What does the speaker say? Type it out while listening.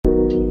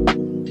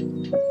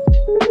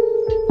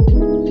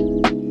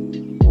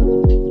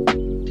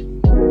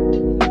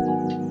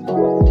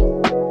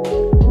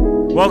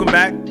Welcome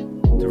back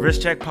to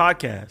Wrist Check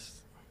Podcast,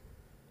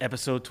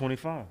 episode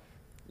 25.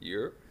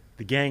 Yep.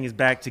 The gang is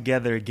back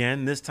together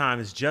again. This time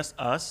it's just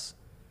us.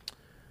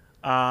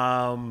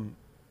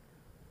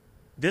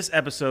 This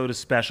episode is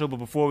special, but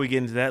before we get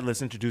into that,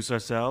 let's introduce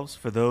ourselves.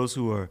 For those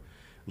who are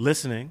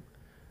listening,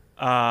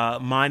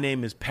 my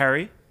name is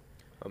Perry.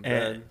 I'm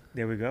Ben.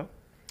 There we go.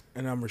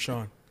 And I'm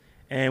Rashawn.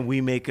 And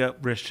we make up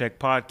Wrist Check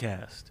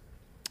Podcast.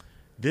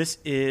 This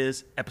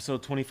is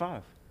episode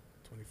 25.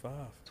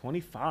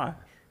 25.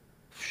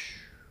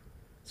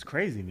 It's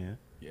crazy, man.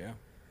 Yeah.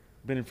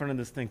 Been in front of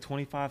this thing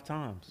 25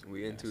 times.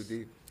 We in too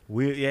deep.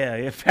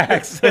 Yeah,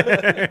 facts.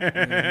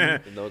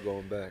 No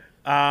going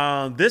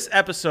back. This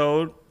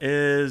episode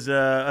is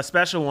a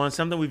special one,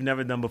 something we've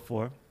never done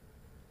before.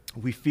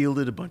 We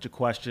fielded a bunch of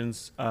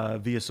questions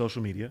via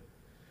social media.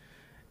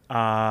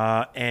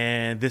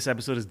 And this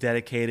episode is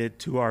dedicated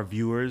to our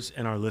viewers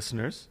and our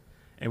listeners.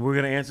 And we're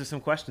going to answer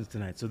some questions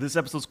tonight. So this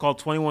episode is called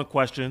 21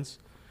 Questions,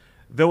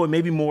 though it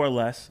may be more or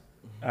less,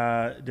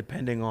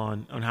 depending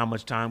on how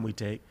much time we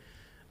take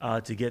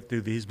to get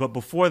through these. But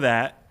before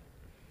that,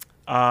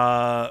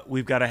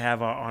 we've got to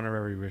have our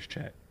honorary wrist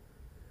check.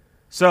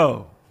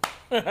 So,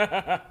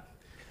 the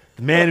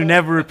man who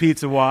never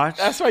repeats a watch.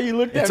 That's why you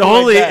looked at It's me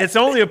only like that. it's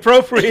only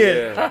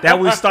appropriate that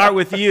we start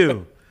with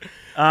you.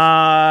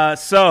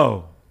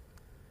 So,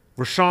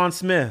 Rashawn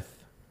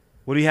Smith,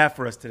 what do you have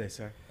for us today,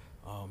 sir?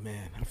 Oh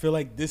man, I feel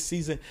like this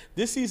season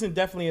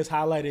definitely has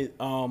highlighted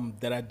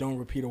that I don't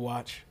repeat a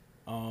watch.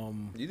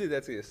 You did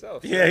that to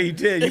yourself. Yeah, you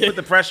did. You put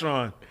the pressure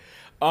on.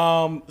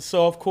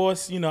 So of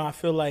course, I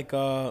feel like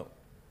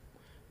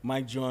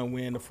Mike Jordan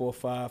wearing the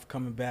 4.5,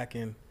 coming back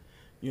and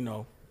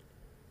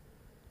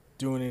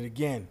doing it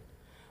again.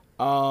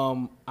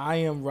 I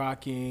am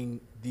rocking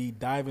the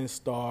Diving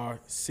Star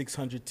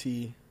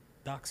 600T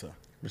Doxa.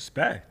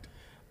 Respect.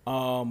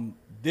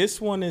 This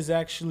one is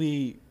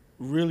actually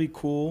really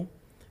cool,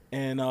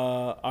 and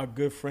our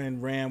good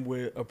friend Ram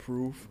would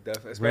approve.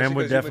 Especially Ram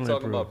would because you've been definitely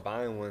talking approve. about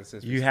buying one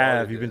since we You've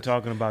started been this.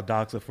 talking about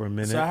Doxa for a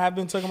minute. So I have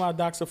been talking about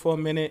Doxa for a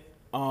minute.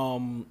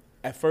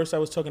 At first, I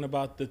was talking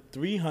about the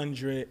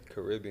 300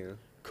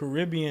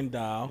 Caribbean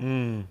dial.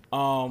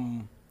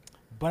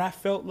 But I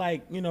felt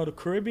like, the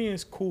Caribbean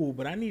is cool,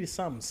 but I needed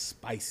something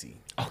spicy.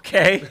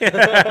 Okay.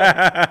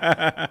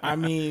 I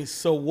mean,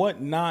 so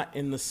what not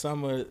in the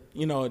summer,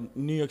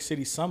 New York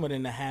City summer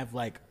than to have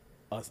like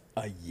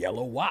a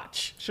yellow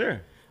watch?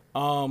 Sure.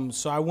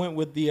 So I went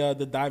with the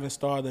Diving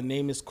Star. The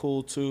name is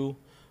cool too.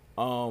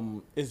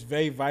 It's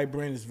very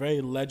vibrant. It's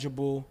very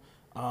legible.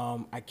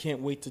 I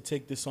can't wait to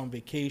take this on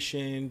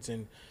vacations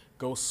and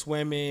go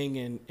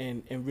swimming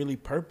and really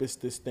purpose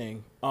this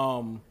thing.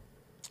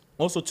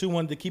 Also, too,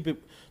 wanted to keep it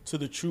to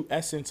the true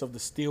essence of the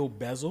steel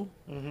bezel.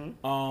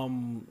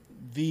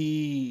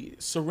 The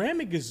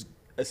ceramic is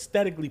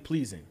aesthetically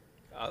pleasing.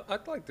 I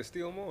like the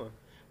steel more.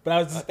 But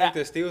I think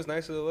the steel is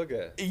nicer to look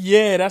at.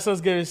 Yeah, that's what I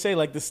was gonna say.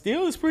 Like the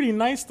steel is pretty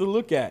nice to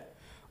look at.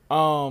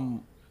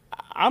 I'm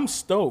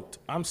stoked.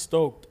 I'm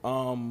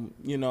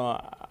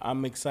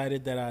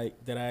excited that I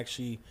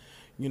actually,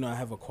 I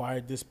have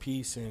acquired this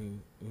piece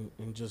and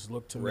just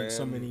look to make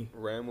so many.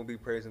 Ram will be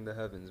praising the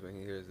heavens when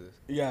he hears this.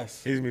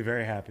 Yes. He's gonna be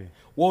very happy.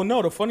 Well,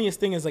 no, the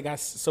funniest thing is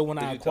when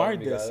I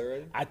acquired this,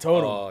 I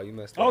told him. Oh, you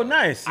messed up. Oh,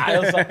 nice. I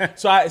was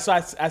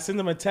like, I sent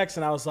him a text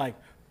and I was like,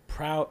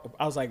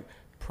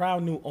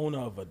 proud new owner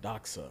of a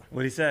Doxa.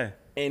 What'd he say?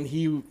 And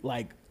he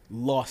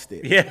lost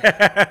it.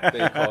 Yeah.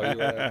 They call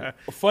you out.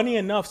 Funny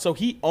enough, so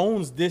he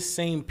owns this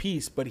same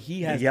piece, but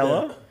he has The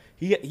yellow?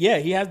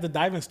 He has the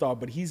Diving Star,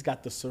 but he's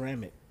got the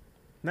ceramic.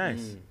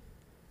 Nice.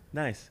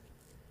 Nice.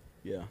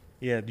 Yeah,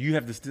 Yeah, you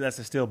have that's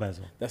the steel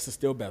bezel. that's the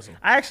steel bezel.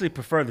 I actually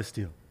prefer the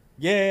steel.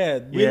 Yeah,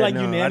 we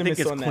unanimous I think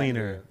it's on that.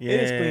 cleaner. Yeah,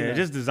 It is cleaner.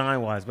 just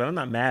design wise, but I'm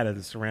not mad at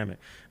the ceramic.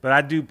 But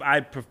I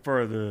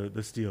prefer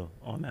the steel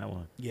on that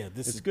one. Yeah,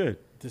 It's good.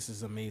 This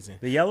is amazing.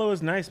 The yellow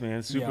is nice,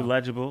 man. Super Yeah.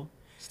 legible.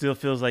 Still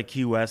feels like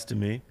Key West to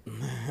me.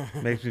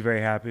 Makes me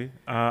very happy.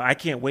 I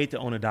can't wait to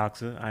own a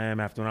Doxa. I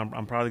am after.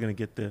 I'm probably gonna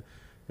get the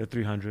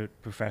 300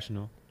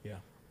 professional Yeah,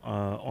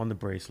 on the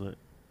bracelet.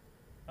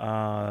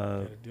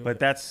 do But it.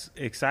 that's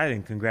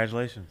exciting.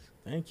 Congratulations.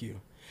 thank you.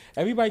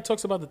 Everybody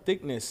talks about the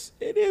thickness.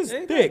 It is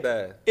Ain't thick,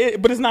 that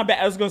bad. But it's not bad.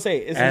 I was gonna say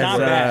it's not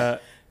bad.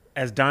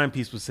 As Dime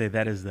Piece would say,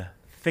 that is the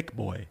thick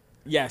boy.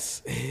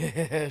 Yes.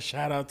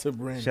 Shout out to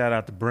Brent. Shout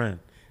out to Brent.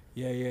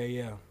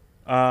 Yeah.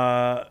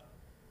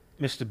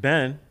 Mr.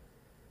 Ben,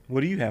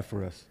 what do you have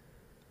for us?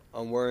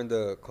 I'm wearing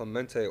the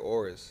Clemente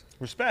Oris.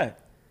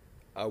 Respect.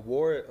 I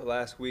wore it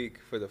last week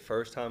for the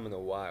first time in a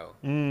while.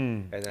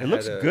 And I it had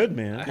looks a- good,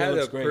 man. I had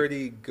looks a great.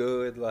 pretty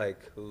good,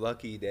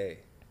 lucky day.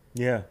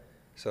 Yeah.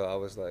 So I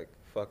was like,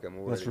 fuck it, I'm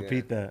gonna wear Let's it again.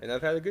 repeat that. And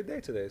I've had a good day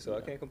today, so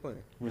I can't complain.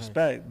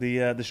 Respect.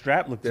 The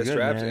strap looks The good,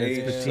 straps man. It's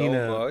aged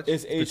patina. so much.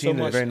 It's aged so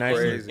patina much, very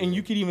nicely. Crazy. and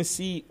you could even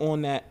see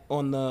on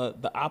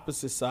the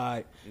opposite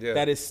side Yeah.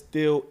 that it's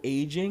still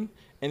aging,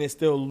 and it's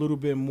still a little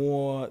bit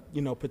more,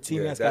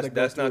 patina that's got to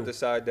go that's through. not the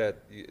side that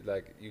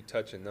you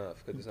touch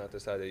enough, because it's not the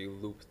side that you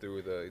loop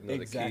through the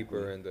Exactly. the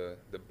keeper and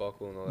the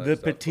buckle and all that The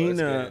stuff. But it's getting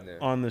patina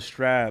there. on the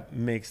strap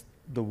makes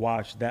the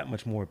watch that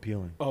much more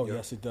appealing. Oh, Yeah.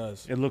 yes, it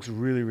does. It looks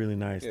really, really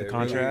nice. Yeah, The it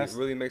contrast,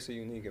 really makes it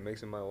unique. It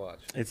makes it my watch.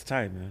 it's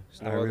tight, man.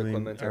 There's no other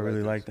Clemente I really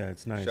like like that.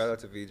 It's nice. Shout out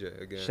to VJ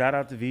again. Shout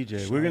out to VJ.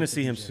 Shout We're out gonna to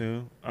see him VJ.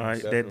 soon. All Yes, right,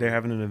 definitely. they're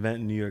having an event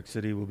in New York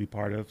City. We'll be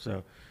part of.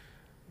 So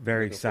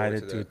very Looking forward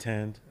excited to to that.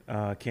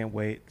 attend. Can't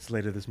wait. It's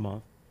later this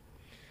month.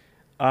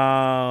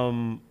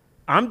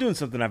 I'm doing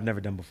something I've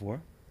never done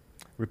before.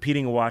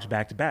 Repeating a watch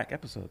back-to-back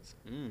episodes.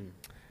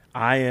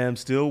 I am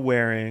still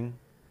wearing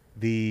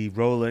the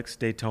Rolex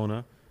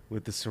Daytona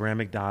with the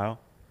ceramic dial,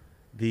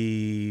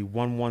 the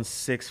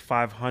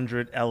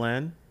 116-500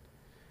 LN.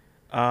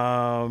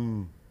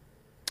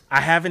 I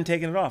haven't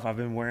taken it off. I've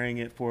been wearing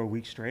it for a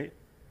week straight.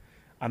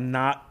 I'm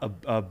not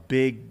a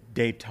big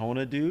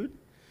Daytona dude.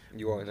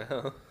 You are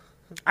now.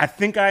 I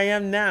think I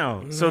am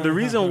now. So the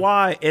reason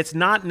why, it's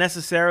not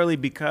necessarily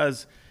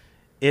because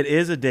it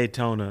is a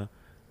Daytona,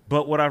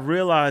 but what I've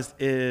realized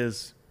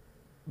is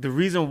the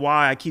reason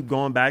why I keep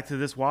going back to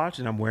this watch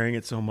and I'm wearing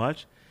it so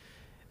much,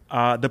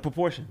 the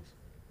proportions.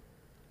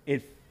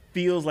 It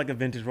feels like a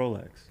vintage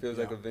Rolex Feels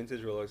like a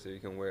vintage Rolex that you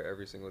can wear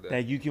every single day.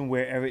 that you can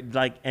wear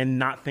and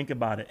not think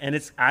about it. And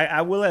it's,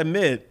 I will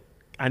admit,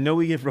 I know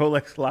we give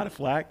Rolex a lot of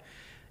flack.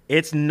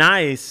 It's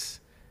nice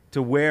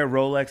to wear a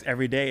Rolex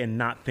every day and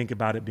not think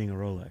about it being a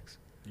Rolex.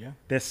 Yeah.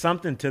 There's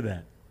something to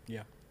that.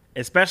 Yeah.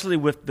 Especially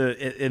with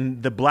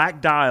the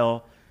black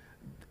dial,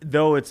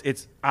 though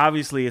it's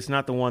obviously it's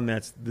not the one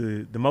that's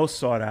the most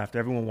sought after.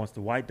 Everyone wants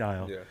the white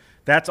dial. Yeah.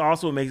 That's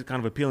also what makes it kind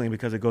of appealing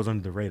because it goes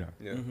under the radar.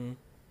 Yeah. Mm-hmm.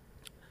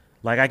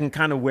 Like I can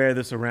kind of wear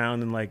this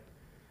around and like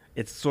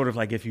it's sort of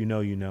like if you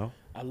know, you know.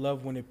 I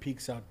love when it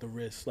peeks out the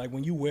wrist. Like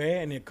when you wear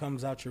it and it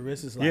comes out your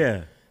wrist, it's like,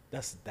 Yeah.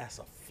 that's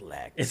a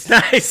flex. It's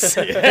nice. It's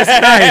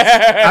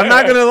nice. I'm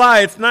not gonna lie,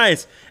 it's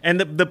nice. And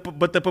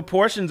but the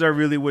proportions are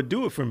really what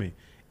do it for me.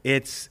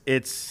 It's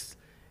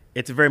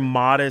a very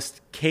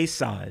modest case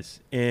size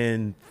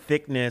in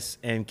thickness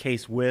and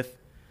case width,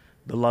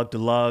 the lug to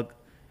lug.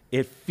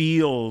 It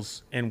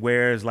feels and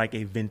wears like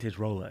a vintage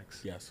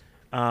Rolex, Yes.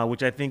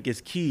 which I think is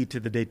key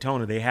to the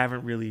Daytona. It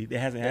hasn't It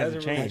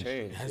hasn't changed. really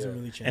It changed. hasn't yeah.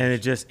 really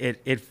changed. And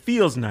it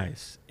feels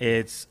nice.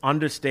 It's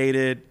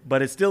understated,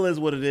 but it still is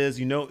what it is.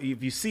 You know,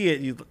 if you see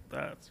it,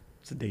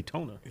 it's a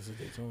Daytona. It's a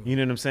Daytona. You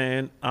know what I'm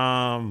saying?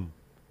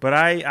 But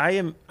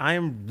I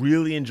am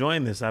really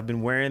enjoying this. I've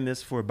been wearing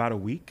this for about a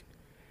week,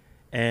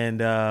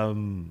 and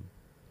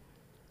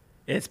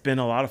it's been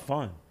a lot of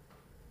fun.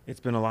 It's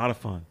been a lot of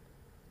fun.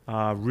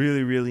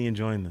 Really, really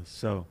enjoying this.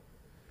 So,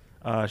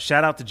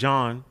 shout out to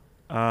John,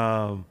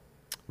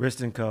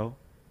 Wrist & Co.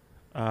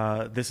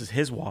 This is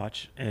his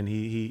watch, and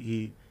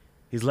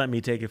he's let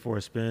me take it for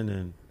a spin,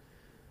 and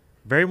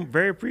very,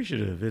 very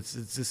appreciative. This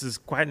is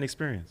quite an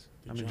experience.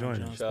 I'm John enjoying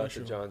John it. Shout out to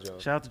Special. John John.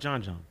 Shout out to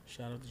John John.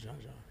 Shout out to John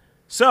John.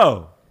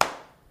 So,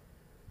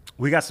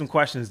 we got some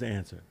questions to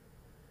answer.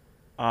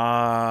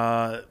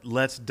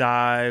 Let's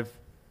dive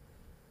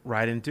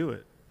right into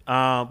it.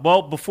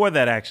 Well, before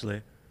that,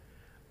 actually,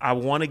 I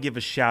want to give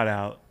a shout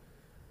out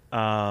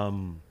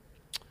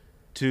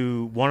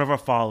to one of our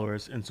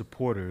followers and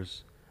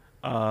supporters,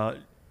 a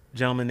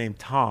gentleman named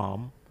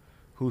Tom,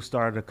 who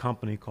started a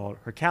company called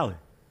Hercali.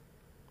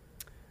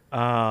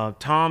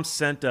 Tom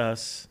sent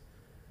us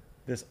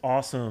this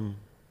awesome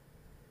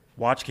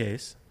watch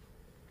case.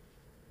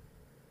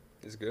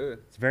 It's good.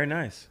 It's very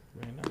nice.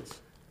 Very nice.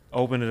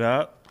 Open it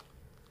up.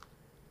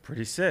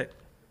 Pretty sick.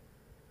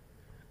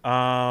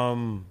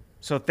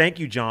 So thank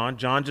you, John.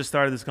 John just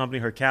started this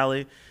company,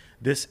 Hercali.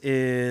 This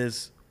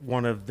is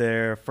one of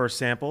their first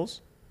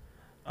samples,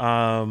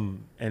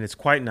 and it's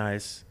quite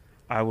nice.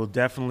 I will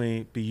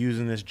definitely be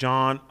using this.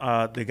 John,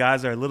 the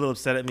guys are a little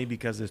upset at me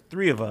because there's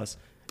 3 of us,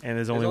 and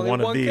there's only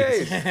one of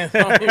these. case.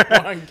 Only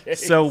one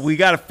case. So we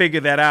got to figure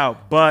that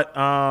out. But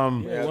Yeah,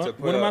 Yeah, to what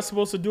put am I up-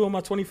 supposed to do with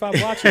my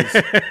 25 watches?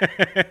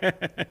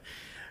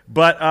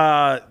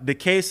 But the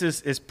case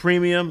is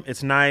premium.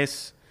 It's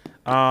nice.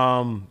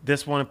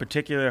 This one in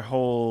particular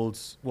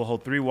will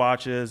hold 3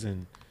 watches,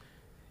 and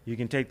you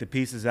can take the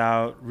pieces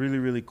out. Really,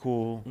 really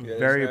cool. Yeah, they Very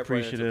snap right into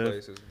appreciative.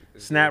 place.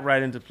 It's Snap good.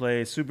 right into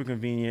place. Super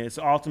convenient. It's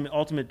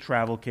ultimate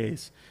travel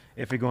case.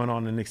 If you're going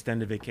on an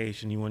extended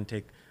vacation, you want to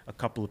take a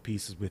couple of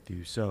pieces with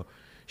you. So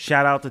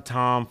shout out to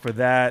Tom for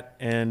that.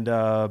 And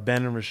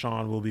Ben and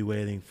Rashawn will be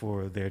waiting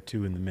for their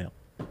 2 in the mail.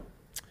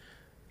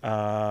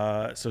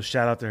 So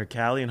shout out to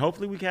Hercali, and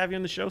hopefully we can have you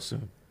on the show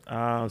soon.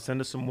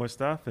 Send us some more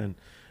stuff, and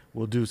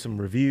we'll do some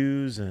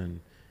reviews and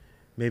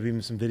maybe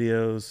even some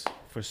videos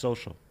for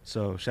social.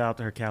 So shout out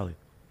to Hercali.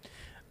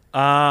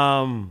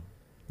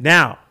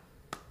 Now,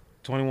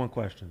 21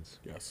 questions.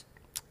 Yes.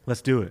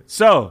 Let's do it.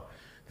 So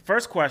the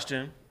first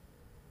question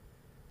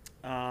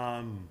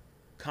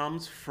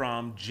comes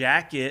from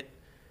Jacket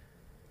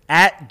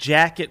at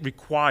Jacket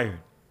Required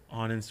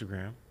on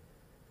Instagram.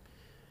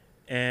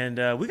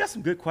 And we got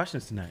some good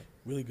questions tonight.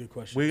 Really good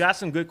question. We got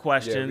some good Yeah,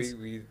 questions.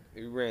 we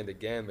ran the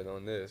gambit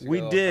on this. We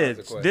got all did.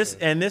 kinds of This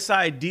questions. this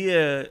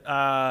idea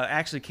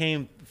actually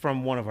came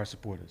from one of our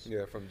supporters.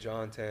 Yeah, from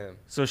John Tam.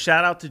 So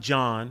shout out to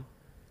John.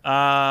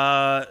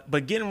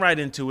 But getting right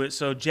into it.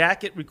 So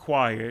Jacket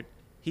Required,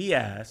 he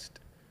asked,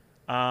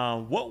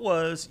 What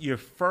was your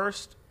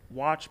first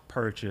watch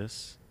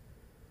purchase,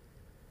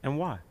 and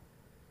why?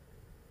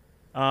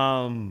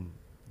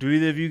 Do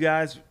either of you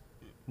guys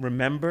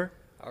remember?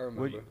 I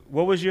remember.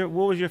 What was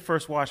your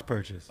first watch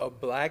purchase? A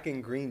black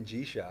and green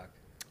G-Shock.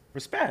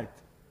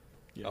 Respect.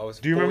 Yeah. I was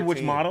Do you remember which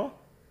 14. model?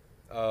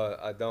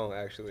 I don't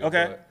actually.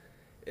 Okay. But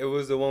it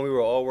was the one we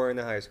were all wearing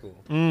in high school.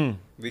 Mm,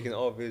 We can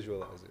all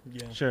visualize it.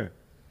 Yeah. sure.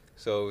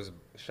 So it was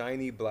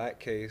shiny black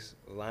case,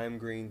 lime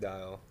green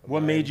dial. What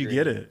lime made you green.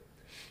 get it?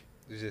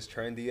 It was just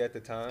trendy at the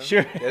time.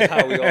 Sure. That's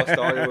how we all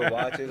started with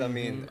watches. I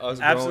mean, us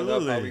growing up,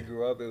 Absolutely. how we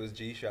grew up, it was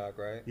G-Shock,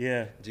 right?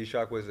 Yeah,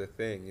 G-Shock was the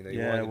thing. You know, you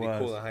Yeah, wanted it to be was.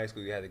 cool in high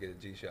school, you had to get a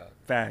G-Shock.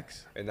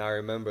 facts. And I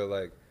remember,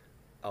 like,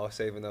 I was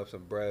saving up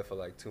some bread for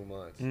like 2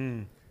 months,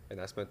 Mm. and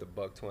I spent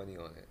 $120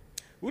 on it.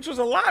 Which was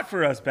a lot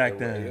for us back It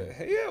then. was-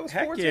 Yeah, it was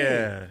Heck 14.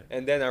 yeah.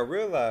 And then I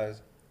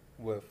realized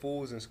what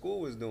fools in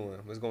school was doing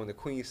was going to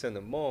Queens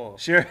Center Mall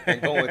Sure.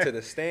 and going to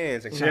the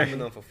stands and Sure. climbing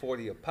them for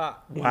 40 a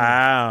pop.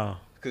 Wow.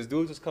 Because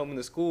dudes was coming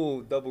to school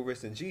double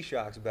wristing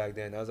G-Shocks back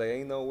then. I was like,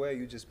 ain't no way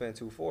you just spent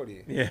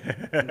 $240. Yeah.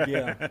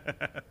 Yeah.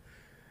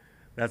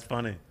 That's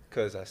funny.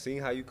 Because I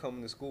seen how you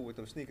coming to school with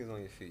them sneakers on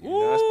your feet.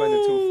 You're not spending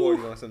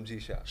 $240 on some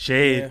G-Shocks.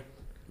 Shade.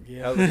 Yeah.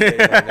 Hella shade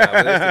right now,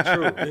 but it's the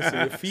truth. Listen,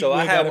 your feet So I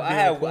really had gotta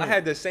be on point. I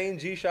had the same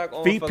G-Shock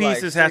on Feet for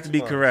pieces like have to 6 be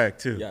months.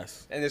 correct too.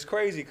 Yes. And it's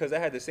crazy because I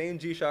had the same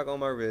G-Shock on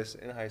my wrist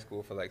in high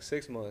school for like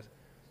 6 months.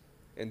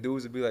 And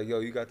dudes would be like, yo,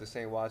 you got the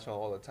same watch on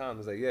all the time. I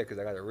was like, yeah, because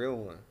I got a real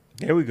one.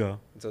 There we go.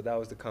 And so that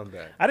was the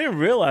comeback. I didn't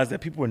realize that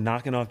people were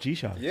knocking off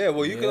G-Shocks. Yeah,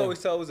 well, you could Yeah. always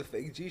tell it was a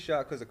fake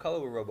G-Shock because the color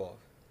would rub off.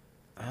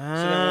 So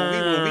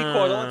then when we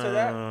caught on to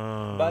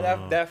that, by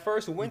that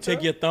first You winter,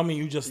 take your thumb and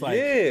you just like,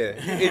 yeah,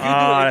 if you do,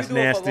 that's if you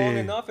do it for long nasty.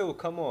 enough, it will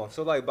come off.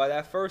 So like by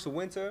that first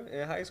winter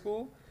in high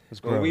school,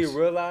 It's when we gross.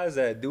 realized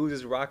that dudes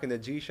is rocking the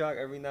G-Shock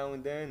every now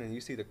and then, and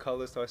you see the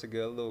color starts to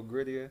get a little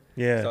grittier,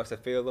 Yeah. starts to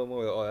feel a little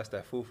more. Oh, that's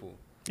that fufu.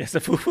 It's the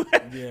fufu.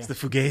 Yeah. It's the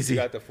You fugazi.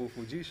 got the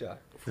fufu G-Shock.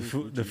 The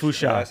foo So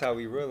shot. that's how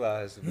we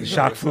realized. We know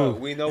shock what's up. flu.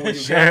 We know where you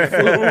Sure. got it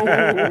from. And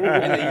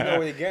then you know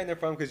where you're getting it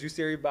from because you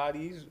see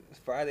everybody's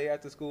Friday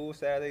after school,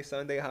 Saturday,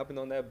 Sunday, hopping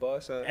on that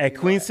bus. At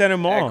Queens Center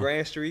Mall. At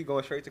Grand Street,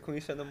 going straight to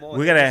Queens Center Mall.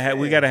 We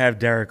gotta have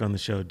Derek on the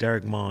show.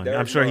 Derek Mon. Derek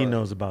I'm sure he Mon.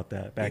 knows about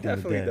that back He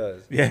in the day. definitely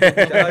does. Yeah.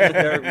 Shout out to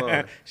Derek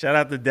Mon. Shout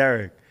out to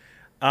Derek.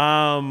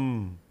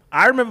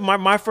 I remember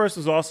my first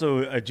was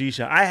also a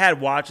G-Shock. I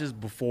had watches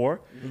before,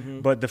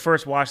 but the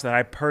first watch that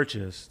I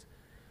purchased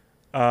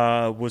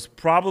was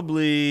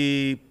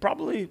probably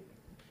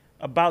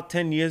about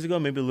 10 years ago,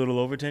 maybe a little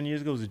over 10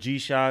 years ago. It was a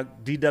G-Shock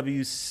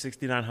DW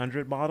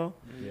 6900 model.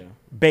 yeah.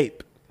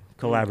 Bape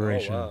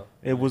collaboration. wow.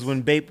 It was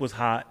when Bape was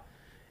hot,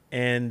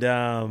 and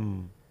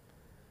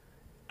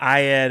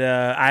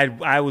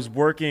I was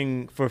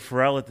working for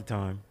Pharrell at the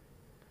time,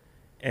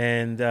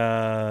 and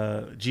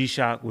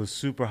G-Shock was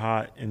super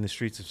hot in the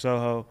streets of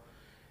Soho,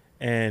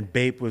 and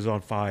Bape was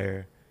on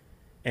fire,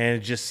 and it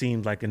just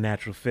seemed like a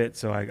natural fit.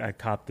 So I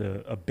copped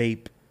a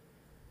Bape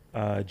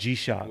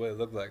G-Shock. What it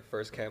looked like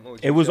first camo.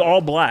 It was G-Shock.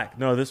 all black.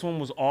 No, this one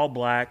was all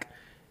black.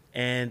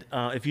 And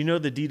if you know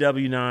the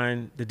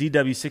DW9, the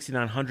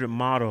DW6900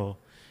 model,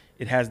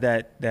 it has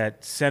that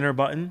center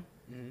button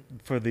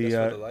for the,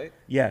 That's for the light.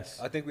 yes,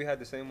 I think we had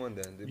the same one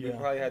then. We Yeah.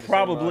 probably had the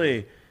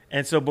probably.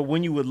 And so, but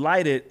when you would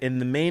light it in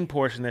the main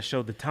portion that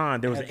showed the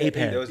time, there was an Had ape the-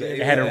 head. There was an It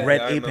ape had a head.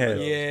 red I ape remember head.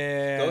 those.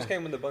 Yeah. Those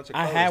came in a bunch of I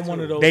colors. had one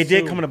too. of those. They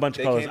did too. come in a bunch of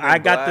They colors. came in I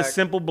got the black.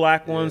 simple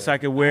black one so I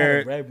could I wear had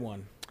it. a red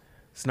one.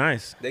 It's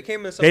nice. They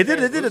came in some They did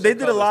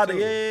translucent a lot of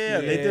colors, yeah.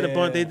 too. They did a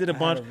bunch. They did a I had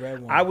bunch. a red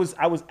one. I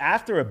was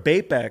after a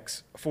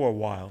Bapex for a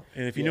while,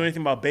 and if you know Yeah.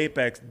 anything about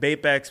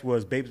Bapex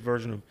was Bape's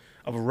version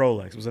of a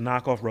Rolex. It was a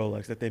knockoff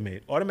Rolex that they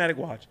made, automatic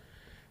watch,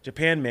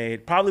 Japan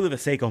made, probably with a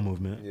Seiko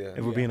movement. Yeah. If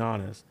we're Yeah. being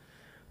honest,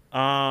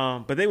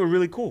 but they were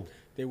really cool.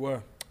 They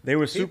were. They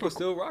were People super.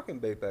 still rocking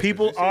Bapex.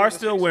 People are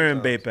still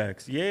wearing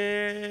Bapex.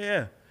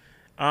 Yeah.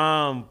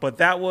 But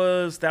that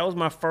was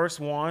my first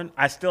one.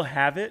 I still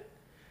have it.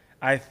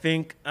 I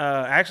think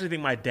I actually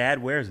think my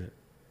dad wears it.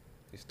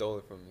 He stole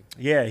it from me.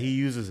 Yeah, he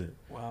uses it.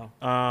 Wow.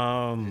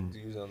 Did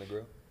you use it on the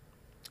grill?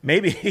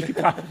 Maybe he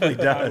probably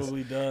does.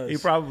 Probably does. He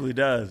probably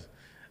does.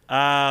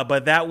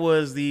 But that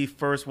was the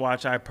first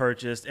watch I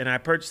purchased, and I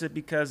purchased it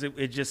because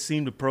it just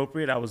seemed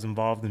appropriate. I was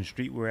involved in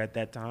streetwear at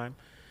that time,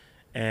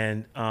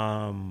 and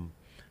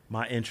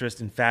my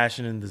interest in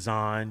fashion and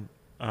design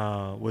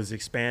was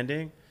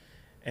expanding,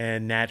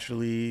 and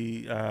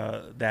naturally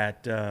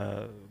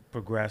that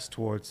progressed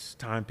towards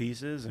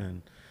timepieces,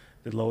 and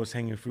the lowest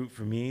hanging fruit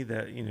for me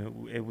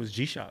it was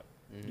G-Shock.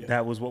 Yeah.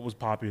 That was what was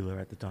popular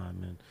at the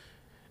time,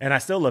 and I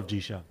still love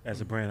G-Shock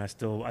as a brand. I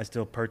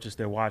still purchase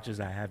their watches.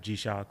 I have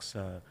G-Shocks.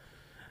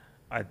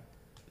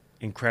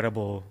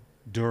 Incredible,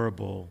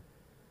 durable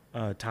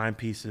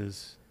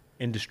timepieces,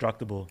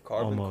 indestructible.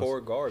 Carbon almost.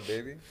 core guard,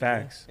 baby.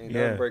 Facts. Ain't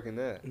Yeah. nothing breaking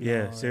that. No,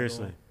 Yeah, at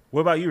seriously. all.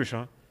 What about you,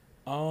 Rashawn?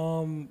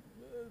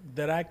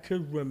 That I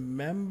could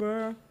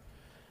remember,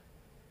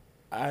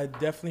 I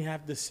definitely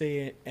have to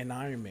say an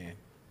Iron Man.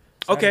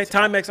 So I Okay, had a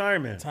Timex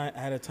Ironman. I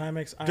had a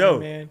Timex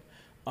Dope. Iron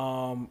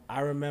Man.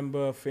 I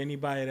remember for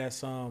anybody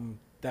that's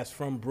that's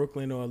from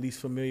Brooklyn or at least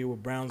familiar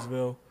with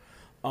Brownsville.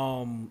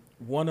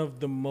 One of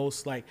the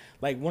most like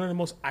one of the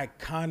most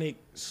iconic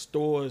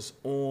stores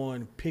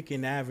on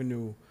Pickens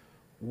Avenue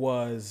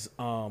was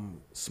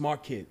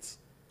Smart Kids.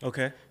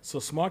 Okay. So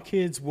Smart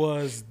Kids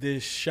was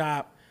this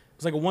shop. It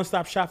was like a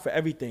one-stop shop for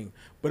everything.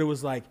 But it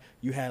was like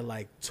you had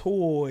like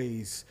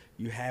toys,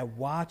 you had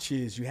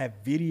watches, you had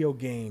video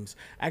games.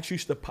 I actually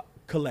used to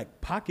collect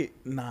pocket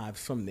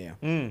knives from there.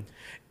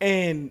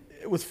 And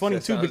it was funny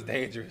That too. sounds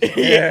dangerous.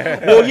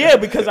 Yeah. Well, yeah,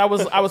 because I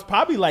was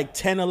probably like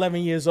 10,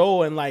 11 years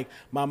old, and like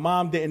my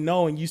mom didn't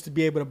know and used to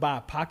be able to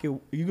buy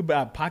you could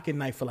buy a pocket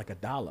knife for like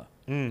 $1.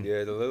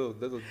 Yeah, the little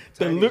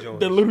tiny joints.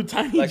 The little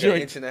tiny like an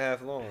joints. inch and a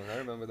half long. I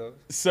remember those.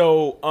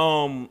 So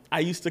I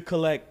used to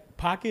collect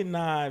pocket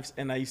knives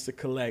and I used to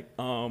collect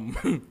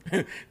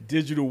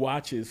digital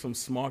watches from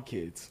Smart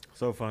Kids.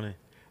 So funny.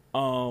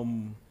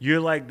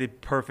 You're like the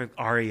perfect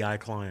REI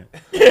client.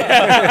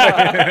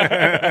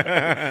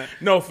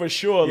 No, for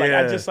sure. Like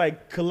I Yeah. just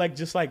like collect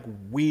just like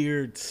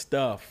weird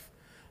stuff.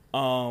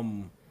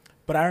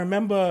 But I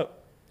remember,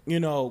 you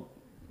know,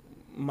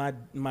 my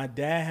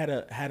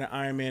dad had an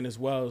Iron Man as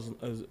well as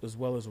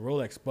a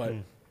Rolex, but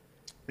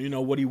you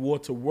know what he wore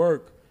to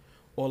work,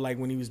 or like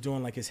when he was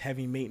doing like his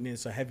heavy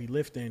maintenance or heavy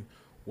lifting,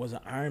 was an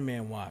Iron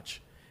Man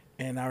watch.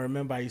 And I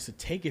remember I used to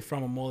take it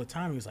from him all the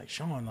time. He was like,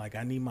 Sean,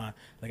 I need my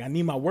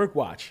work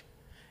watch.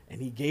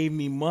 And he gave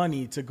me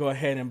money to go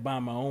ahead and buy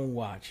my own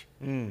watch.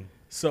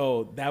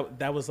 So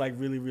that was like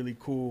really, really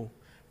cool.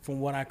 From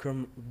what I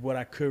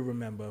could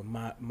remember,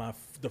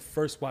 the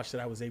first watch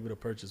that I was able to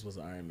purchase was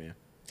an Iron Man.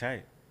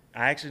 Tight.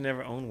 I actually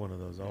never owned one of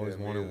those. I always Yeah,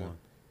 me wanted either. one.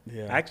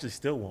 Yeah. I actually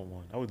still want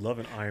one. I would love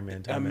an Iron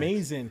Man Timex.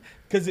 Amazing,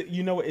 because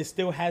you know it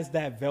still has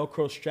that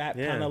Velcro strap,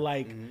 Yeah. kind of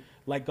like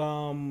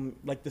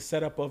the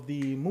setup of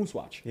the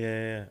Moonswatch.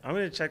 Yeah. I'm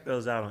gonna check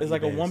those out on It's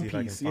like a eBay and one see if I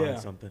can piece, find yeah.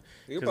 something.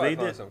 You can 'Cause probably they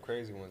find did- some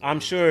crazy ones. I'm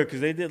sure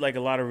because they did like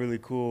a lot of really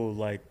cool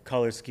like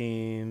color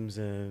schemes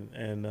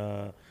and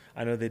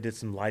I know they did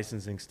some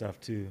licensing stuff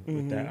too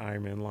with that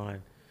Iron Man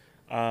line.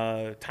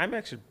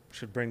 Timex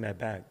should bring that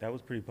back. That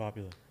was pretty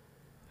popular.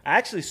 I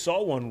actually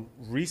saw one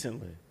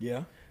recently.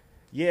 Yeah.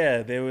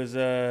 Yeah, there was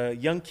a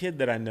young kid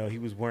that I know. He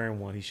was wearing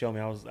one. He showed me.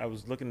 I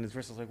was looking at his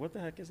wrist. I was like, "What the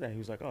heck is that?" He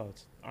was like, "Oh,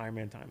 it's Iron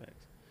Man Timex."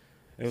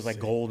 It was like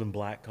Sick. gold and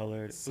black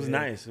colored. It was Sick.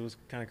 nice. It was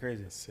kind of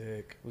crazy.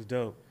 Sick. It was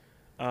dope.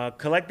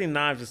 Collecting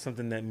knives is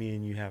something that me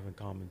and you have in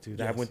common too.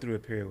 I Yes. went through a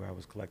period where I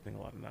was collecting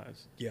a lot of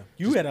knives. Yeah.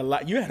 You had a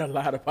lot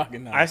of pocket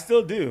knives. I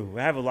still do.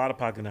 I have a lot of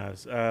pocket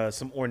knives.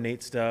 Some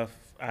ornate stuff.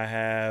 I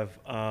have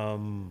a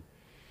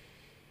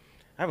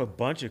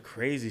bunch of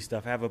crazy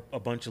stuff. I have a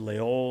bunch of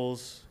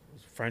Laols,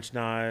 French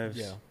knives.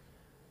 Yeah.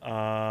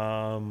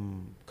 A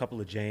couple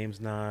of James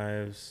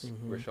knives.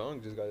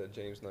 Rashawn just got a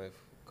James knife.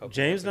 a couple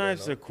James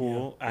months knives ago, no? are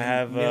cool. Yeah. I And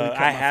have. nearly cut I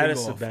my had a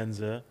finger off.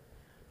 Sabenza.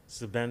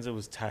 Sabenza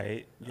was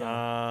tight.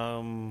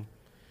 Yeah.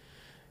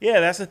 Yeah,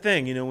 that's the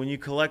thing. You know, when you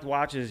collect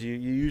watches, you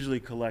usually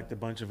collect a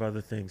bunch of other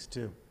things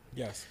too.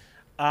 Yes.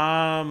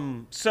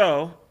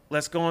 So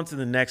let's go on to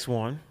the next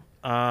one.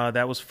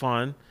 That was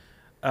fun.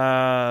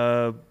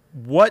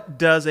 What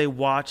does a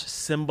watch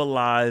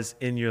symbolize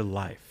in your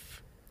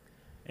life?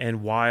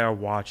 And why are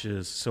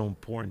watches so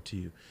important to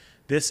you?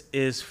 This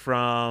is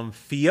from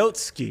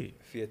Fiotsky.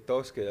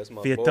 Fiatowski, that's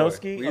my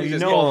Fiatowski? boy. Oh, you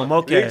just know call him,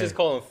 okay. We just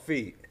call him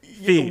Feet.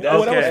 Feet.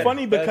 Well, that was okay.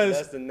 funny because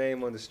that's the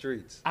name on the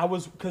streets. I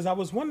was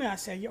wondering. I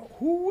said, "Yo,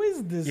 who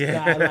is this Yeah.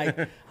 guy?" Like,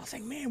 I was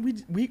like, "Man,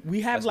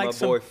 we have That's like my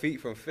some boy Feet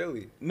from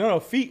Philly. no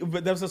feet."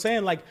 But that's what I'm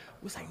saying. Like, I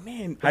was like,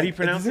 "Man, How do you like,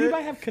 pronounce does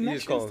anybody it? have You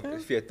just call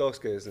connections him to him?"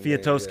 Fiatowski. Is the name,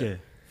 Fiatowski.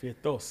 yeah.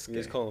 Fiatos. You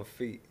just call him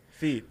Feet.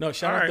 Feet. No,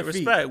 shout All out right, to Feet.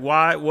 respect.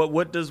 Why?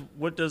 What does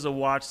a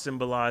watch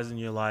symbolize in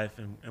your life,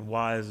 and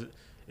why is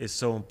it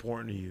so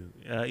important to you?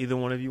 Either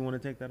one of you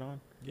want to take that on?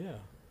 Yeah.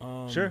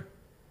 Sure.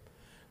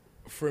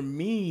 For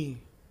me,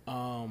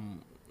 a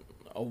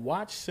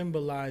watch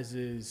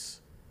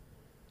symbolizes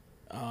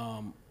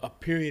a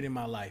period in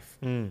my life,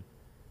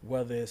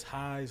 whether it's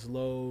highs,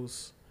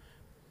 lows.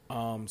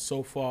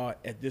 So far,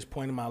 at this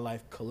point in my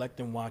life,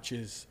 collecting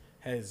watches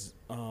has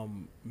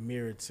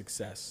mirrored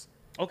success.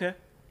 Okay.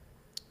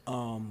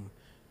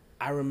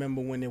 I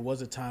remember when there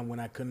was a time when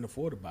I couldn't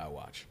afford to buy a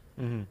watch.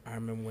 Mm-hmm. I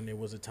remember when there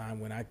was a time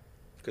when I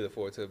Could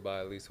afford to buy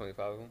at least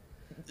 25 of them.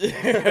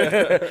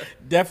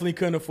 definitely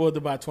couldn't afford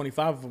to buy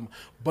 25 of them.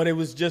 But it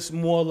was just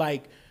more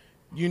like,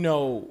 you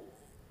know,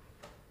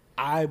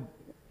 I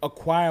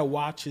acquire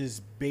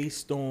watches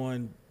based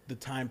on the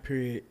time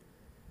period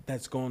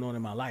that's going on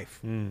in my life.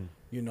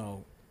 You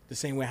know, the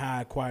same way how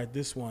I acquired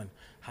this one,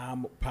 how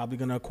I'm probably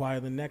going to acquire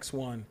the next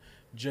one,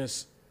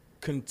 just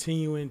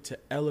continuing to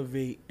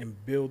elevate and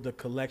build the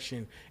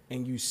collection,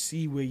 and you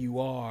see where you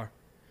are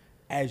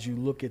as you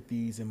look at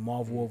these and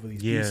marvel over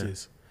these Yeah.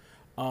 pieces.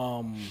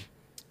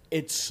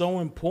 It's so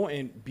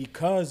important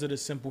because of the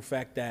simple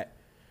fact that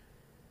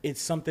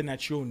it's something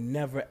that you'll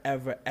never,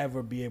 ever,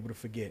 ever be able to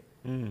forget.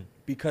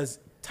 Because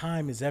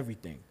time is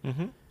everything.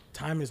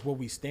 Time is what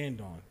we stand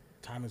on.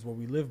 Time is what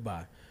we live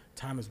by.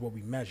 Time is what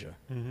we measure.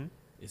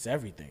 It's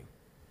everything.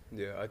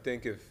 Yeah, I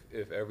think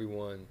if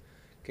everyone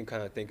can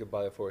kind of think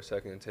about it for a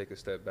second and take a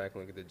step back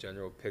and look at the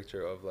general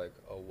picture of like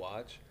a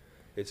watch,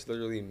 it's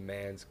literally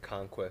man's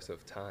conquest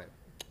of time.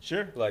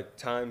 Sure. Like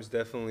time's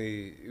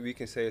definitely, we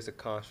can say it's a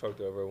construct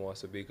of whatever it wants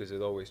to be because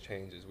it always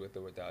changes with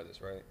or without us,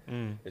 right?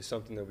 It's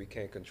something that we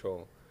can't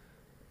control.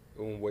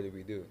 And what did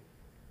we do?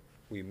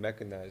 We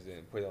mechanized it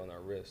and put it on our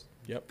wrist.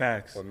 Yep.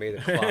 Facts. Or made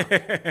a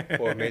clock.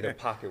 Or made a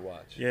pocket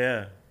watch.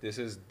 Yeah. This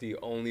is the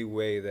only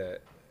way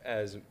that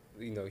as,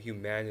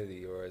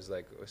 humanity or as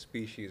like a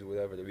species,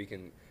 whatever, that we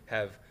can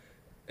have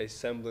a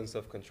semblance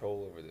of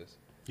control over this.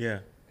 Yeah.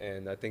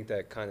 And I think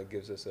that kind of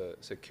gives us a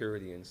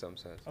security in some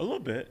sense. A little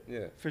bit.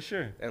 Yeah. For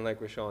sure. And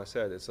like Rashawn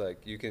said, it's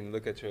like you can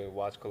look at your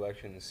watch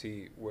collection and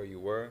see where you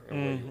were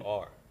and where you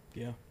are.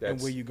 Yeah. And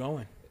That's- where you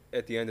going?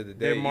 At the end of the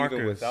They're day, markers.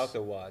 even without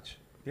the watch,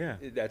 Yeah.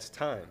 that's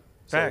time.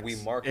 Facts. So we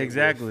mark it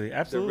Exactly. with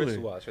Absolutely. the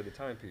wristwatch or the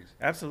timepiece.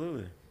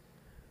 Absolutely.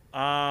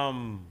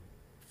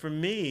 For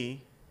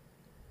me,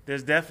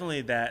 there's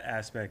definitely that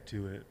aspect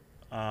to it.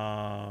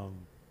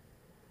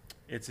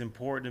 It's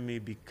important to me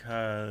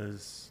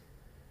because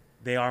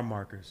they are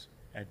markers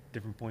at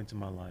different points in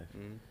my life.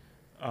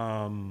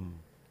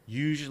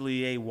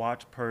 Usually a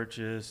watch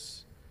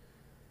purchase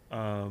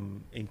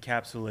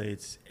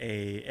encapsulates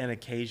an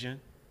occasion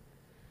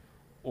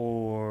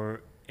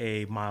or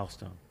a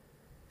milestone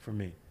for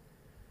me.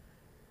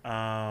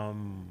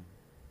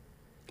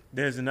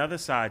 There's another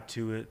side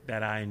to it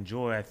that I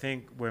enjoy. I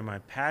think where my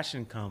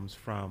passion comes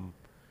from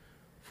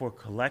for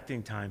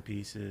collecting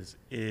timepieces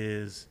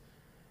is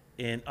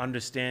in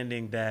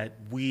understanding that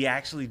we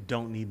actually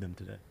don't need them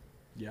today,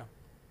 Yeah.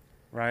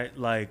 right?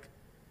 Like,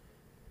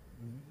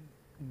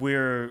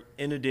 we're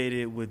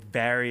inundated with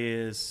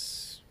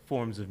various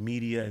forms of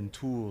media and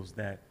tools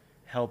that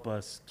help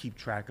us keep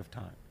track of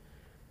time,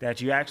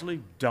 that you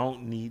actually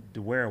don't need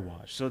to wear a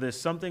watch. So there's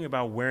something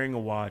about wearing a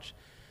watch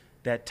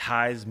that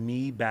ties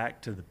me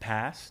back to the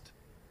past,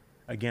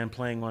 again,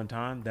 playing on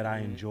time, that I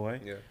enjoy.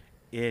 Yeah.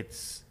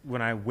 It's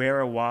when I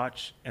wear a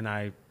watch and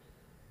I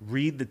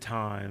read the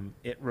time,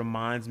 it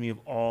reminds me of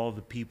all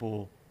the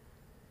people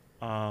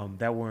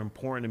that were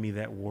important to me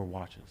that wore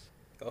watches.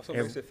 It also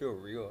makes it feel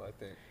real, I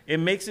think.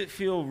 It makes it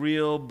feel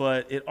real,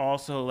 but it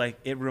also, like,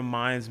 it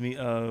reminds me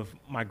of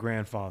my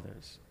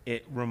grandfathers.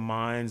 It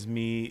reminds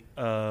me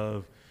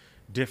of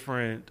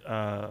different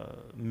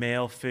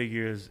male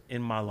figures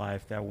in my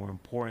life that were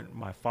important.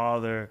 My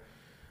father,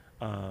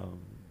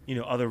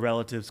 other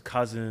relatives,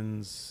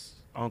 cousins,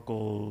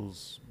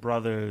 uncles,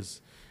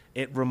 brothers.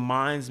 It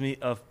reminds me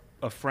of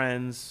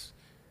friends,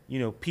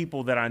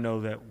 people that I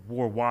know that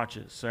wore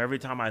watches. So every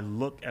time I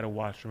look at a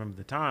watch to remember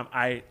the time,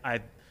 I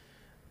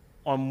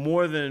on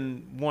more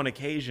than one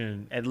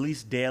occasion, at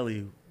least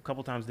daily, a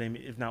couple times a day,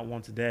 if not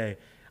once a day,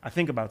 I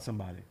think about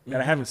somebody that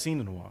I haven't seen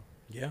in a while.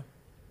 Yeah.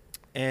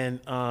 And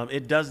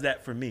it does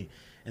that for me.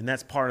 And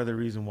that's part of the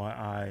reason why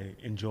I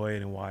enjoy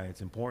it and why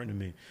it's important to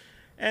me.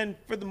 And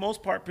for the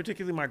most part,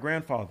 particularly my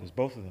grandfathers,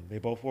 both of them, they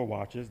both wore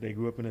watches. They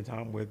grew up in a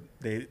time where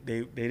they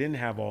didn't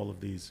have all of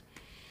these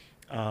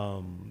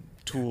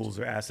tools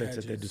or assets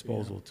at their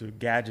disposal, to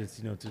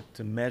gadgets,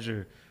 to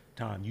measure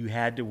time. You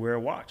had to wear a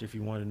watch if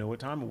you wanted to know what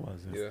time it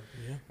was. And Yeah.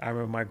 I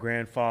remember my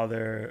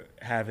grandfather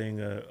having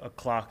a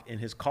clock in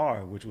his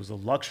car, which was a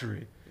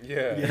luxury.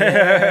 Yeah.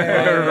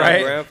 My Right?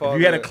 If grandfather,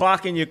 you had a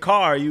clock in your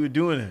car, you were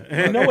doing it.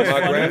 You know what's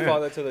my funny?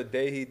 grandfather, till the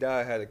day he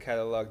died, had a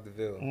Cadillac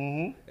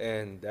DeVille.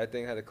 And that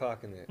thing had a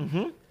clock in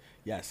it.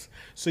 Yes.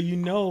 So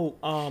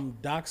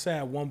Doc said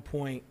at one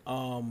point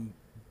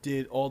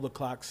did all the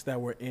clocks that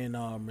were in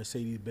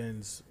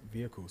Mercedes-Benz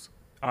vehicles.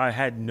 I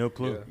had no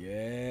clue. Yeah.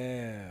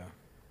 Yeah.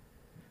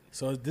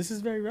 So this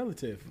is very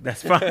relative.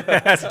 That's fine.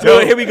 That's Look,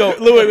 dope. here we go.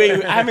 Look,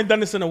 wait. I haven't done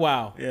this in a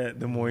while. Yeah,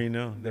 the more you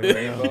know. The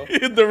rainbow.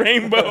 The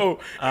rainbow.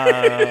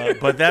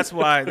 But that's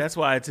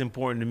why it's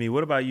important to me.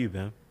 What about you,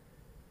 Ben?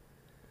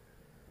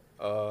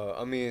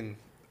 I mean,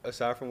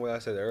 aside from what I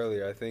said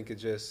earlier, I think it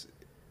just,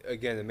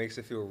 again, it makes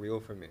it feel real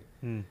for me.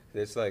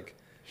 It's like,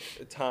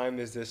 time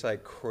is this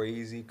like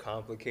crazy,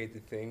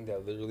 complicated thing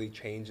that literally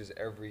changes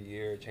every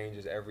year,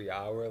 changes every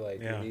hour.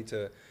 Like, Yeah. you need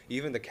to,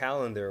 even the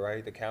calendar,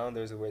 right? The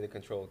calendar is a way to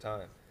control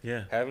time.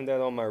 Yeah. Having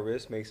that on my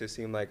wrist makes it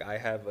seem like I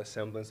have a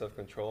semblance of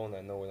control and I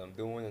know what I'm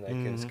doing and I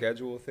can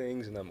schedule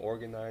things and I'm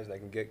organized and I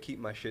can keep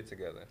my shit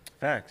together.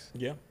 Facts.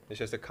 Yeah, It's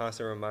just a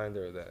constant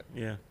reminder of that.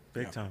 Yeah,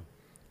 big Yeah. time.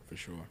 for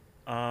sure.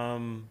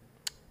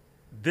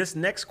 This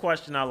next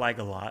question I like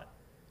a lot,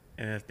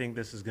 and I think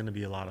this is going to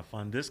be a lot of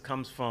fun. This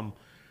comes from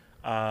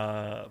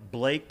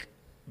Blake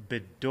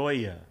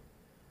Bedoya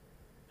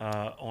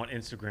on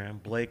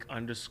Instagram,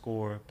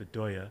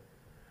 Blake_Bedoya,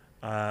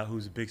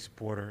 who's a big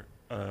supporter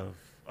of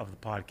the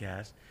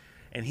podcast.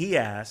 And he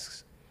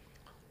asks,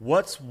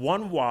 what's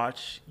one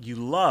watch you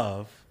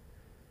love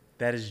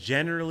that is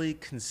generally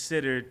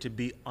considered to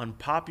be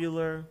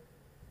unpopular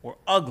or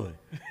ugly?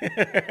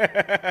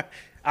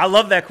 I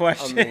love that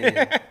question. I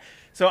mean,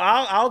 So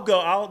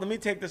let me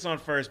take this on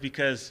first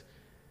because,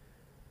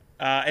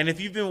 and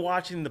if you've been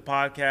watching the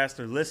podcast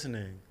or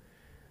listening,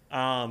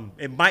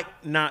 it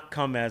might not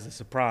come as a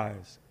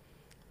surprise,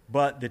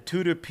 but the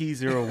Tudor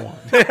P01.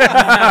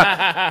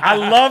 I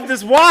love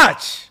this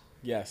watch.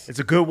 Yes. It's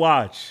a good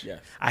watch.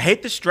 Yes. I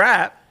hate the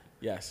strap,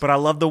 Yes. but I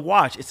love the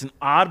watch. It's an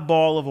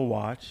oddball of a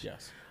watch.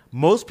 Yes.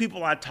 Most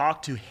people I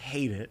talk to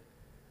hate it.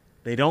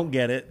 They don't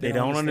get it. They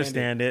don't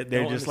understand it.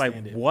 They're Don't just like,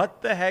 understand it.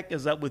 what the heck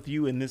is up with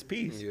you in this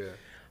piece? Yeah.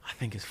 I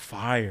think it's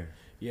fire.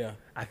 Yeah.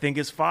 I think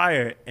it's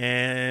fire.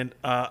 And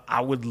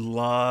I would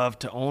love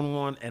to own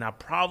one. And I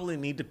probably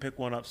need to pick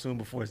one up soon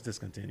before it's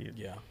discontinued.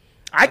 Yeah.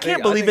 I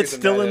can't believe it's a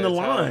still matter in the of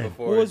time line.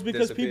 before Well, it's it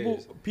because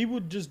disappears. people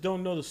just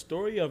don't know the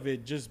story of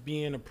it just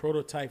being a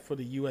prototype for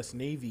the U.S.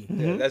 Navy.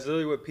 Yeah, that's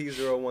literally what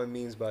P01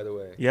 means, by the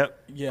way.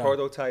 Yep. Yeah.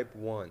 Prototype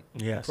 1.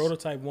 Yes.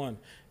 Prototype 1.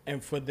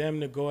 And for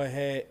them to go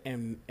ahead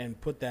and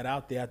put that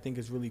out there, I think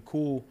is really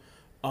cool.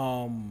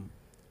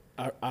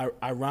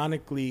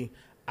 Ironically,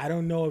 I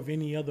don't know of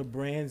any other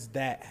brands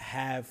that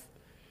have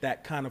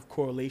that kind of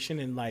correlation.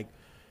 And like,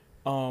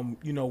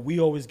 we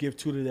always give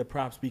Tudor their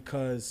props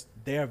because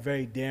they are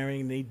very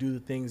daring. They do the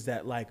things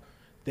that like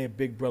their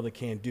big brother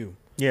can't do.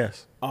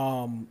 Yes.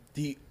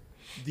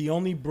 The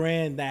only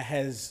brand that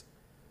has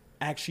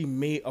actually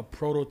made a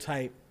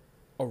prototype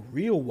a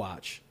real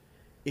watch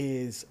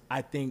is,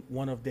 I think,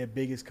 one of their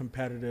biggest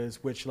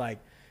competitors, which like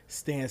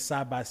stands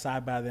side by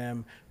side by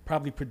them,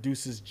 probably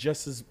produces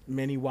just as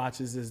many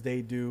watches as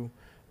they do,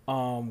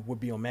 would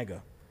be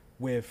Omega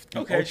with the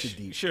Ultra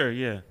Deep. Sure,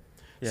 yeah.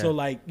 So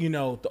like,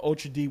 the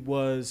Ultra Deep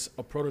was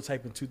a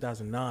prototype in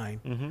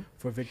 2009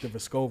 for Victor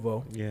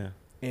Vescovo Yeah.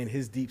 and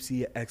his deep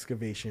sea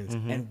excavations,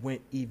 and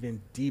went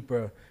even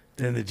deeper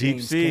Than the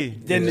James deep sea.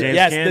 than Than the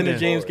James than the Cameron.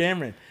 James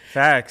Cameron.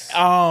 Facts.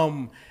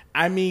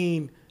 I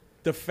mean,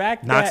 the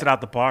fact Knocks that it out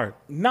the park.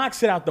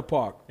 knocks it out the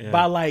park Yeah.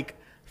 by like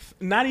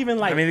not even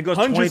like I mean, it goes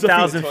hundreds of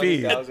 20,000 feet.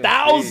 feet. 20,000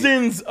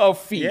 Thousands of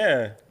feet.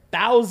 Yeah.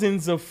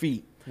 Thousands of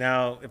feet.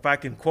 Now, if I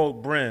can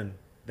quote Bryn,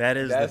 that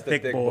is That's the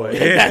thick boy.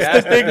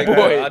 That's the thick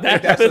boy. I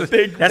think That's the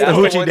thick boy. That's the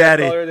one hoochie that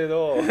daddy. colored it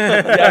all.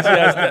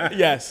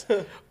 yes.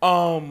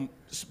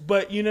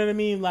 But you know what I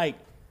mean? Like,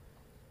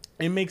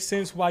 it makes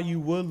sense why you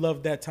would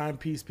love that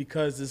timepiece,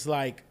 because it's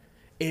like,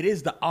 it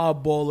is the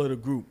oddball of the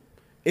group.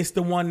 It's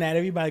the one that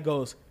everybody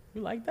goes,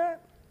 you like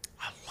that?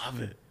 I love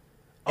it.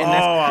 And oh,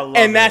 that's- I love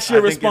and it. that's your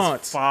I think it's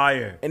response.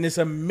 fire. And it's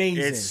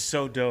amazing. It's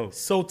so dope.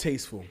 so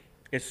tasteful.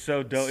 It's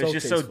so dope. So it's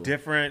just so tasteful.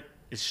 different.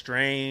 It's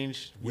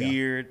strange, Yeah.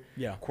 weird,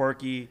 Yeah.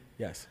 quirky.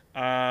 Yes.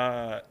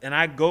 And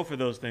I go for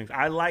those things.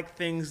 I like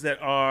things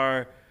that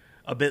are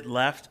a bit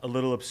left, a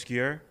little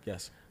obscure.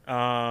 Yes.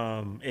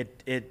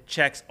 It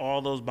checks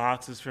all those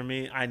boxes for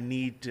me. I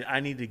need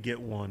to get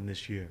one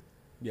this year.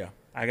 Yeah.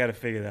 I got to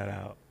figure that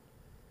out.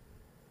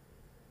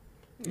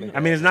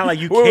 I mean, it's not like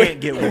you Wait, can't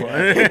get one.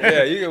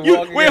 Yeah, you can You,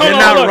 walk in. wait, You're hold on.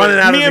 not hold on. running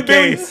out Me of and the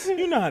Billy, case.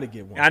 You know how to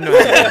get one. I know.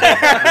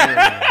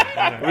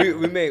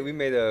 we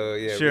made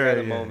a Sure, we had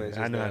a yeah. moment.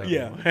 I know how to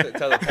Yeah.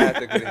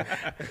 Telepathically.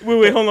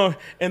 Wait, hold on.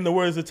 In the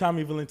words of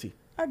Tommy Valenti,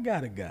 I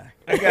got a guy.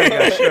 I got to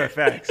go. Sure,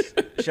 facts.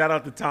 Shout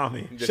out to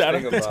Tommy. Just Shout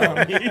think out to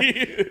about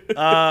it.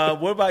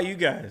 Tommy. What about you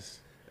guys?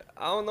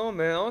 I don't know,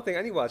 man. I don't think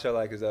any watch I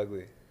like is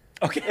ugly.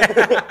 Okay.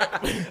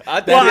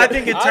 I I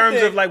think in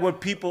terms of like what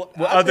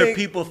other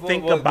people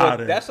think about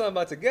it. That's what I'm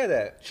about to get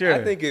at. Sure.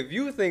 I think if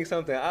you think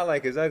something I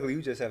like is ugly,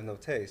 you just have no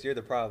taste. You're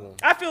the problem.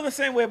 I feel the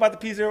same way about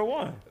the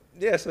P01.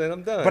 Yeah, so then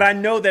I'm done. But I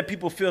know that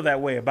people feel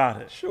that way about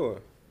it.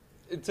 Sure.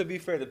 And to be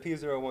fair, the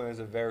P01 is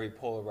a very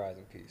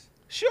polarizing piece.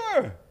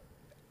 Sure.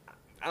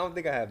 I don't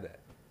think I have that.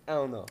 I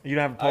don't know. You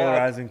don't have a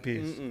polarizing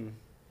piece. Mm-mm.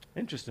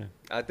 Interesting.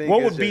 I think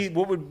What it's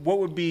what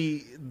would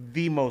be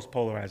the most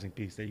polarizing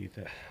piece that you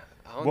think?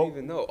 I don't what-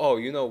 even know. Oh,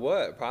 you know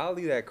what?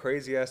 Probably that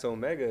crazy ass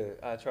Omega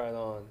I tried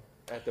on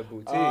at the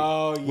boutique.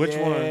 Oh, Which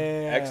one?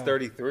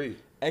 X33.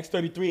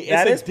 X33.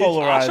 That is It's a digital-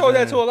 polarizing. I showed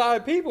that to a lot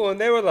of people,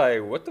 and they were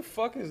like, "What the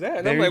fuck is that?"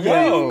 And There I'm like, you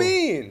 "What do go. you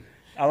mean?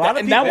 A lot of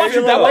And people that watch-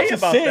 feel that a watch way is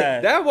about sick.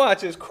 that. That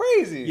watch is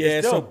crazy." Yeah,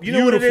 it's dope. a You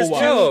know what it beautiful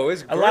is, watch. Yo,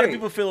 it's A lot of great.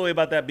 people feel a way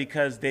about that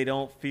because they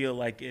don't feel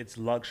like it's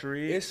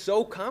luxury. It's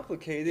so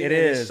complicated. It and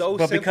is, It's so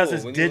but because simple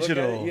it's when you look at it.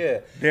 digital, Yeah.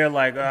 they're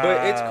like,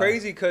 But it's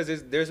crazy because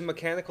there's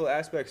mechanical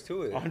aspects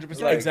to it.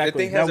 100%. Like, Exactly.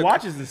 The thing That has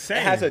watch is insane.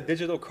 It has a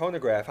digital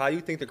chronograph. How you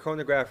think the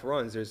chronograph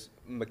runs? There's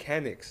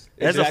mechanics.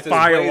 It That's a just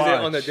fire displays it watch.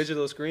 on the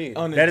digital screen.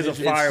 On the That is a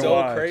digital- fire it's so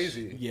watch.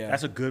 crazy. Yeah.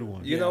 That's a good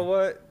one. You know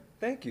what?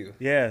 Thank you.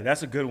 Yeah,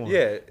 that's a good one.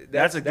 Yeah,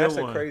 that's a good that's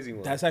one. a crazy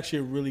one. That's actually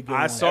a really good I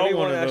one. saw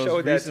Everyone one of I those showed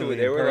that to, recently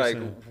they in were like,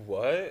 person.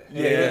 "What?"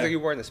 Yeah. It looks like you're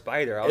wearing a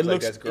spider. I was like,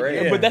 "That's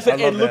great." Yeah. But that's I it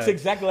love looks that.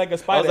 exactly like a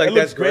spider. like, it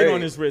looks that's great great.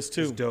 on his wrist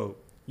too. It's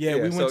dope. Yeah,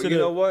 we went so to you the.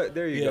 know what?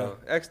 There you yeah. go.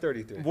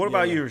 X33. What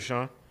about Yeah. you,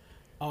 Rashawn?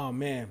 Oh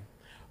man.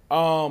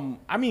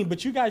 I mean,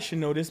 but you guys should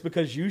know this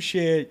because you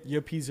shared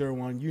your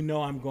P01. You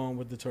know I'm going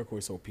with the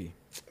turquoise OP.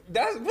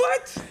 That's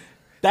what?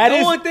 That no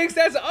is one thinks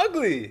that's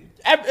ugly.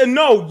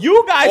 no.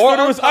 You guys Or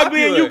thought it was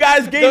ugly, and unpopular. you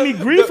guys gave me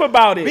grief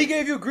about it. We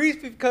gave you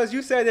grief because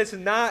you said it's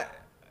not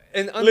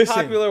an Listen.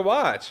 unpopular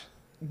watch.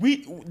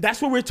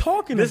 That's what we're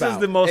talking This about. is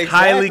the most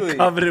Exactly. highly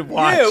coveted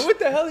watch. Yeah, what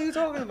the hell are you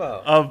talking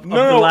about? of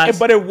No, the last.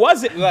 but it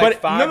wasn't. Like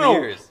but 5 no.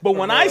 years. But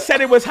when I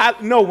said it was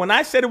when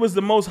I said it was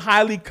the most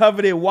highly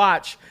coveted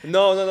watch,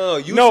 No.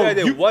 You No, said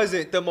it you-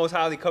 wasn't the most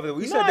highly covered.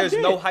 You No, said I there's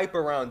no did. hype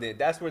around it.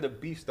 That's where the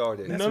beef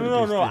started.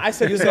 no. I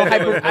said there's no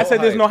hype. I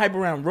said there's no hype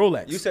around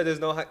Rolex. You said there's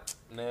no hype.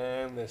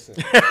 Man, listen.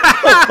 we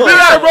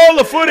gotta roll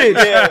the footage.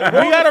 We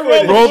gotta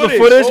roll the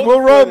footage. Roll We'll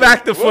the roll footage.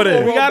 back the We'll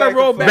footage. We gotta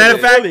roll back Matter the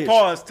of fact, footage.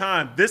 pause.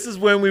 Time. This is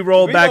when we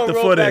roll We back gonna the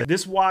roll footage. back-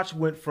 This watch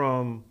went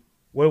from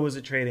what was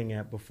it trading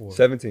at before?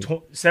 17.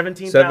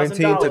 $17,000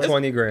 17 to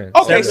 20 grand.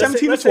 Okay, Let's say-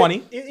 17 to let's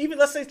 20. Say, even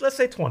let's say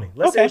 20.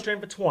 Let's say Okay. it's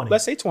trading for 20.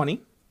 Let's say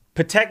 20.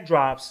 Patek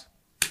drops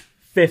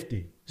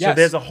 50. So Yes.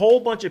 there's a whole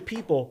bunch of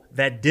people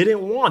that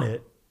didn't want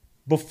it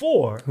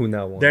before. Who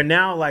now want They're it.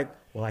 now like,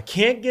 well, I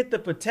can't get the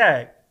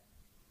Patek,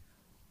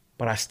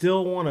 but I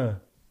still want a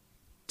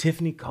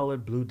Tiffany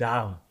colored blue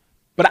dial.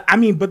 But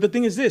the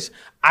thing is this: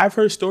 I've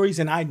heard stories,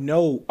 and I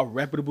know a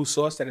reputable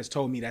source that has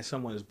told me that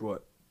someone has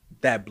brought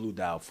that blue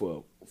dial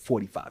for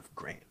 45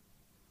 grand.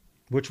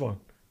 Which one?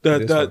 The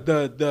This one.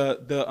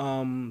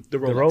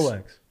 Rolex.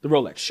 Rolex. The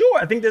Rolex. Sure.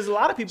 I think there's a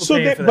lot of people So,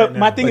 paying that, for but that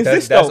my now. thing But is that-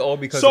 this that's though. all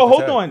because So of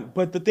hold Patek. on.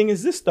 But the thing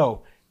is this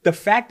though: the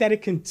fact that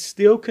it can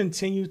still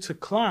continue to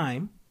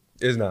climb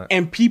It's not.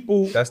 and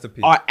people That's the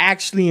piece. are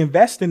actually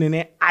investing in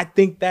it, I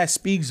think that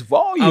speaks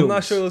volumes. I'm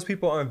not sure those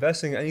people are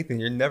investing in anything.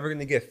 You're never going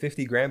to get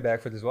 50 grand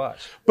back for this watch.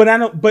 But I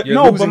don't. But You're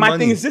no. But losing my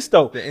money thing is this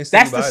though. the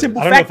instant That's you the buy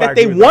simple it. I don't know fact if I that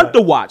they agree with want that.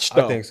 the watch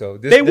though. I think so.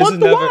 They This want is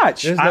the never-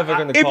 watch. This is never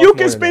going to If cost you more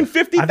can than spend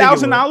that.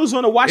 $50,000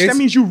 on a watch, that It's-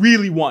 means you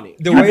really want it.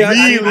 The You way I-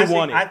 really I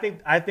want it.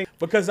 I think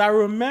Because I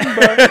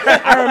remember,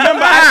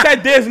 I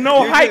said there's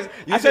no You hype. just-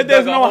 you I just said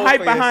there's dug a no hole hype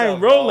for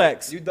behind yourself, dog.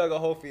 Rolex. You dug a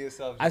hole for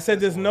yourself. I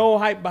said there's This no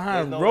one. hype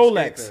behind There's no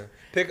Rolex. escaping.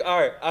 Pick. All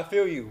right, I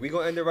feel you. We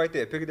gonna end it right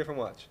there. Pick a different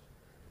watch.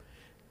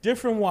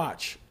 Different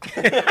watch.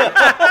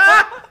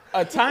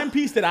 A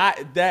timepiece that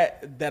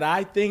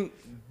I think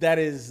that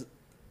is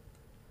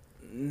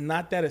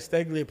not that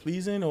aesthetically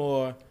pleasing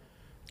or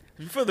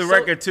for the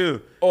record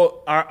too,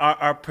 or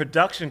our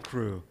production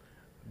crew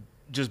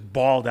just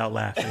bawled out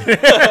laughing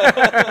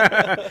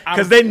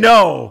because they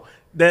know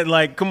that,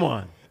 like, come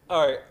on.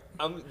 All right.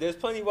 There's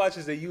plenty of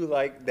watches that you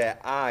like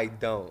that I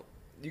don't.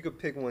 You could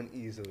pick one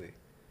easily.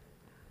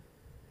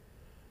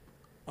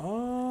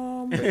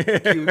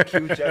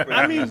 Q Jeopardy.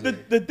 I mean, easily.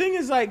 the thing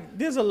is, like,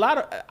 there's a lot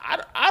of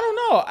I don't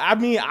know. I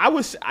mean,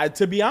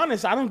 to be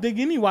honest, I don't think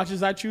any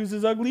watches I choose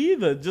is ugly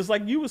either. Just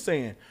like you were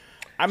saying.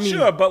 I mean,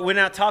 Sure, but we're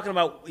not talking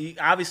about,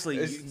 obviously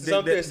It's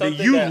the something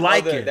you that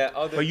like other- it, that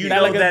other but you people-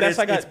 know Like a- that that's it's,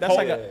 like a- it's that's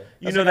like a-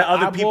 you that's know like that an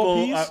other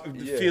eyeball people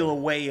piece? Yeah. feel a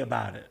way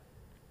about it.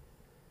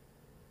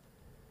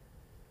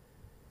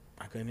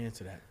 I couldn't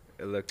answer that.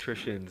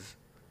 Electricians.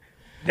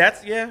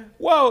 That's yeah.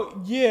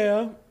 Well,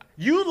 yeah,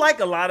 You like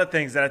a lot of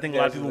things that I think a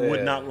lot of Yes, people would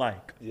yeah. not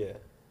like. Yeah.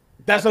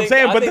 that's I what I'm think-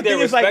 saying. I But the think they thing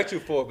is, respect like, you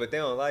for it, but they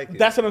don't like it.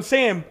 that's what I'm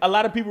saying. A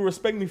lot of people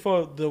respect me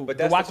for the But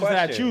that's the watches that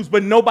I question. choose,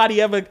 but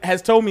nobody ever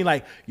has told me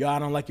like, "Yo, I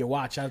don't like your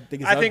watch. I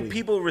think it's I ugly." think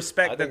people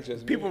respect I think that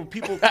just me.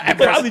 people I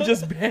probably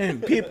just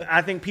been. people,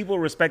 I think people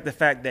respect the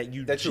fact that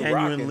you That you're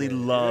rocking genuinely it,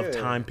 love yeah.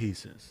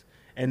 timepieces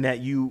and that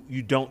you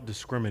don't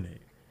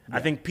discriminate. I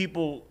think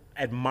people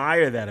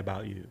admire that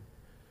about you,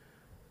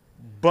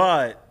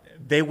 but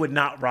they would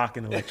not rock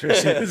an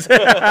electricians.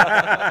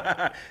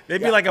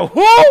 They'd be like, a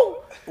who?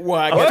 Well,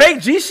 I A got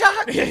fake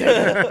G-Shock?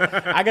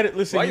 I got to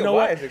listen. Why You your know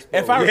what? wires explode?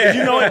 If I, Yeah.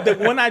 you know what?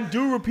 When I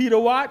do repeat a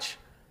watch,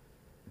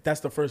 that's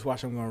the first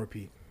watch I'm gonna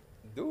repeat.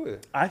 Do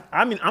it.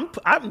 I mean, I'm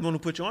going to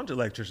put you on to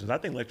electricians. I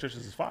think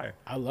electricians is fire.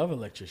 I love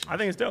electricians. I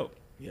think it's dope.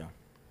 Yeah.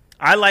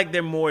 I like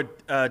their more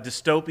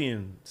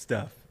dystopian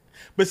stuff.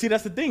 But see,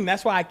 that's the thing.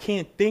 That's why I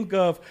can't think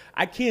of.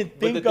 the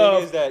thing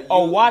of is that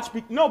a you- watch.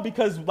 No,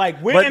 because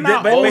like we're But, in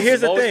our but own. here's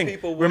the most thing.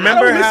 people would-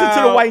 Remember I don't listen to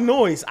how the white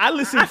noise. I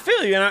listen. I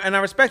feel you, and I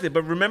respect it.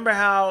 But remember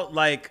how,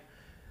 like,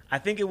 I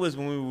think it was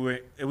when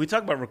we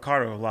talk about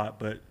Ricardo a lot,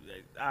 but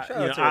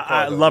Shout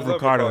I out to love Ricardo.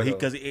 Ricardo We love Ricardo.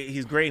 because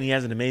he's great and he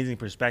has an amazing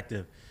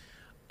perspective.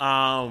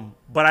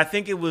 But I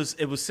think it was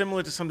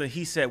similar to something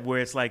he said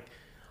where it's like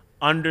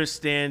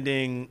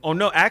understanding. Oh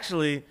no,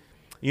 actually,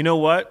 you know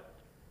what?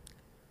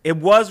 It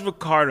was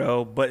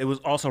Ricardo, but it was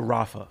also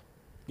Rafa.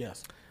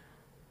 Yes.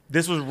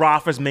 This was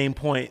Rafa's main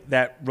point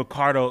that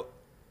Ricardo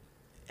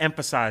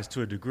emphasized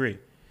to a degree.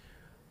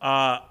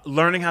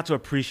 Learning how to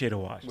appreciate a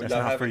watch. That's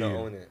Without not for having you.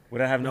 to own it.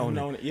 Without having to Without own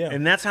knowing it. it, yeah.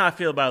 And that's how I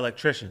feel about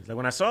electricians. Like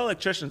when I saw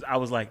electricians, I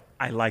was like,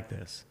 I like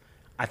this.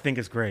 I think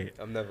it's great.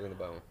 I'm never gonna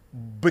buy one.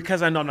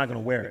 Because I know I'm not going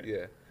to wear it.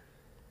 Yeah.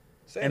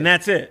 Same. And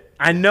that's it.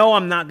 I know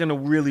I'm not going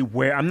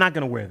to I'm not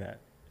going to wear that.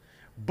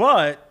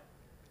 But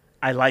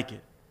I like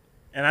it.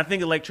 And I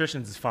think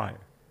electricians is fire.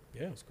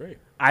 Yeah, it's great.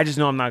 I just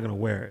know I'm not going to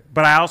wear it.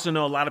 But I also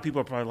know a lot of people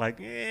are probably like,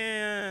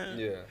 yeah.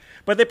 Yeah.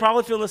 But they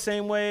probably feel the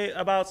same way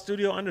about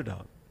Studio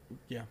Underdog.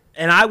 Yeah.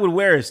 And I would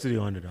wear a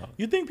Studio Underdog.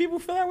 You think people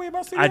feel that way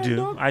about Studio I do.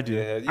 Underdog? I do.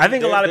 Yeah, I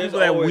think a lot of there's people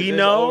that always- we there's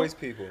know, always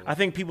people. I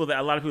think a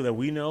lot of people that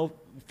we know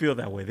feel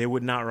that way. They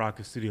would not rock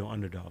a Studio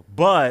Underdog.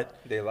 But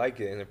They like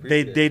it and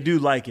appreciate they it. do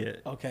like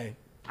it. Okay.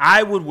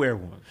 I would wear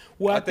one.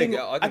 Well, I I think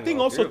think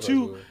also all three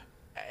too. of us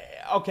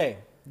okay,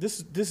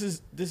 this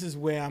is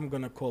where I'm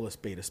gonna call a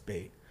spade a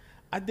spade.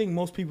 I think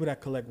most people that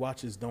collect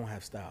watches don't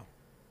have style.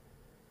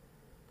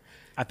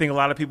 I think a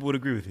lot of people would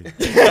agree with you.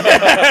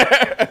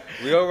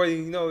 We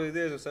already know what it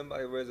is. When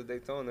somebody wears a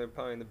Daytona, they're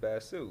probably in a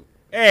bad suit.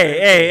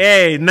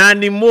 Hey, not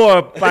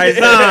anymore,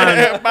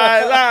 paisan.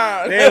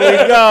 Paisan. There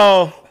we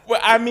go. Well,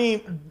 I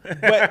mean, but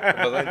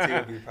Valenti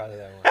would be proud of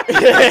that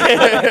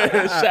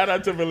one. shout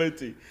out to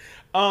Valenti.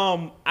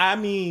 I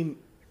mean,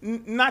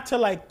 not to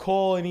like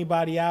call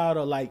anybody out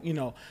or like, you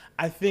know,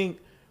 I think,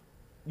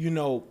 you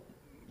know,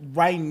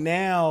 right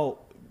now,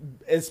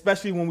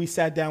 especially when we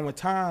sat down with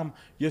Tom,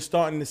 you're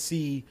starting to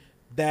see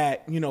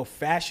that, you know,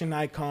 fashion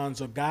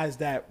icons or guys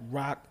that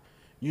rock,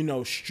 you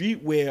know,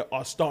 streetwear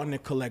are starting to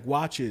collect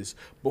watches.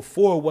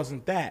 Before it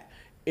wasn't that.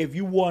 If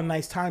you wore a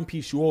nice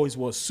timepiece, you always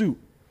wore a suit.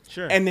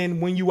 Sure. And then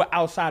when you were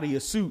outside of your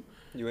suit,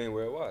 You ain't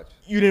wear a watch.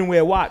 you didn't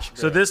wear a watch.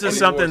 So this is And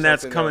something more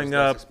that's something coming that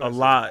was up less a expensive.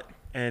 lot,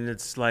 and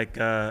it's like,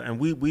 and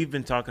we've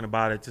been talking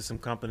about it to some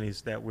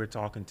companies that we're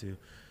talking to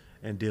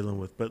and dealing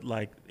with, but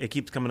like it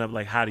keeps coming up,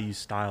 like how do you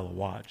style a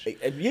watch,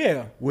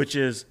 Yeah. which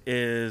is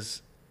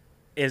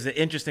an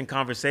interesting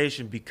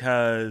conversation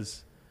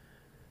because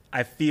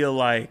I feel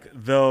like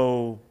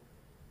though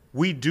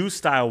we do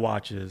style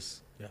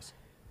watches, Yes.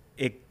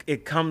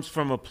 it comes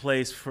from a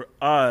place for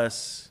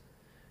us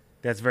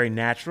that's very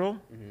natural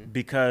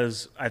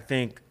because I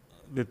think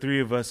the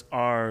three of us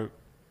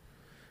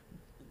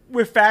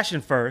we're fashion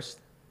first,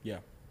 Yeah.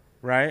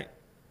 right?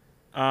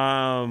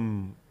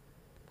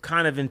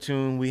 Kind of in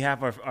tune. We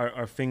have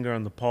our finger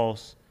on the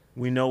pulse.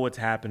 We know what's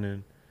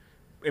happening.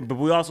 But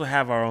we also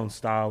have our own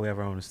style. We have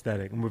our own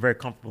aesthetic. And we're very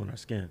comfortable in our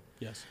skin.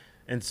 Yes.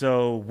 And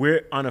so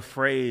we're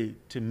unafraid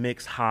to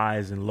mix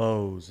highs and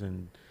lows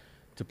and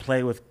to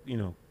play with, you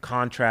know,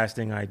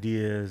 contrasting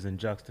ideas and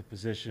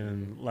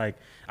juxtaposition. Like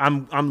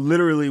I'm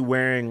literally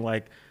wearing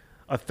like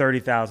a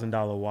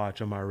 $30,000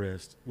 watch on my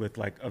wrist with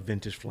like a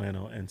vintage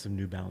flannel and some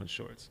New Balance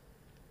shorts.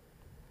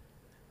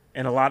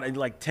 And a lot of,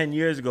 like 10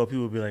 years ago,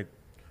 people would be like,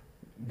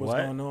 What's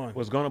going on?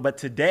 What's going on? But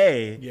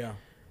today, Yeah.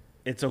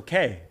 it's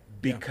okay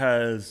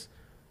because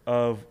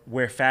of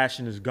where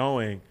fashion is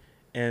going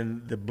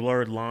and the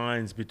blurred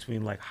lines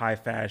between like high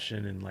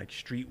fashion and like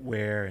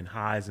streetwear and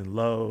highs and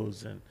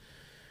lows. And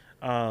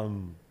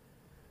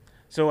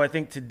so I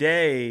think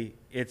today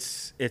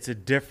it's a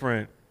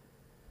different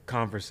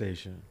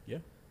conversation. Yeah.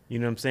 You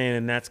know what I'm saying?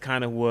 And that's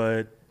kind of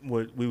what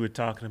we were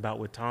talking about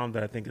with Tom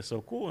that I think is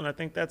so cool. And I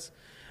think that's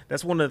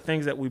one of the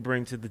things that we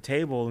bring to the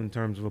table in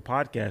terms of a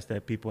podcast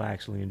that people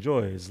actually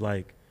enjoy is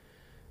like,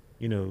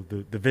 you know,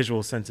 the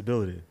visual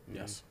sensibility.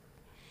 Yes.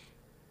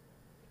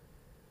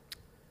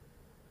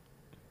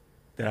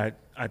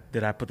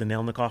 Did I put the nail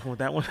in the coffin with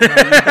that one? You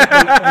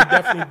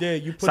definitely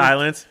did. You put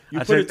Silence. It, you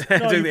I put took, it,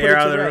 no, took you the put air it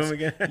out to of the rest. room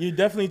again. You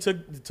definitely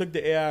took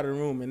the air out of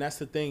the room, and that's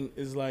the thing.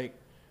 Is like,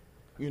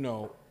 you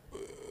know,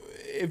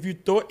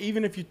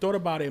 even if you thought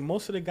about it,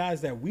 most of the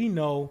guys that we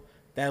know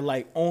that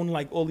like own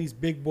like all these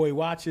big boy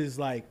watches,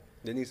 like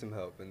They need some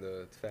help in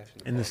the fashion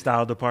In the department.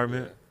 style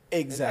department. Yeah.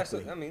 And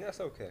exactly.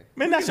 that's okay.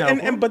 Man, that's can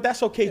help them. but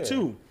that's okay Yeah.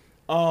 too.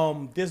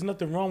 There's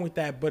nothing wrong with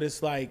that, but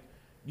it's like,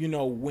 you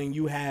know, when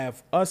you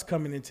have us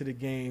coming into the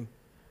game,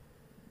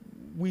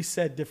 we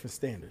set different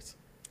standards.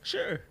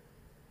 Sure.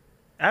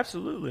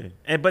 Absolutely.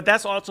 But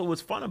that's also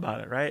what's fun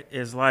about it, right?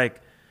 Is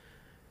like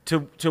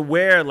to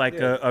wear like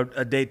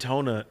a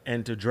Daytona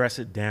and to dress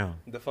it down.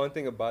 The fun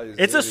thing about it is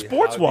It's a literally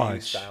sports how do you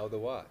watch. style the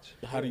watch.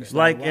 How do you Okay. style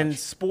Like watch? in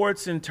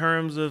sports, in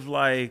terms of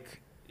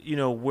like, you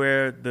know,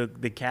 where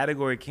the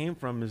category came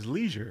from is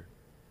leisure.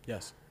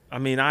 Yes. I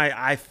mean,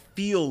 I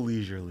feel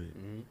leisurely.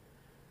 Mm-hmm.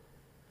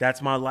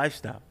 That's my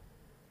lifestyle.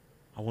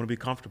 I want to be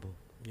comfortable.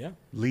 Yeah.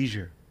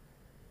 Leisure,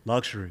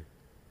 luxury.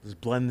 Let's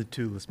blend the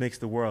two. Let's mix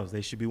the worlds.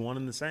 They should be one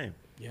and the same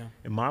Yeah.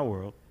 in my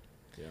world.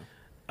 Yeah.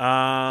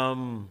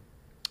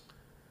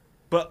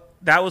 But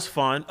that was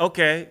fun.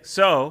 Okay,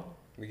 so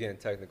We're getting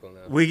technical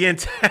now. we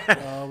get.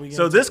 we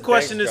So get this to-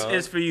 question Thanks, John.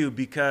 is for you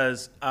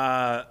because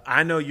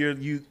I know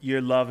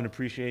your love and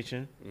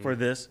appreciation for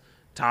this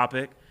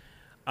topic.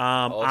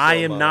 Also I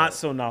am my- not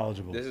so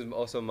knowledgeable. This is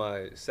also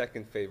my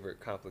second favorite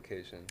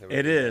complication. that It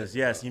we're gonna is, ask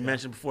yes. about. You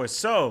mentioned before.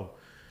 So,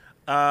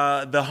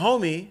 the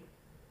homie,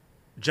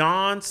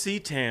 John C.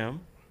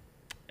 Tam,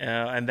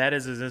 and that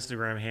is his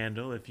Instagram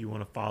handle if you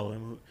want to follow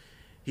him.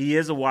 He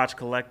is a watch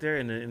collector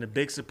and a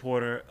big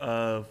supporter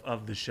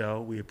of the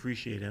show. We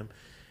appreciate him.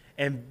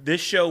 And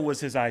this show was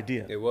his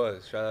idea. It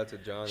was. Shout out to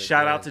John.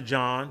 Shout again. out to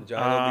John.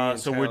 John will be in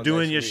So we're town doing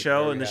next your week. show,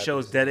 Very and the happy show to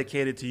is see him.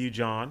 dedicated to you,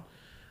 John.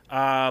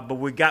 But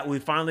we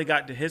finally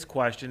got to his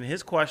question.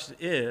 His question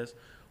is,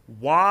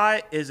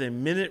 why is a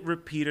minute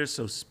repeater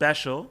so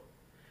special,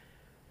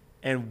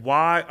 and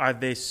why are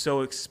they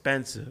so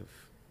expensive,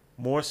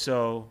 more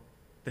so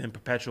than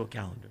perpetual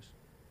calendars?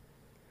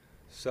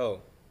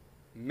 So,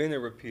 minute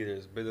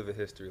repeaters, bit of a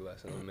history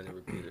lesson on minute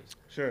repeaters.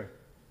 Sure.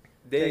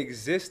 They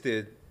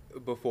existed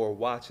before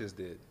watches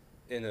did,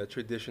 in a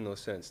traditional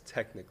sense,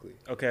 technically.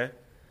 Okay.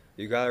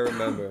 You gotta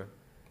remember,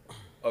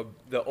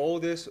 the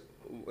oldest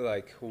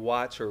like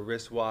watch or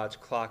wristwatch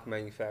clock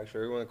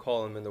manufacturer, you want to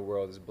call them in the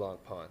world, is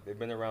Blancpain. They've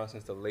been around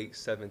since the late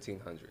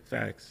 1700s.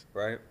 Facts.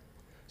 Right?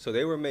 So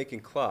they were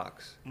making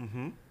clocks.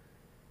 Mm-hmm.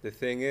 The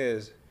thing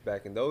is,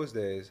 back in those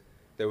days,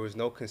 there was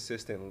no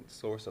consistent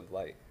source of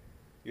light.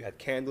 You had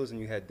candles and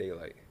you had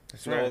daylight.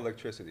 That's no right.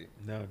 electricity.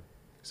 No.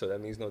 So that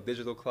means no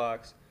digital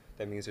clocks.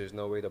 That means there's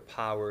no way to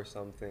power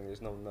something.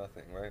 There's no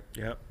nothing, right?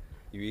 Yep.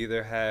 You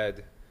either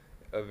had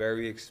a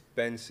very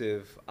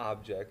expensive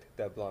object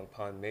that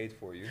Blancpain made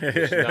for you,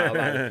 which not a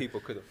lot of people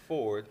could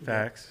afford,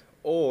 Facts.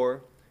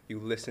 or you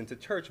listened to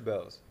church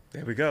bells.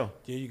 There we go.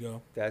 There you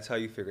go. That's how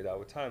you figured out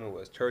what time it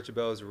was. Church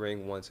bells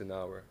ring once an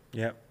hour,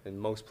 Yep. in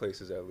most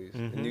places at least.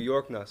 Mhm. In New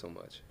York, not so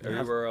much. Yeah.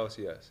 Everywhere else,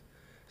 yes.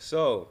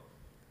 So,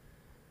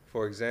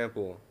 for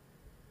example,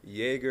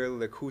 Jaeger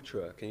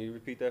LeCoultre. Can you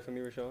repeat that for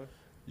me, Rashawn?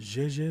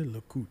 Gégé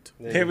Lecoute.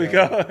 Here we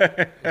go.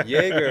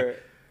 Jaeger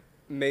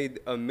made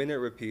a minute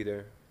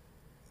repeater.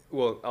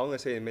 Well, I want to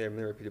say they made a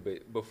minute repeater,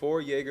 but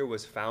before Jaeger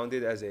was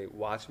founded as a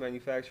watch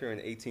manufacturer in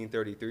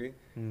 1833,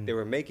 they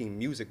were making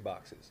music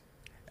boxes.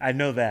 I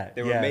know that.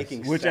 They were yes.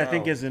 making which I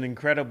think sound. is an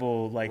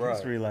incredible Right.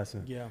 history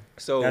lesson. Yeah.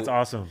 So That's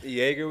awesome.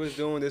 Jaeger was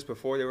doing this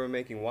before they were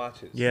making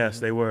watches. Yes,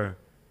 they were.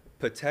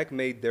 Patek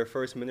made their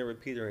first minute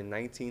repeater in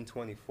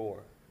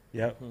 1924.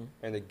 Yep.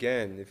 And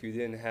again, if you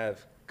didn't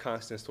have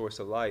constant source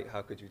of light,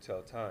 how could you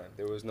tell time?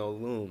 There was no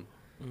loom.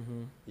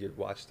 Mm-hmm. Your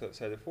watch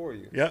set it for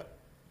you. Yep.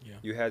 Yeah.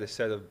 You had a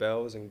set of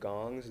bells and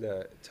gongs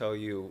that tell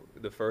you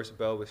the first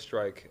bell would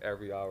strike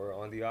every hour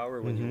on the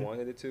hour when you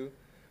wanted it to.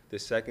 The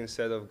second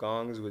set of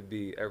gongs would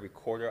be every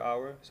quarter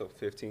hour, so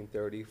 15,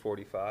 30,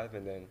 45,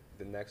 and then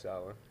the next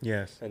hour.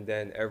 Yes. And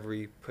then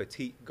every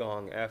petite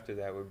gong after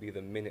that would be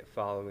the minute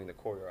following the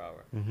quarter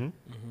hour. Mm-hmm.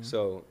 Mm-hmm.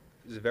 So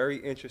it's a very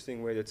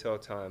interesting way to tell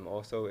time,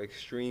 also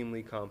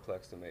extremely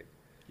complex to make.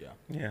 Yeah.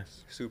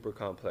 Yes. Super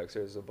complex.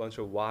 There's a bunch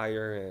of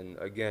wire, and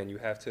again, you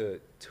have to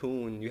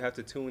tune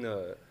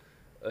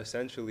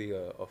essentially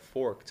a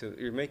fork to,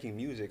 you're making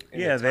music. in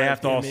Yeah, a they time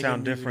have to all making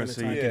sound music different in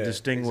so the you time. can Yeah,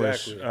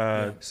 distinguish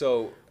exactly.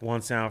 So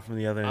one sound from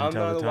the other and I'm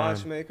tell not the a time.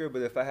 watchmaker,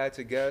 but if I had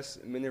to guess,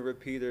 minute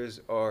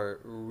repeaters are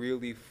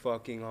really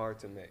fucking hard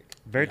to make.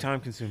 Very time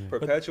consuming.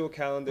 Perpetual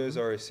calendars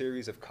are a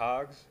series of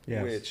cogs,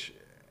 Yes. which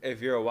if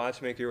you're a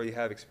watchmaker you already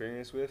have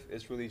experience with.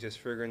 It's really just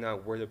figuring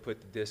out where to put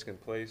the disc in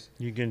place.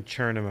 You can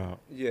churn them out.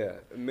 Yeah,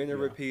 minute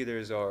Yeah.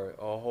 repeaters are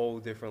a whole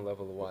different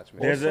level of watchmaking.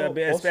 There's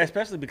Also-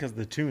 especially because of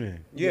the tuning.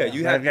 Yeah, Yeah.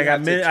 you have. Like, you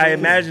have to I tune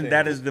imagine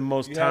that things. is the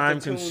most You have time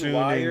to tune consuming.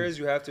 wires.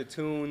 You have to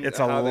tune. It's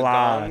a how the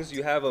lot. gongs.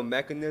 You have a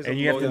mechanism. And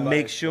you have to loaded by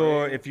make a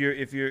sure spring.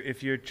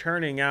 if you're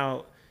churning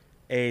out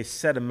a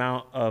set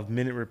amount of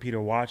minute repeater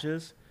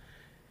watches,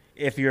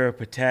 if you're a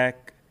Patek,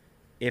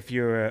 if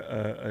you're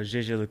a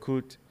Gégé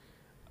Lecoultre,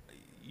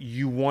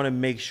 you want to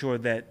make sure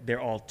that they're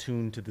all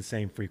tuned to the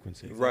same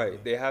frequency.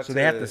 Right, they have So to.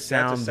 they have to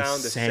sound the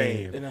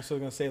same. And that's what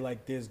I'm gonna say.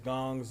 Like, there's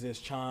gongs, there's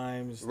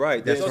chimes.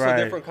 Right, there's That's also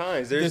right. different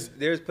kinds. There's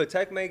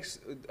Patek makes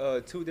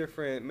two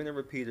different minute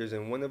repeaters,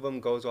 and one of them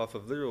goes off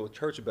of literal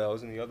church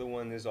bells, and the other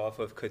one is off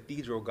of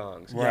cathedral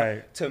gongs.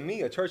 Right. To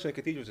me, a church and a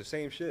cathedral is the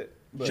same shit.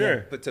 But,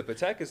 Sure. But to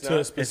Patek, it's To not.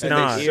 a specific and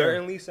not. they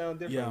certainly sound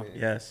different.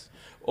 Yeah. Yes.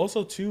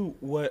 Also, too,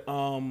 what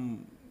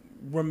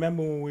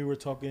remember when we were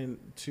talking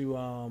to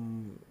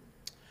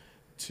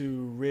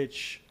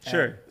Rich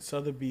Sure. at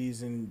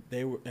Sotheby's, and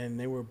they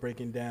were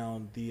breaking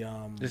down the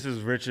This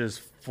is Rich's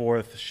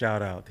fourth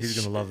shout out. He's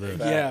gonna love this.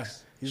 yeah.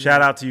 Facts.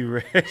 Shout out to you,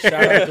 Rich. Shout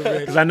out to Rich.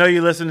 Because I know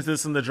you listen to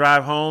this on the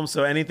drive home.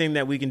 So anything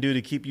that we can do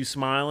to keep you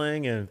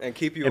smiling and And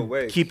keep you and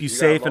awake. keep you got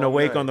safe and long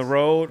awake on the nights.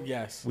 road,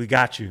 Yes. we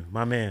got you,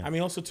 my man. I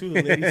mean, also too,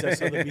 the ladies at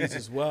Sotheby's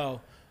as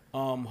well,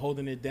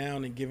 holding it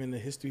down and giving the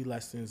history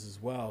lessons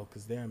as well,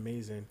 because they're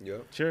amazing.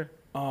 Yep. Sure.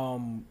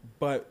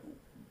 But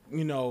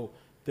you know,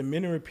 the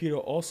minute repeater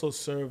also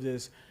served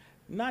as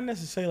not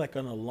necessarily like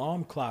an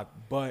alarm clock,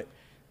 but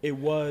it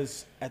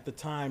was at the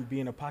time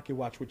being a pocket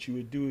watch. What you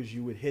would do is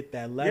you would hit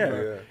that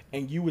lever, Yeah.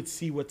 and you would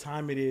see what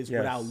time it is Yes.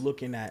 without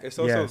looking at. It's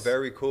also Yes.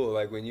 very cool.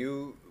 Like when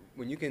you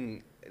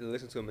can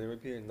listen to a minute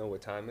repeater and know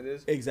what time it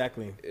is.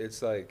 Exactly.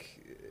 It's like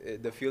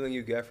the feeling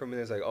you get from it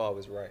is like, oh, I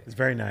was right. It's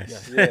very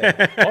nice.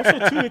 Yeah.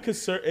 Also, too,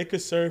 it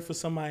could serve for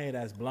somebody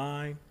that's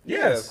blind.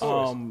 Yes. of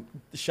course.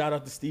 Shout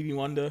out to Stevie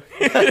Wonder.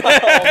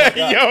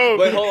 Yo.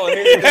 But hold on.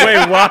 Here's the thing.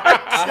 Wait, what?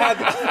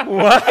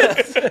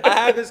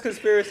 I have this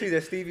conspiracy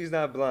that Stevie's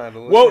not blind.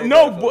 But Well,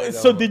 no, but,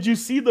 so did you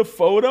see the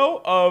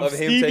photo of Of him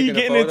Stevie taking a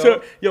getting photo?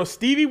 into? Yo,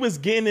 Stevie was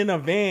getting in a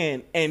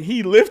van and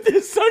he lifted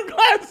his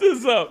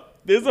sunglasses up.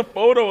 There's a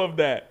photo of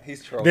that.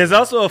 He's trolling. There's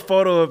also a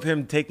photo of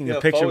him taking Yeah,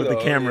 a picture with the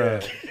photo,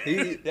 camera,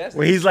 yeah.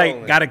 where he's like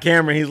trolling. got a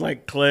camera. He's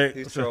like click.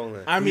 He's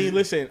trolling. I mean,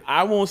 listen,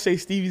 I won't say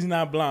Stevie's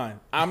not blind.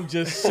 I'm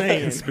just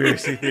saying.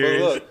 Conspiracy But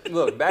theories.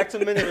 look, back to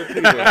minute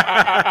repeaters.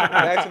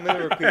 Back to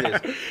minute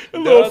repeaters. A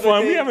little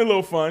fun. We having a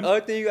little fun.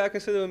 Other thing you gotta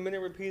consider with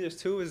minute repeaters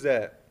too is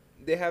that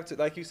they have to,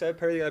 like you said,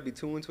 Perry, they gotta be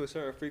tuned to a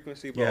certain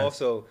frequency, but Yes.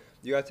 also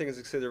you gotta take into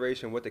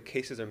consideration what the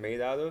cases are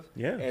made out of,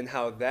 Yeah. and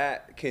how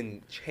that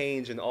can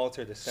change and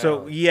alter the sound.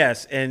 So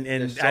yes, and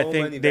There's I so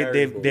think many they've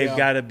variables. Yeah.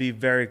 got to be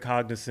very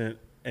cognizant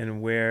and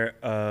aware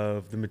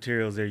of the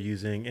materials they're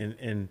using,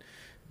 and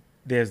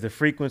there's the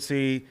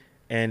frequency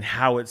and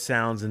how it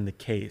sounds in the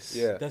case.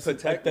 Yeah, That's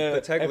Patek, like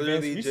the Patek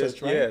literally advanced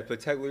just research, right?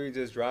 Patek literally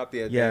just dropped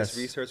the advanced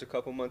Yes. research a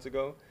couple months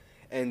ago,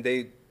 and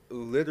they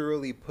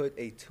literally put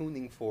a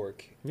tuning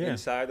fork Yeah.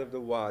 inside of the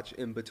watch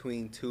in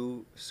between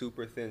two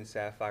super thin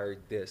sapphire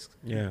discs.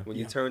 Yeah. When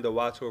you Yeah. turn the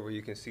watch over,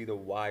 you can see the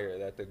wire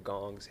that the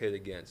gongs hit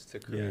against to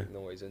create Yeah.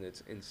 noise, and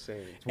it's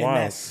insane. And Wild.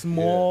 that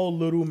small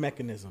little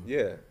mechanism.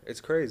 Yeah,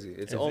 it's crazy.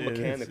 It's all It's-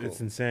 mechanical. It's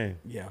insane.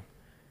 Yeah.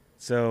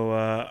 So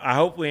I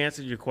hope we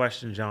answered your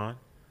question, John.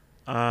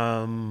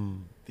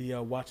 The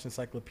watch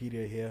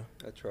encyclopedia here.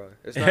 I try.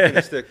 It's not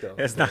gonna stick though.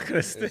 It's not gonna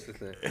It's the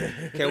thing.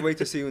 Can't wait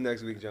to see you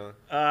next week, John.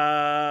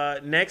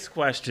 Next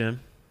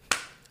question.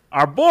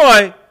 Our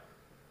boy,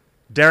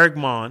 Derek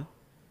Mon,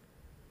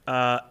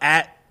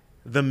 at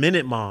the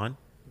Minute Mon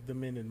The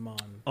Minute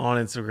Mon. on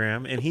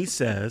Instagram, and he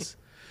says,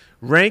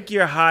 rank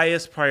your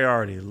priority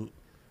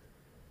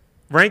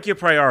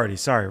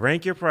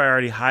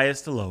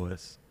highest to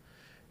lowest.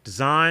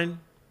 Design,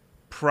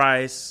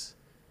 price,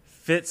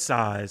 fit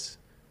size,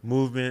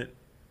 movement,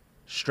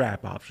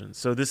 strap options.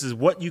 So this is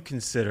what you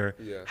consider.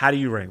 Yeah. How do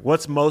you rank?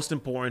 What's most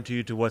important to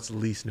you to what's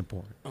least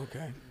important?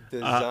 Okay.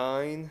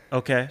 Design,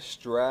 Okay.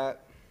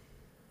 strap,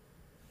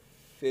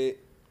 fit,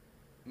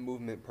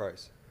 movement,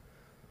 price.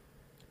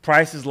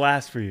 Price is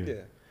last for you.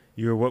 Yeah.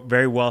 You're a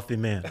very wealthy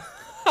man.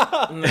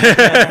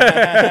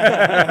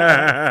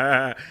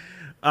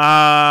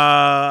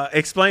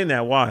 Explain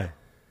that. Why?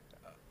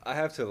 I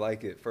have to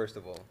like it, first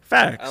of all.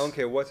 Facts. I don't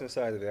care what's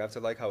inside of it. I have to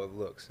like how it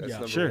looks. That's Yeah.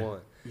 number Sure.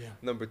 one. Yeah.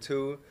 Number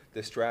two,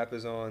 the strap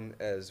is on,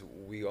 as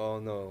we all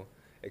know,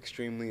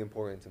 extremely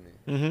important to me.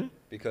 Mm-hmm.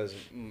 Because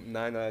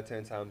 9 out of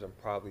 10 times I'm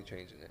probably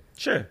changing it.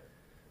 Sure.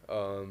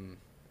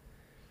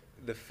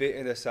 The fit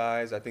and the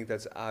size, I think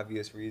that's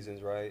obvious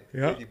reasons, right?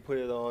 Yeah. If you put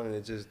it on and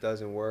it just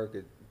doesn't work,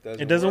 it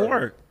doesn't It doesn't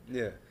work.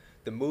 Yeah.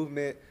 The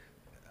movement,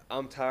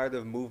 I'm tired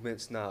of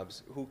movement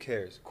snobs. Who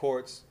cares?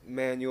 Quartz,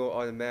 manual,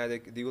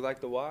 automatic. Do you like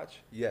the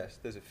watch? Yes.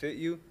 Does it fit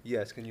you?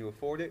 Yes. Can you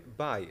afford it?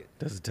 Buy it.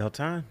 Does it tell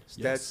time? It's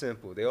Yes. that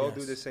simple. They all do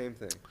Yes. the same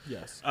thing.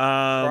 Yes.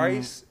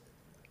 Price,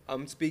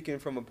 I'm speaking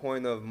from a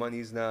point of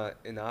money's not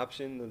an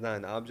option, it's not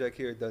an object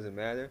here. It doesn't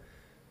matter.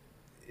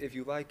 If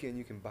you like it and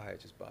you can buy it,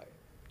 just buy it.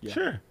 Yeah.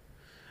 Sure.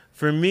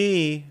 For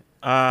me,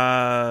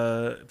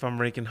 if I'm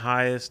ranking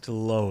highest to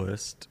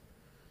lowest,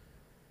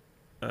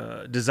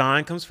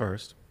 design comes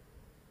first.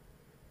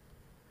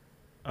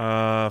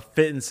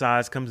 Fit and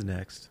size comes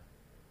next.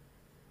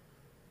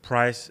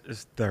 Price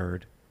is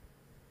third.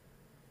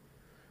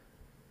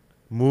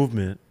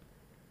 Movement,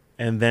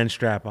 and then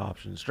strap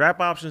options. Strap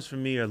options for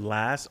me are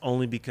last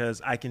only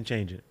because I can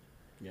change it.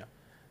 Yeah.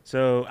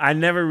 So I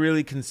never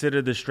really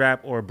consider the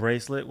strap or a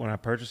bracelet when I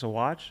purchase a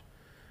watch.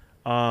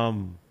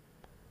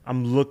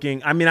 I'm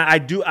looking. I mean, I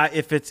do.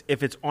 If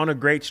it's on a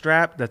great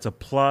strap, that's a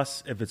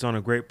plus. If it's on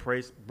a great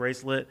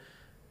bracelet,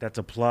 that's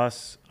a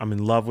plus. I'm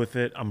in love with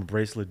it. I'm a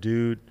bracelet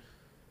dude.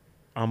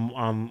 I'm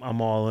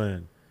all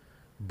in.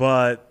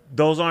 But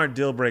those aren't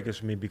deal breakers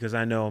for me because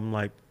I know I'm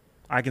like,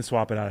 I can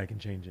swap it out. I can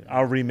change it.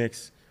 I'll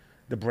remix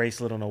the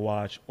bracelet on a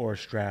watch or a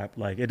strap.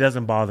 Like, it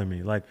doesn't bother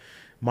me. Like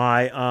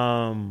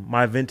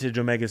my vintage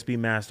Omega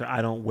Speedmaster,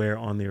 I don't wear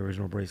on the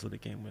original bracelet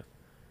it came with.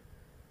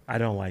 I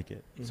don't like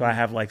it. Mm-hmm. So I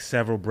have like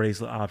several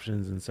bracelet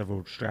options and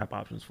several strap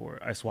options for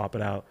it. I swap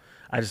it out.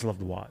 I just love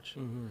the watch.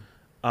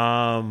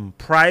 Mm-hmm.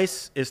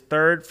 Price is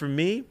third for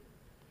me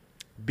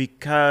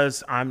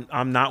because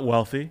I'm not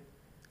wealthy.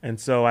 And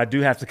so I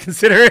do have to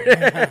consider it.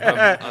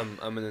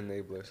 I'm an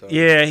enabler. So.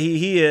 Yeah,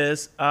 he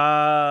is.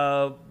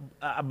 But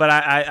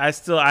I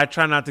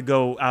try not to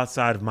go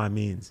outside of my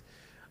means.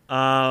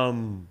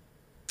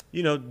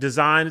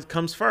 Design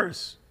comes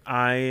first.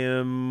 I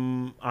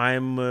am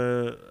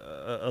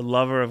a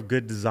lover of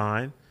good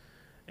design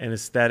and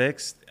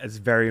aesthetics. It's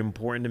very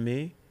important to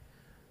me.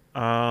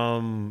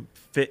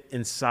 Fit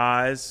and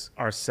size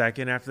are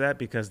second after that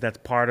because that's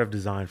part of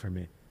design for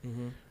me.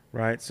 Mm-hmm.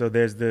 Right? So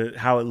there's the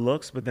how it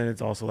looks, but then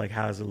it's also like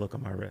how does it look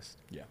on my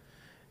wrist? Yeah.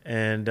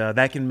 And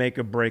that can make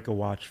or break a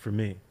watch for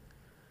me.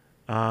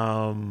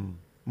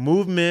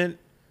 Movement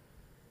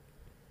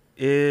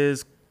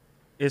is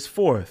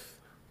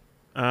fourth.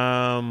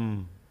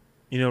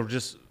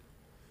 Just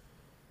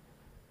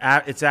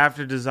it's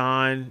after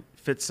design,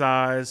 fit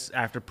size,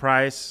 after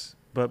price,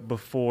 but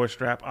before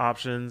strap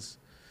options.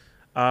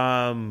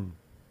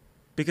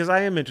 Because I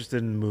am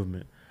interested in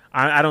movement.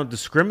 I don't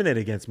discriminate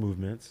against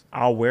movements.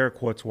 I'll wear a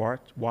quartz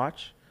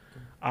watch.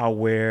 I'll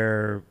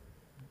wear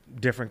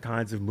different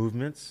kinds of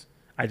movements.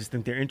 I just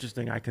think they're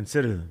interesting. I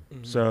consider them.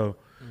 Mm-hmm. So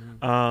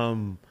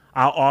I'll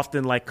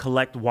often like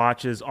collect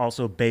watches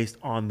also based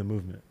on the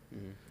movement.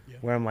 Mm-hmm. Yeah.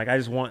 Where I'm like, I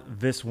just want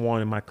this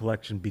one in my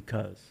collection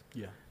because.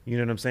 Yeah. You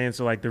know what I'm saying?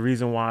 So like the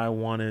reason why I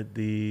wanted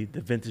the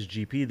vintage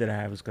GP that I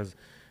have is because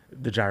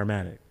the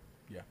gyromatic.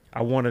 Yeah.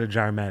 I wanted a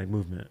gyromatic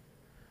movement.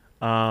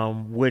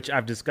 Which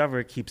I've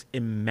discovered keeps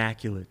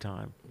immaculate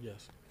time.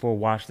 Yes. For a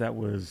watch that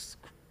was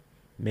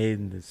made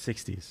in the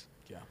 60s.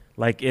 Yeah.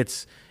 Like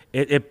it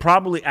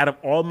probably, out of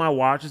all my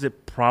watches,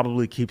 it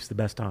probably keeps the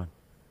best time.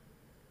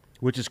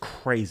 which is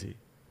crazy.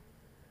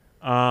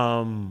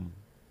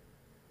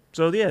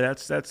 So yeah,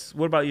 that's.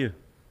 What about you?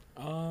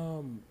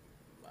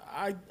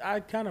 I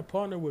kind of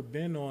partner with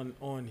Ben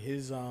on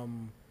his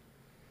on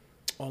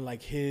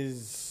like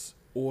his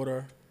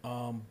order.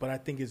 But I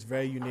think it's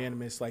very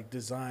unanimous. Like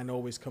design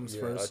always comes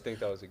Yeah, first I think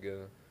that was a good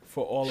one.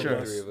 for all Sure.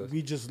 of us. Three of us.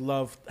 We just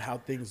love how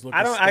things look.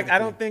 I aesthetically.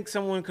 don't think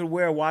someone could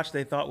wear a watch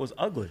they thought was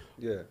ugly.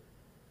 Yeah.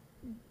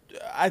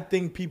 I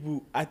think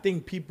people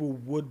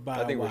would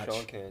buy I think a watch.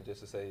 Rashawn can, just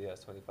to say he has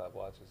 25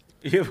 watches.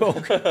 Yeah,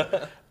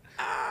 okay.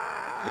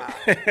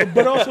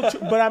 But also,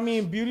 but I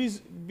mean,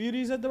 beauty's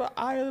at the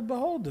eye of the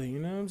beholder. You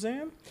know what I'm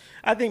saying?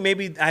 I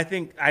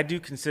think I do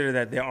consider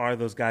that there are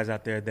those guys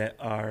out there that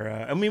are.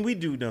 I mean, we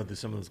do know there's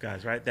some of those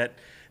guys, right? That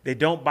they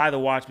don't buy the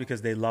watch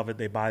because they love it.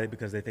 They buy it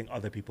because they think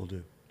other people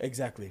do.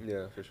 Exactly.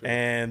 Yeah, for sure.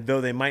 And though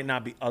they might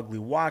not be ugly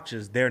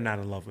watches, they're not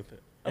in love with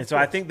it. And Of so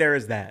I course. think there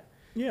is that,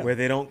 Yeah. where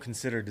they don't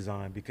consider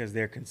design because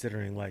they're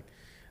considering like,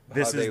 How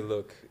this they is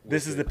look.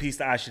 this with is the it. piece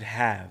that I should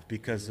have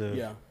because of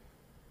Yeah.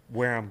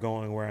 where I'm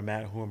going, where I'm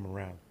at, who I'm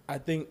around. I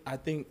mean,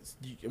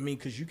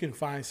 because you can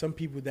find some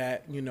people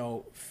that,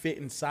 fit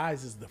and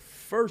size is the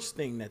first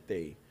thing that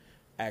they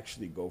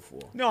actually go for.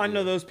 No, I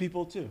know those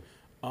people too.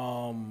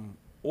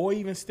 Or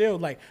even still,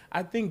 like,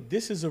 I think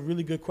this is a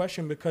really good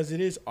question because it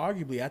is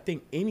arguably, I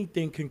think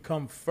anything can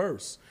come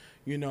first.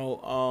 Yeah,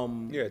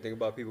 think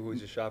about people who are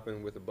just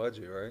shopping with a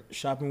budget, right?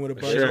 Shopping with a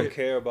They budget. don't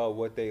care about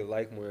what they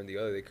like more than the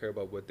other. They care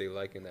about what they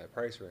like in that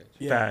price range.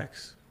 Yeah.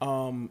 Facts.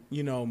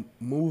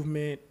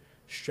 Movement,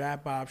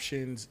 strap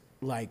options,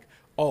 like,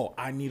 oh,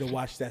 I need a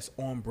watch that's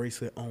on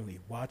bracelet only.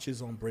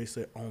 Watches on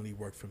bracelet only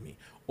work for me.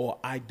 Or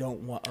I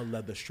don't want a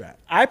leather strap.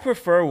 I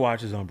prefer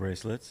watches on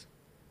bracelets.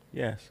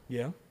 Yes,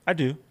 Yeah? I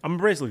do. I'm a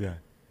bracelet guy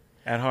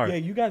at heart. Yeah,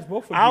 you guys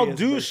both agree I'll as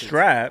do bracelets.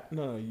 strap.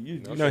 No, you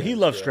No, No, he sure,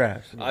 loves sure.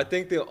 straps. I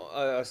think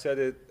I said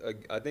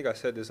it. I think I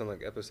said this on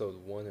like episode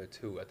 1 or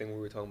 2. I think we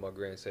were talking about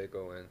Grand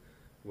Seiko and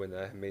when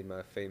I made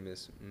my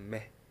famous meh.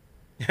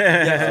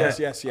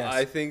 yes.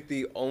 I think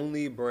the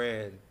only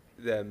brand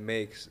that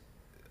makes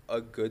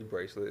a good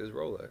bracelet is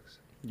Rolex.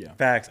 Yeah.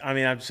 Facts. I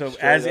mean, I'm so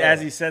Straight as up.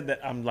 he said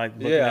that, I'm like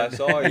looking Yeah, I at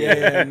saw it.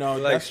 Yeah, no,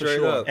 like that's for straight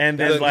sure. up. and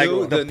then like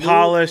the new-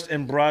 polished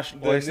and brushed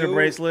the oyster new-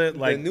 bracelet,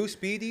 like the new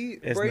Speedy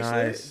it's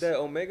bracelet nice. that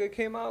Omega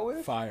came out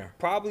with, Fire.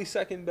 probably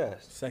second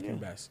best. Second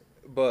best.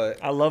 But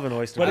I love an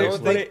oyster But, I it's,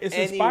 don't bracelet. but think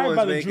it's inspired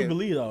by the anyone's making-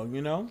 Jubilee, though,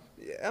 you know?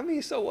 yeah, I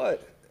mean, so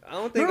what? I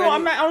don't No,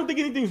 think. I don't think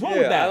anything's wrong Yeah,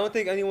 with that. I don't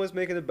think anyone's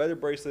making a better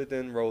bracelet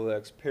than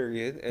Rolex.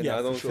 Period. And Yeah, I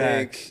for don't sure.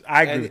 think Facts.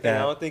 I agree with and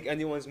that. I don't think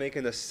anyone's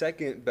making a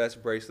second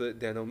best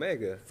bracelet than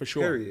Omega. For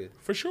sure. Period.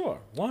 For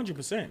sure.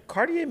 100%.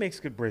 Cartier makes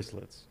good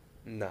bracelets.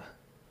 Nah.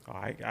 Oh,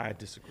 I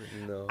disagree.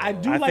 No. I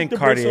do I like think the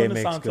Cartier bracelet on the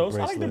makes good Santos. I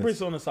like the bracelets.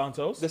 bracelet on the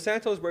Santos. The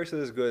Santos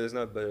bracelet is good. It's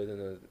not better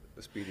than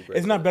the Speedy bracelet.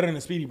 It's not better than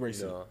the Speedy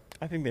bracelet. No.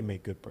 I think they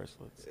make good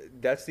bracelets.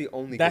 That's the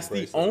only. That's good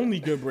the bracelet. only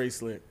good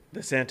bracelet.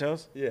 The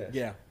Santos. Yeah.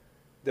 Yeah.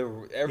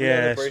 Every Yeah,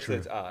 other that's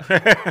bracelet's true. odd.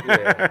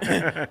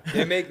 Yeah.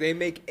 They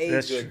make a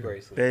That's good true.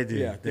 bracelet. They do.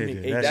 Yeah, they they do.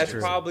 make eight. That's, That's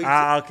true. probably-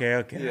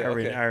 Okay. Yeah, I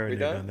already we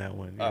know done? on that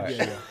one. All Yeah.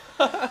 right.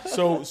 Yeah.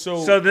 So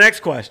So the next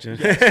question.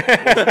 yeah,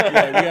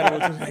 we gotta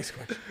go to the next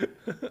question.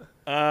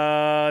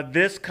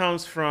 This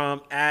comes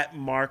from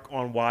 @Mark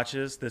on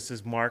Watches. This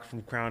is Mark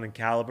from Crown and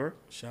Caliber.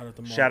 Shout out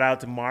to Mark. Shout out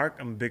to Mark.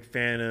 I'm a big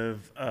fan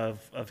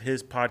of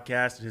his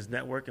podcast and his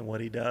network and what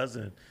he does,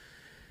 and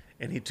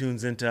he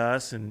tunes into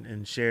us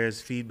and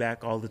shares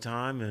feedback all the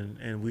time,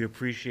 and we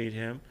appreciate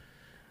him.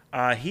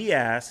 He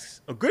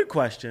asks a good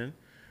question: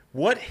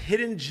 what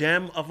hidden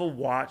gem of a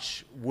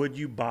watch would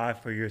you buy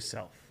for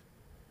yourself?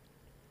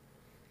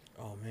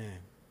 Oh man,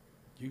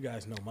 you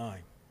guys know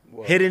mine.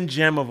 What? Hidden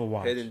gem of a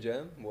watch. Hidden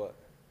gem? What?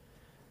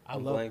 I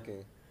I'm love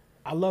blanking.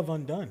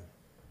 Undone.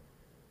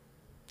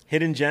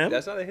 Hidden gem.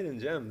 That's not a hidden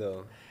gem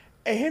though.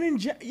 A hidden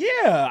gem.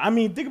 Yeah, I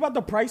mean, think about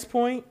the price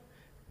point.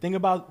 Think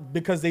about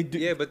because they do.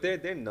 Yeah, but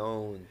they're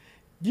known.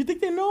 You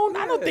think they're known?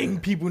 I don't Yeah.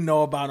 think people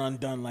know about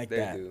Undone like They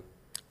that. do.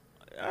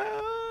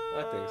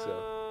 I think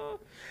so.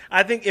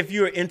 I think if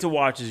you're into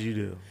watches, you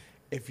do.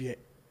 If you,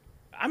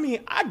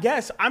 I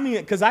guess,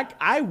 because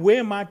I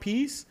wear my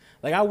piece,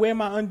 like I wear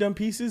my Undone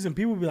pieces, and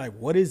people be like,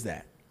 "What is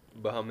that?"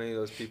 But how many of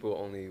those people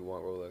only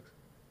want Rolex,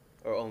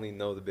 or only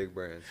know the big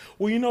brands?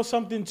 Well, you know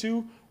something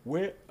too.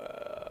 We're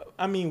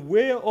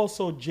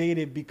also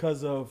jaded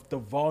because of the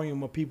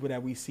volume of people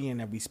that we see and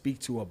that we speak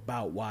to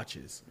about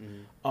watches.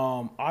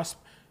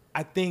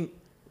 I think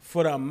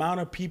for the amount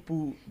of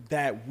people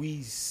that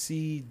we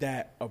see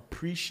that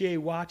appreciate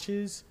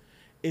watches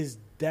is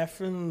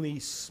definitely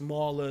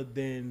smaller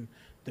than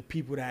the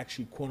people that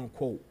actually quote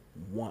unquote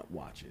want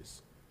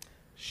watches.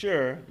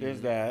 Sure,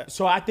 there's that.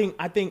 So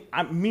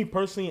me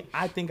personally,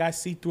 I think I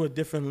see through a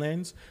different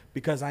lens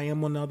because I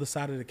am on the other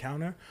side of the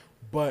counter.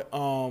 But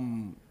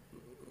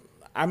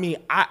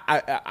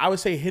I would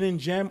say hidden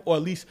gem, or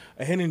at least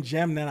a hidden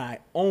gem that I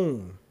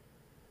own.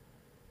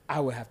 I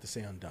would have to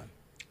say Undone.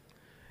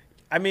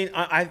 I mean,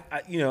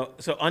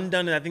 so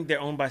Undone, I think they're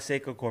owned by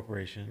Seiko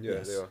Corporation. Yeah,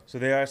 Yes. they are. So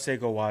they are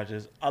Seiko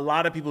watches. A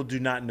lot of people do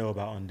not know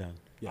about Undone.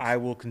 Yes. I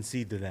will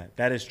concede to that.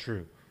 That is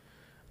true.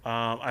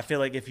 I feel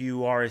like if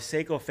you are a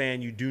Seiko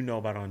fan, you do know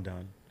about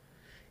Undone.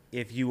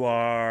 If you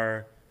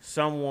are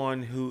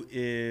someone who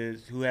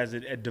has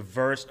a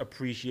diverse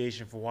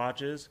appreciation for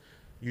watches,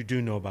 you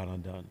do know about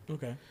Undone.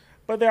 Okay.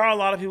 But there are a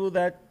lot of people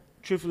that,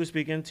 truthfully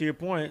speaking, to your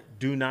point,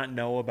 do not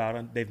know about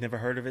it. They've never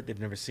heard of it. They've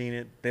never seen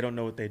it. They don't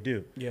know what they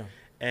do. Yeah.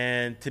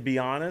 And to be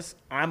honest,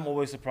 I'm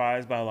always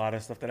surprised by a lot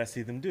of stuff that I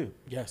see them do.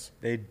 Yes.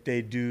 They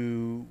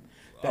do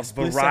That a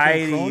split-second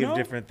variety chrono? of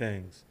different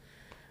things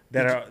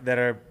that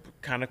are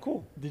kind of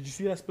cool. Did you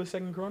see that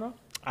split-second chrono?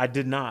 I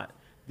did not.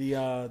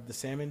 The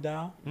salmon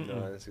dial, No, I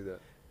didn't see that.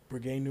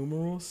 Brigade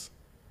numerals.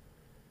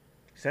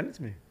 Send it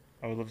to me.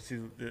 I would love to see.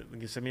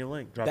 Send me a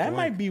link. Drop That the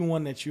might link. be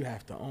one that you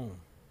have to own.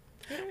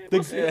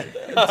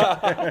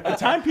 The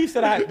timepiece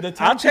that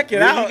I'll check it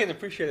You out. can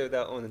appreciate it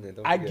without owning it.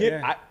 Don't I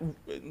forget.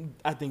 get.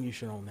 I think you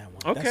should own that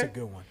one. That's Okay. a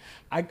good one.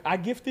 I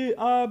gifted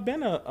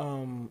Ben a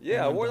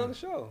Yeah, I an wore it Undone. on the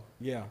show.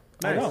 Yeah,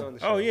 Nice. I know. On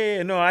the Oh show.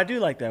 yeah. No, I do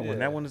like that one. Yeah.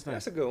 That one is nice.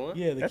 That's a good one.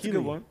 Yeah, the That's a Keeley.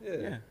 good one. Yeah.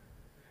 Yeah.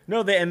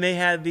 No, they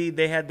had the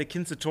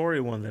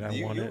Kinsatori one that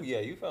I wanted.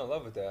 You fell in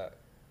love with that.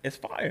 It's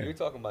You were fire.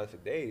 talking about it for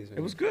days. When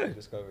It was you good.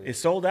 Discovered It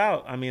sold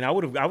out. I mean, I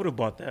would have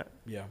bought that.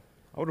 Yeah,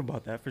 I would have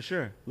bought that for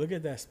sure. look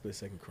at that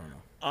split-second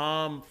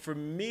chrono. For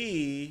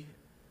me,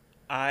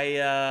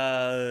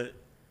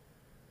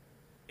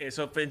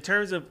 in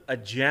terms of a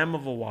gem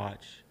of a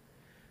watch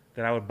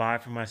that I would buy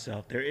for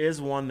myself, there is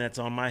one that's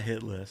on my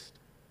hit list.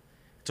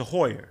 It's a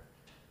Heuer.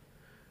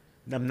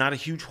 I'm not a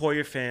huge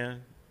Heuer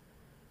fan,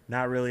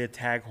 not really a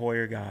Tag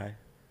Heuer guy.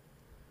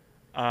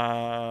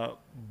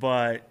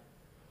 But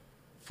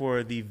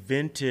for the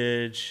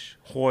vintage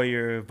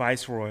Heuer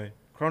Viceroy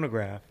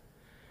chronograph,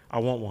 I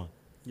want one.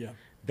 Yeah,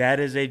 That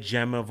is a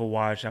gem of a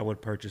watch I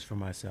would purchase for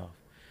myself.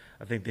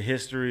 I think the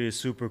history is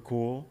super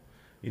cool.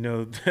 You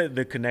know,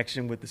 the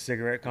connection with the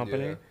cigarette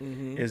company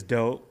is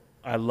dope.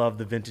 I love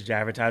the vintage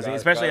advertising,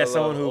 especially as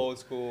someone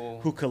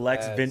who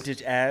collects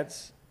vintage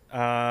ads,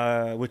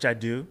 which I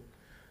do.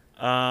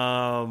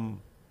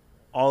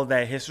 All of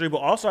that history, but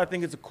also I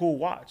think it's a cool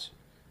watch.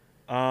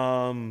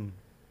 And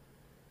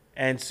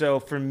so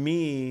for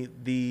me,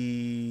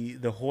 the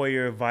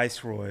Heuer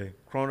Viceroy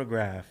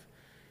chronograph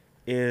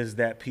is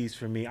that piece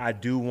for me. I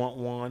do want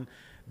one.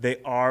 They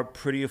are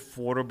pretty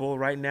affordable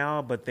right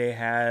now, but they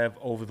have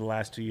over the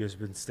last 2 years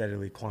been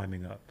steadily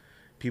climbing up.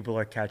 People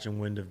are catching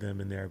wind of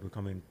them, and they're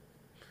becoming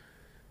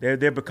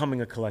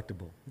a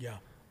collectible. yeah.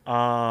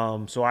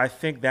 So I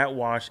think that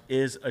watch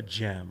is a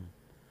gem,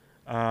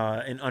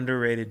 an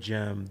underrated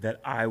gem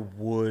that I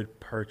would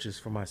purchase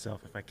for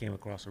myself if I came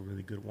across a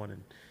really good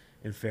one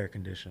in fair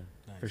condition,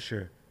 for Nice.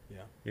 sure.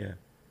 Yeah, Yeah.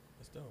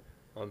 that's dope.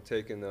 I'm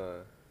taking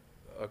a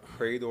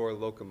Crador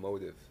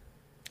locomotive,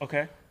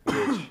 Okay.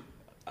 which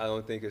I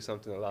don't think is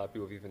something a lot of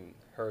people have even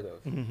heard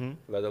of, Mm-hmm.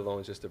 let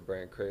alone just the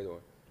brand Crador.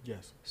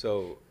 Yes.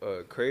 So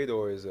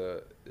Crador is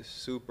a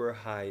super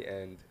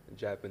high-end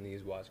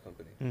Japanese watch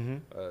company. Mm-hmm.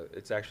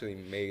 It's actually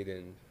made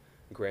in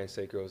Grand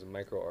Seiko's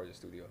micro artist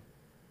studio.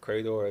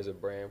 Crador as a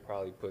brand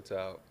probably puts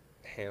out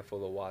a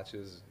handful of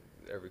watches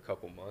every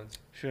couple months.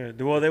 Sure.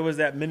 Well, there was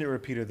that minute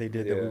repeater they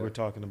did that we Yeah. were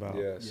talking about.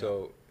 Yeah,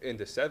 so in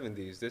the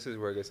 70s, this is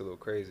where it gets a little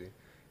crazy.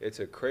 It's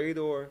a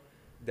Crador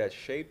that's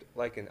shaped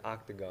like an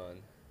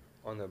octagon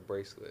on a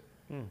bracelet.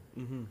 Mm.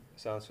 Mm-hmm.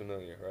 Sounds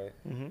familiar, right?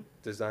 Mm-hmm.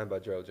 Designed by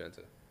Gerald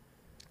Genta.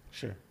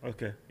 Sure.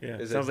 Okay. Yeah.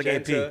 It's Sounds a like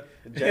Genta,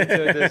 AP.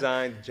 Genta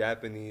designed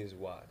Japanese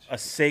watch, A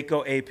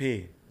Seiko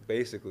AP.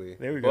 basically.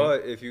 There we go.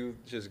 But if you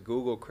just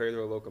Google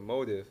Crador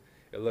locomotive,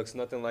 it looks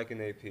nothing like an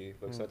AP,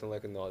 looks nothing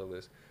like a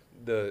Nautilus.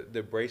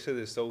 The bracelet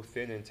is so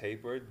thin and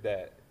tapered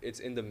that it's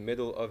in the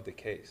middle of the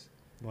case.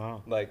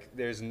 Wow. Like,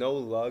 there's no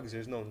lugs,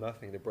 there's no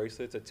nothing. The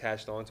bracelet's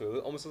attached onto it.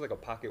 It almost looks like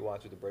a pocket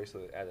watch with the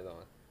bracelet added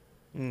on.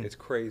 Mm. It's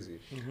crazy.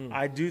 Mm-hmm.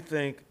 I do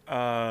think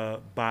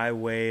by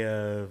way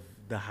of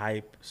the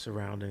hype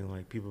surrounding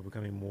like people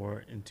becoming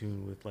more in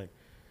tune with like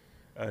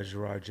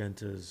Gerard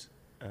Genta's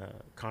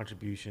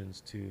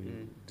contributions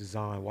to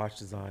design, watch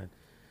design,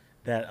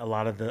 that a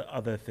lot of the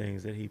other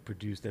things that he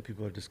produced that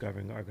people are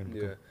discovering are going to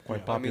become Yeah. quite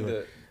Yeah. popular. I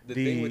mean, the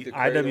thing with the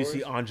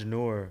IWC Cradors-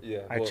 Ingenieur,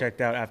 Yeah, I well-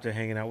 checked out after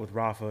hanging out with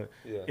Rafa,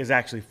 Yeah. is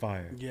actually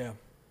fire. Yeah,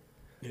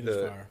 it is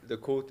the, fire. the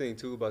cool thing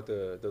too about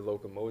the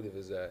locomotive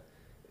is that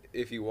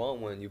if you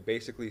want one, you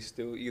basically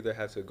still either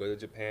have to go to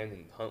Japan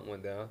and hunt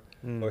one down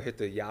Mm. or hit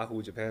the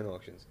Yahoo Japan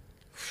auctions.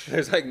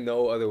 There's like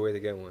no other way to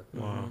get one.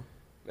 Wow.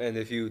 And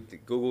if you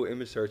Google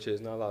image search,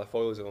 there's not a lot of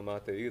photos of them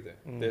out there either.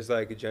 Mm. There's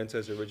like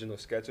Genta's original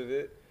sketch of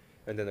it,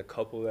 and then a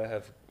couple that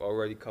have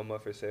already come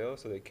up for sale,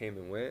 so they came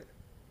and went.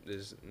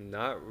 There's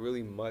not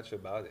really much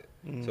about it.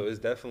 Mm. So it's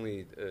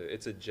definitely,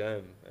 it's a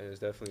gem, and it's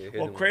definitely a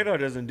hidden Well, Crador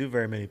doesn't do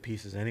very many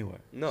pieces anyway.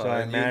 No, so I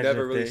and you imagine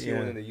never if really they- see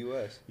one yeah. in the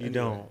U.S. You anyway.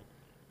 don't.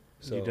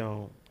 So, You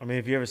don't. I mean,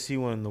 if you ever see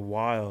one in the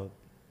wild,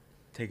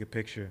 take a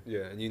picture.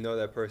 Yeah, and you know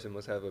that person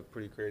must have a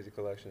pretty crazy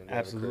collection. and they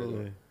have a Crador.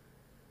 Absolutely.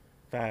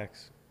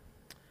 Facts.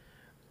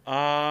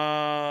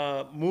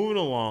 Moving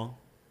along.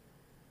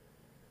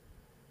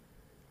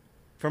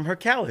 From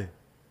Hercali.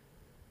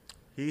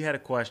 He had a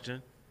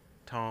question,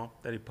 Tom,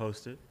 that he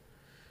posted.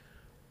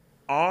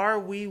 Are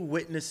we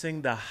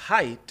witnessing the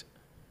height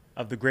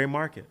of the gray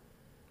market?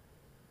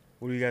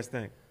 What do you guys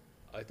think?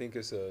 I think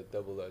it's a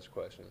double-edged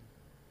question.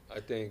 I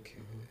think,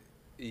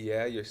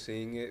 yeah, you're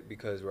seeing it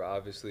because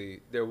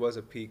there was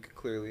a peak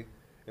clearly,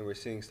 and we're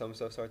seeing some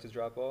stuff start to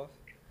drop off.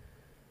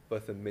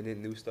 But the minute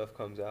new stuff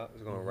comes out,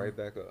 it's going right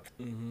back up.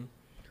 Mm-hmm.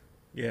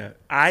 Yeah,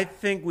 I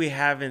think we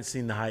haven't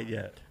seen the height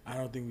yet. I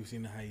don't think we've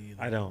seen the height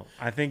either. I don't.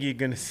 I think you're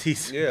gonna see.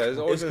 Yeah, it's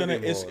always gonna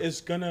be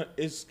more.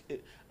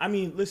 I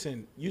mean,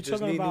 listen, you're just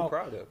talking need new about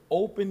product.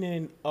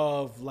 opening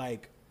of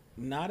like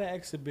not an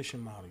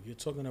exhibition model. You're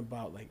talking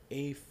about like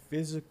a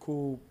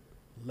physical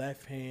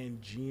left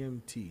hand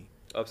GMT.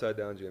 Upside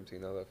down GMT,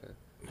 not left hand.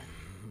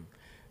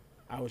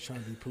 I was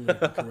trying to be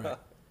politically correct.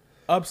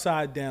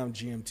 Upside down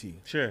GMT.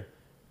 Sure.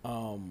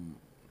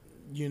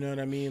 You know what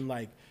I mean?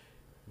 Like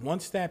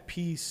once that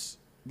piece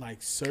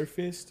like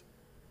surfaced,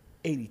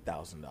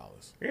 $80,000.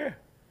 Yeah.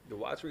 The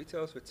watch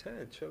retails for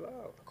 10. Chill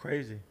out.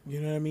 Crazy.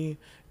 You know what I mean?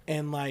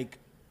 And like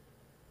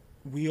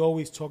we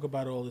always talk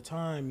about it all the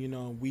time, you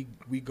know, we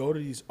go to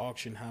these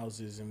auction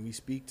houses and we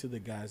speak to the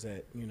guys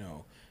at, you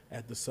know,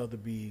 at the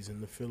Sotheby's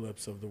and the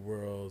Phillips of the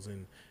worlds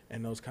and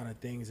those kind of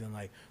things. And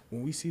like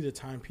when we see the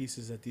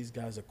timepieces that these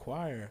guys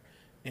acquire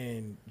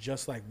and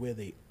just like where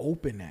they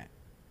open at,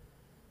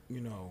 you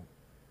know,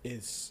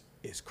 it's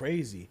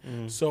crazy.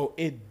 So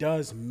it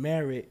does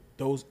merit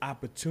those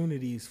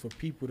opportunities for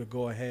people to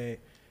go ahead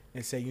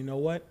and say, you know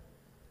what,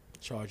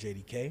 charge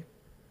 $80K.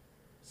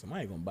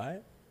 Somebody gonna buy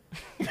it.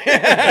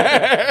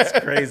 It's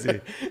crazy.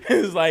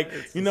 It's like,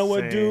 It's you know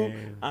what, dude?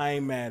 insane. I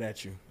ain't mad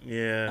at you.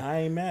 Yeah. I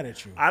ain't mad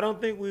at you. I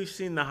don't think we've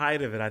seen the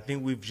height of it. I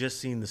think we've just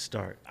seen the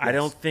start. I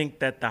don't think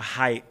that the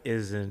height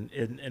is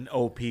an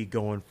OP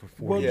going for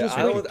 40. Well, Yeah, just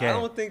I wait.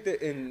 don't think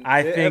that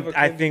I there think- ever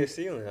I can be think- a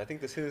ceiling. I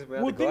think the ceiling's Well,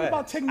 behind the think glass.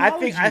 about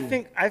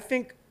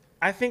technology.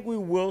 I think we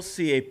will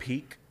see a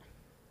peak.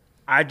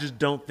 I just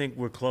don't think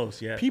we're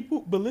close yet.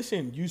 People, but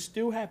listen, you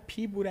still have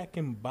people that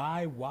can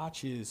buy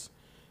watches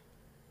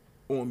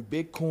on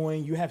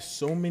Bitcoin. You have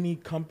so many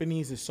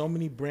companies and so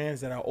many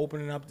brands that are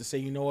opening up to say,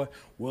 you know what,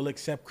 we'll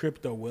accept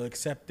crypto, we'll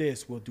accept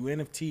this, we'll do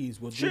NFTs,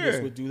 we'll do this,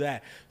 Sure. we'll do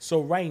that.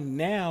 So right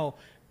now,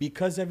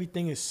 because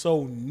everything is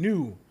so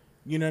new,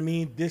 you know what I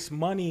mean, this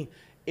money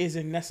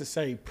isn't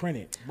necessarily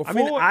printed. I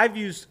mean, I've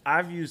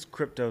used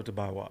crypto to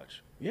buy a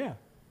watch. yeah.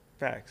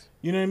 Facts.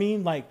 You know what I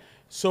mean? Like,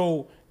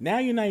 so now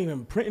you're not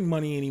even printing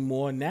money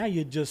anymore. Now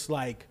you're just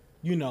like,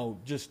 you know,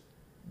 just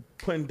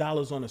putting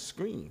dollars on a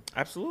screen.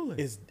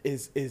 Absolutely.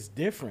 Is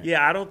different.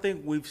 Yeah, I don't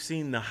think we've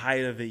seen the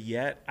height of it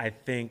yet. I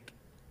think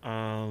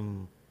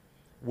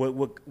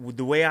what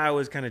the way I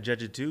always kind of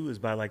judge it too is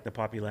by like the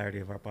popularity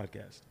of our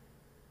podcast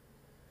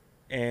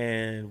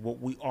and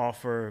what we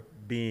offer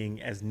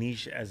being as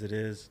niche as it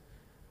is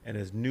and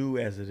as new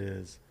as it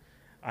is.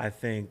 I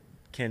think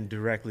can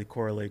directly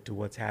correlate to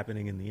what's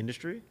happening in the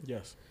industry.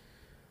 Yes.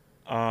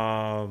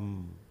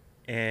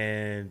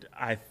 And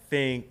I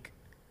think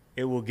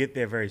it will get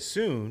there very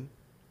soon,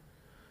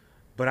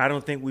 but I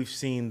don't think we've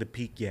seen the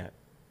peak yet.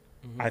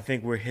 I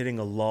think we're hitting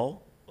a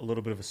lull, a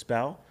little bit of a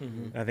spell.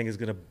 I think it's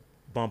going to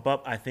bump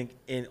up. I think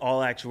in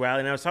all actuality,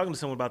 and I was talking to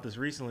someone about this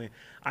recently,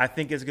 I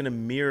think it's going to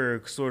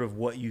mirror sort of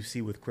what you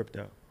see with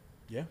crypto.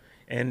 Yeah.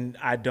 And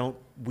I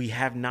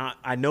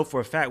know for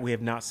a fact we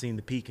have not seen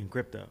the peak in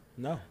crypto.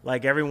 No.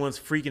 Like everyone's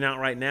freaking out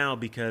right now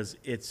because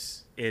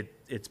it's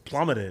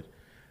plummeted.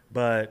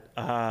 But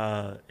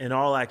in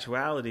all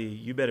actuality,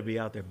 you better be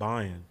out there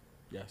buying.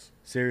 Yes.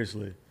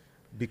 Seriously.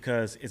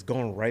 Because it's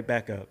going right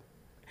back up.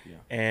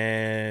 Yeah.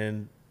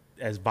 And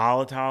as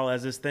volatile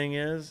as this thing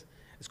is,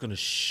 it's going to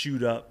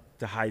shoot up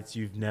to heights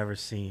you've never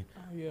seen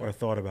or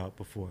thought about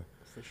before.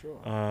 For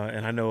sure.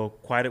 And I know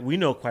we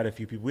know quite a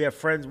few people. We have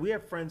friends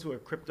who are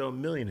crypto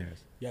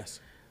millionaires Yes.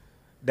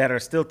 that are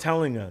still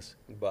telling us,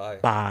 buy.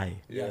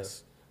 Yeah.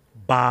 Yes.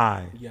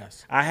 Buy.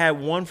 Yes. I had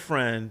one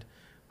friend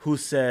who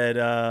said,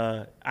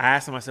 I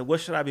asked him, I said, what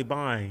should I be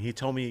buying? He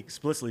told me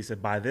explicitly, he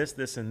said, buy this,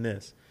 this, and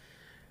this.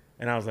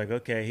 And I was like,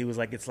 okay. He was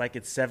like, it's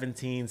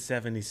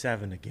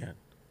 1777 again.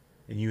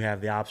 And you have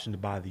the option to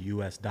buy the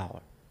US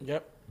dollar.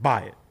 Yep.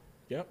 Buy it.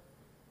 Yep.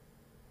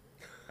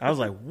 I was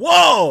like,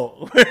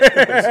 whoa.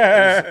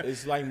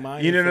 It's like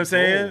mining. You know for what I'm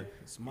saying? gold.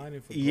 It's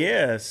mining for gold.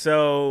 Yeah.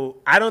 So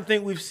I don't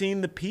think we've seen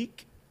the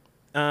peak.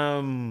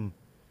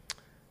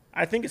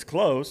 I think it's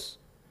close,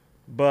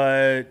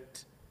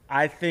 but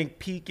I think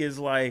peak is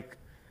like,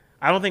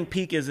 I don't think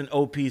peak is an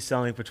OP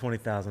selling for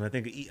 20,000. I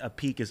think a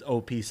peak is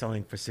OP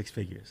selling for 6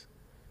 figures.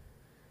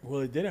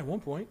 Well, it did at one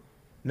point.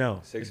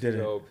 No, Six it figure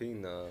didn't. OP,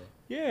 nah.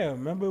 Yeah,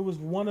 remember it was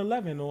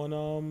 111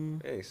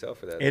 on It ain't sell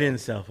for that. It didn't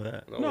sell for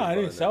that. No, I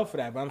didn't sell for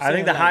that, but I'm I saying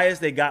think the like,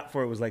 highest they got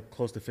for it was like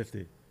close to 50.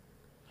 Yeah,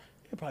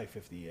 probably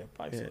 50. Yeah,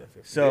 probably Yeah. sold at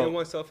 50. So- Didn't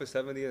one sell for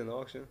 70 in an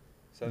auction?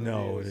 70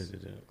 No, was it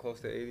didn't. Close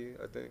to 80,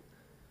 I think.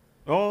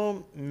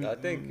 I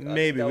think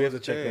maybe that we have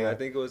was to check the thing. that. I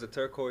think it was a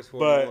turquoise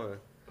But- 41.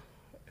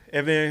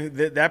 I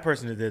mean, that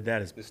person that did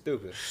that is. It's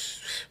stupid.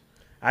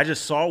 I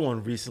just saw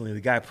one recently.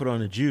 The guy put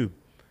on a Jube.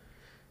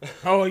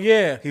 Oh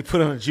yeah. He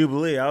put on a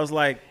Jubilee. I was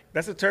like,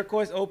 that's a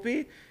turquoise OP?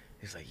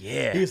 He's like,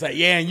 yeah. He was like,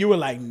 yeah, and you were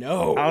like,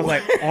 no. I was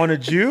like, on a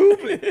Jube?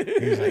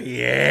 He was like,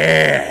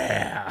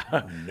 yeah.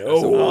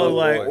 No. I'm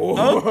like, boy.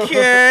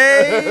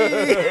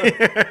 okay.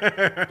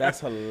 That's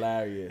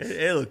hilarious.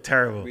 It looked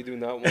terrible. We do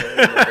not want him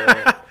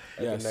at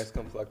Yes. the next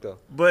Conflicto.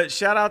 But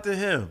shout out to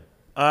him.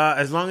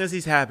 As long as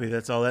he's happy,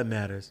 that's all that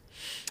matters.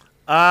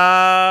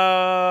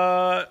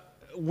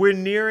 We're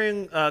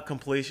nearing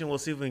completion. We'll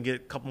see if we can get a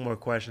couple more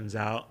questions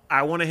out.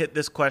 I want to hit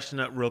this question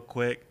up real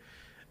quick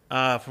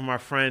from our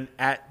friend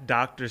at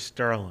Dr.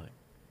 Sterling.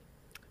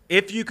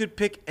 If you could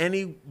pick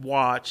any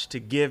watch to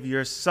give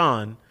your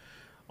son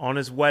on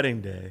his wedding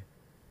day,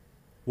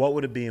 what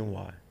would it be and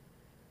why?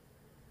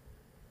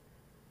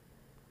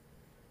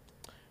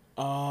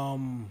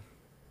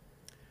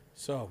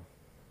 So,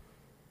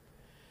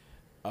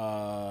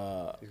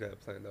 He's got it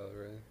planned out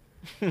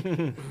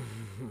already.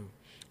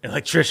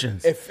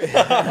 Electricians.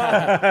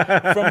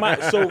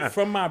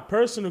 from my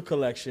personal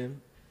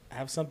collection, I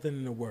have something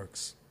in the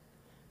works.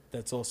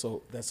 That's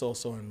also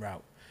en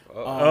route.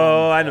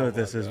 I know what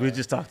this my is. God. We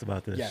just talked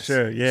about this. Yes.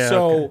 Sure. Yeah.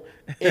 So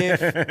okay.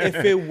 if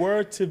it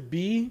were to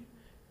be,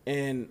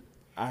 and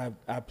I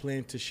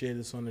plan to share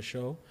this on the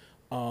show,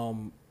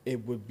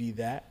 it would be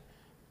that.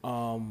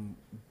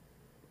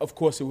 Of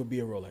course, it would be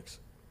a Rolex.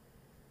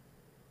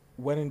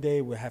 Wedding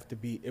day would have to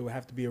be a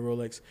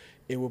Rolex.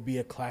 It would be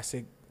a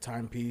classic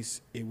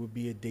timepiece. It would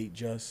be a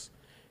Datejust.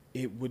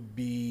 It would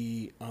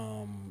be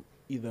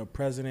either a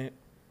president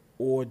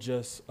or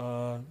just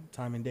time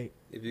and date.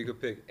 If you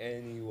could pick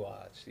any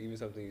watch, even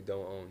something you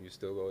don't own, you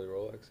still go with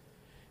Rolex?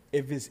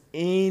 If it's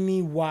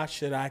any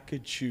watch that I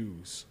could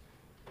choose,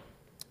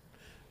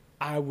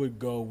 I would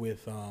go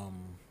with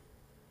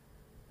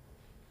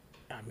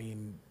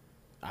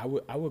I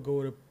would go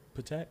with a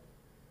Patek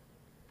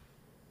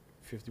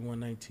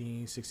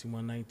 5119,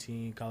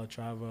 6119,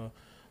 Calatrava.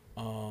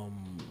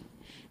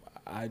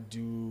 I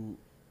do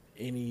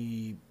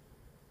any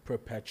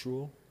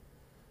perpetual,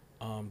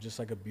 just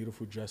like a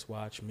beautiful dress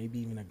watch, maybe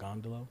even a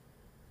Gondolo.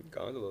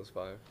 Gondola's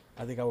fire.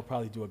 I think I would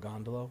probably do a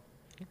Gondolo.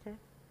 Okay.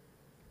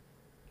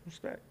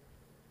 Respect.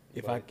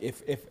 If But-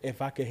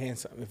 I could hand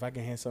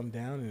something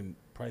down and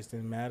price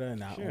didn't matter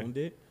and I Sure. owned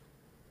it,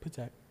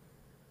 Patek.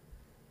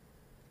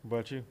 What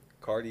about you?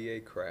 Cartier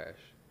Crash.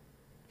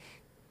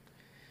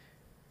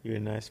 You're a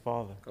nice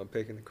father. I'm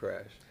picking the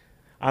Crash.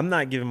 I'm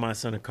not giving my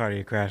son a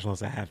Cartier Crash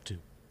unless I have to.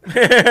 The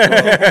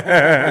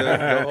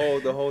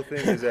whole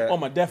thing is that On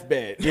my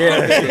deathbed.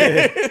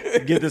 Yeah.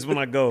 Get this when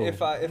I go.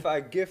 if I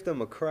gift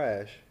him a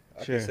Crash,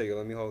 I Sure. can say,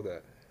 let me hold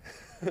that.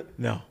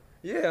 No.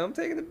 Yeah, I'm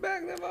taking it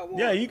back if I want.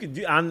 Yeah, you could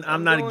do. I'm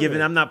I'm not doing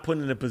giving. it. I'm not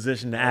putting in a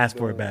position to I'm ask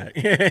for it doing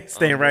back.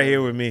 Staying I'm right doing here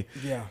it. with me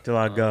Yeah. till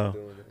I I'm go.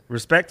 doing it.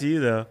 Respect to you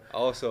though.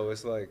 Also,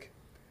 it's like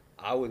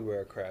I would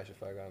wear a Crash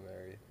if I got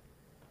married.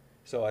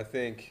 So I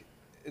think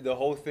the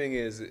whole thing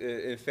is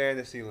in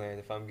fantasy land.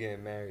 If I'm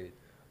getting married,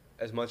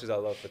 as much as I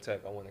love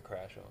Patek, I want a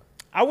Crash on.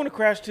 I want to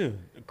crash too.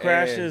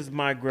 Crash And is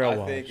my grail I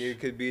watch. think it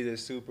could be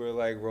this super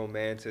like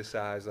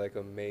romanticized, like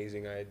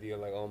amazing idea.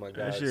 Like, oh my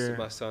God, Sure.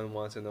 my son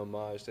wants an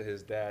homage to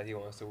his dad. He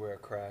wants to wear a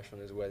Crash on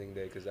his wedding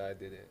day because I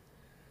did it.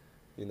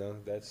 You know,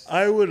 that's.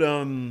 I I would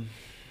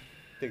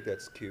think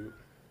that's cute.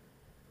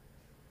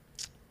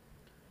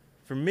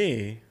 for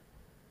me,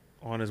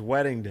 on his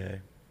wedding day,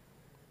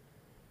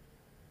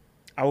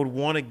 I would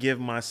want to give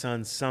my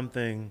son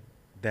something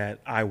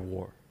that I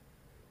wore.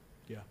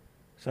 Yeah.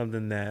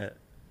 Something that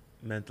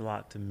meant a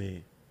lot to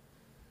me.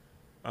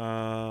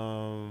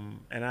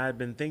 And I had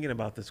been thinking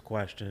about this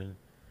question,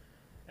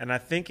 and I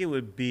think it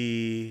would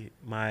be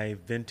my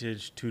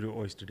vintage Tudor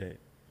Oyster Date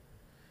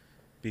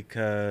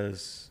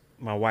because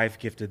my wife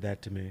gifted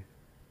that to me.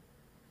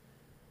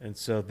 And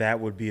so that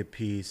would be a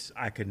piece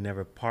I could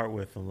never part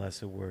with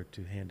unless it were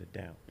to hand it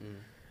down.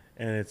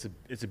 And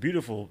it's a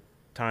beautiful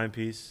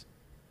timepiece.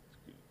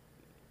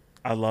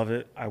 I love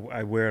it.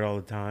 I wear it all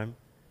the time.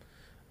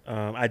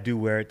 I do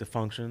wear it to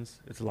functions.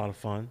 It's a lot of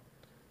fun.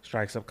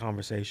 Strikes up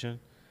conversation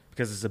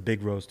because it's a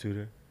big rose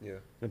Tudor. Yeah.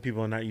 And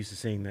people are not used to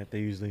seeing that. They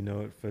usually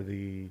know it for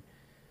the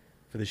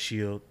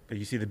shield. But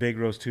you see the big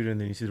rose Tudor and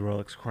then you see the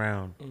Rolex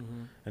crown.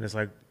 Mm-hmm. And it's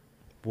like,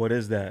 what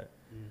is that?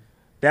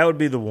 That would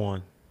be the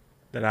one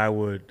that I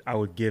would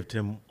give to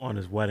him on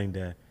his wedding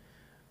day,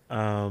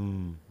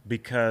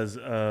 because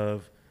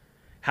of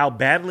how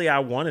badly I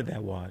wanted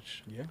that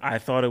watch. Yeah. I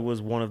thought it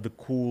was one of the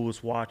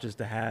coolest watches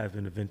to have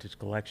in a vintage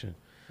collection.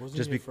 Wasn't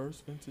Just your be-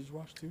 first vintage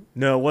watch too?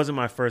 No, it wasn't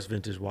my first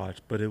vintage watch,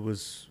 but it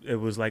was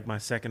like my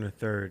second or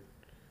third.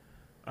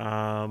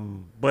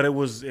 But it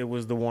was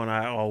the one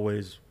I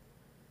always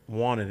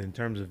wanted in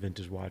terms of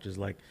vintage watches.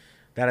 Like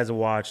that is a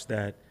watch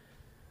that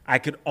I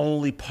could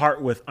only part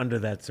with under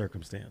that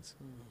circumstance.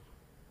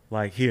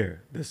 Like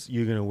here, this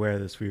you're gonna wear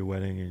this for your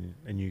wedding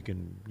and you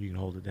can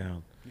hold it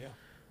down.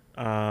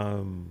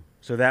 Yeah.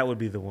 So that would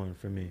be the one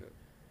for me.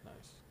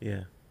 Nice.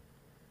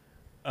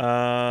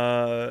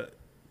 Yeah.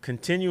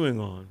 Continuing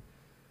on,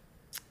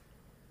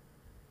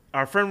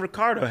 our friend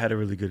Ricardo had a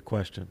really good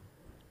question.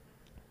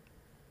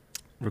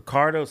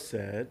 Ricardo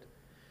said,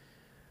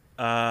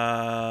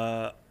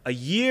 a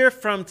year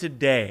from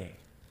today,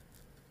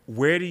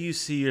 where do you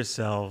see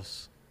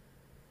yourselves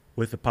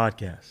with the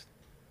podcast?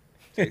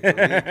 Take the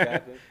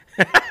lead,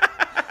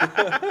 Captain.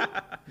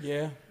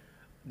 Yeah.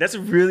 That's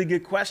a really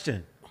good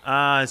question.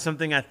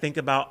 Something I think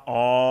about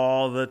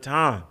all the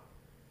time.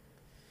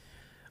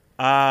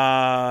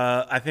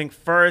 I think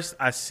first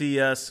I see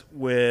us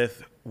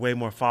with way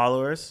more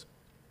followers,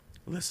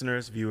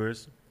 listeners,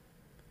 viewers.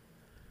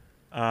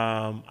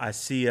 I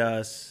see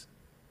us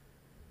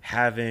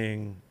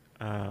having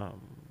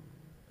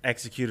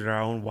executed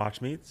our own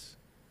watch meets.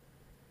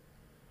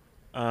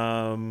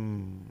 I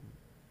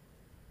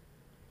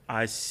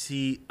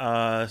see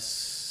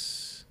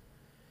us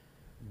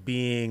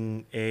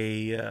being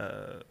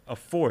a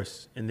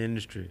force in the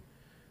industry,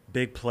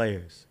 big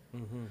players.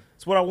 Mm-hmm.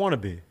 It's what I want to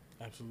be.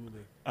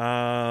 Absolutely.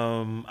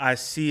 I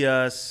see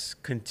us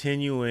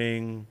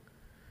continuing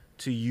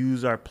to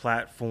use our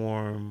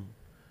platform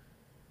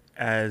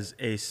as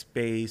a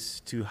space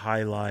to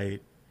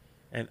highlight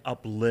and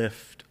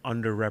uplift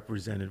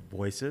underrepresented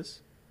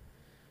voices,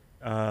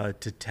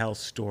 to tell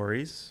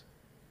stories,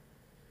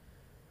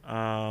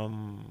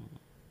 to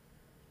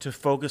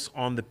focus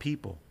on the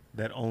people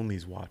that own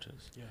these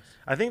watches. Yes.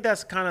 I think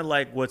that's kind of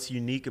like what's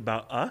unique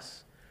about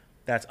us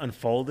that's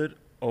unfolded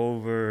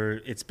over,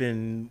 it's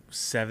been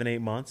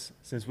 7-8 months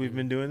since we've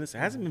been doing this. It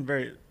hasn't been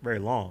very, very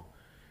long.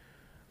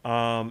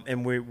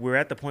 And we're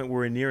at the point where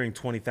we're nearing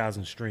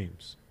 20,000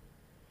 streams.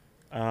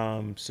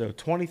 So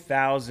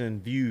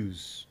 20,000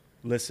 views,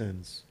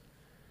 listens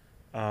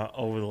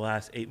over the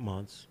last 8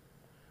 months,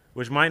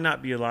 which might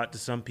not be a lot to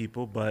some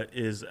people, but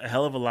is a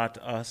hell of a lot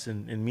to us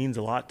and means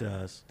a lot to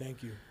us.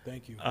 Thank you.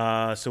 Thank you.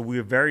 So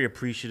we're very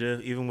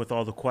appreciative, even with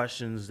all the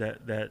questions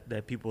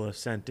that people have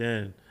sent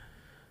in.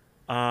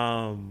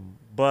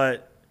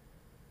 But,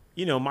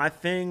 you know, my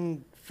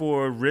thing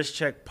for Wrist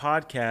Check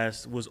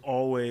Podcast was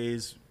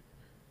always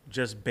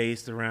just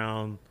based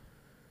around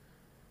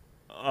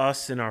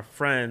us and our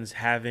friends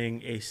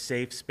having a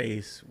safe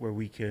space where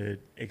we could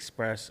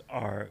express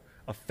our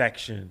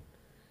affection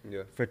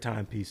for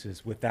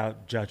timepieces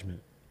without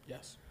judgment.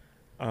 Yes.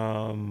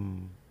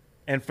 And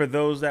for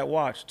those that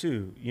watch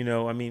too, you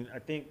know, I mean, I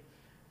think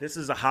this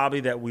is a hobby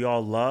that we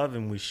all love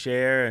and we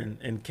share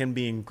and can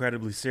be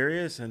incredibly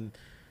serious. And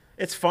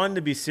it's fun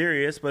to be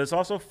serious, but it's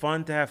also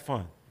fun to have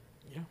fun.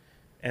 Yeah.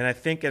 And I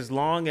think as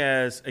long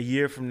as a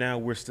year from now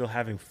we're still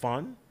having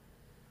fun,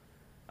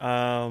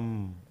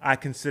 I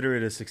consider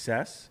it a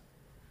success.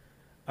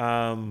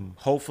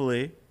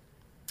 Hopefully,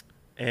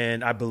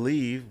 and I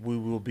believe we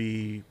will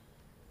be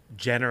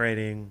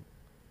generating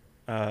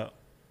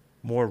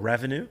more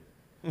revenue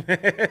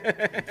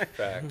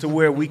to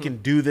where we can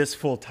do this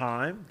full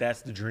time.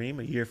 That's the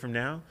dream a year from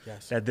now.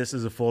 Yes. That this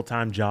is a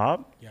full-time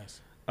job. Yes.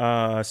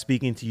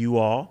 Speaking to you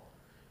all.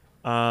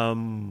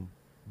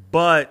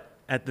 But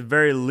at the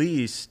very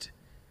least,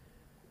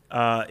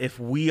 if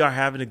we are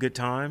having a good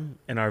time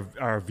and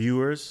our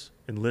viewers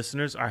and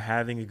listeners are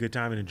having a good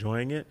time and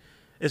enjoying it,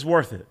 it's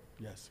worth it.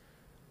 Yes.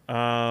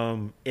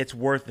 It's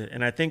worth it.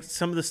 And I think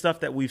some of the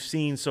stuff that we've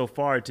seen so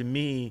far, to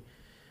me,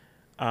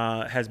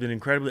 has been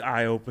incredibly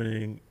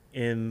eye-opening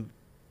in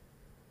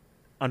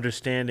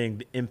understanding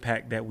the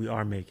impact that we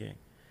are making.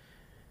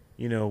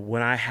 You know,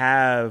 when I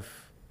have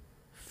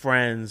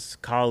friends,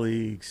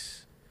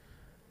 colleagues,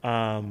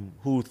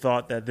 who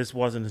thought that this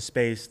wasn't a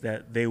space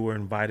that they were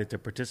invited to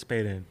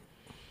participate in,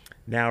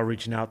 now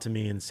reaching out to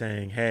me and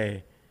saying,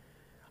 hey,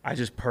 I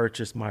just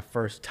purchased my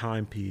first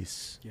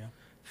timepiece. Yeah.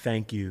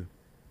 Thank you.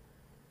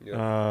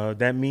 Yeah.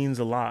 That means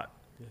a lot.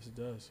 Yes, it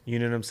does. You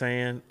know what I'm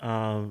saying?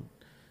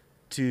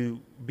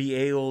 To be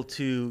able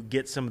to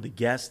get some of the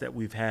guests that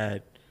we've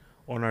had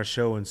on our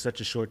show in such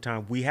a short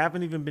time. We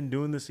haven't even been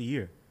doing this a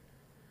year.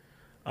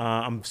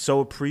 I'm so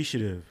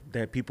appreciative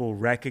that people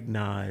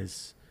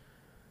recognize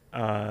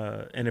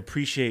and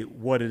appreciate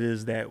what it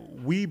is that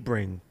we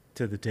bring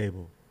to the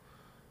table.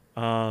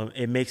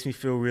 It makes me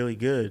feel really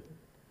good.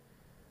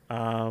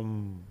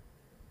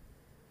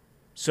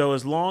 So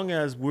as long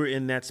as we're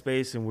in that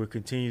space and we're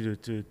continue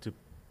to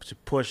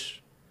push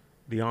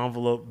the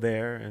envelope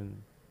there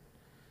and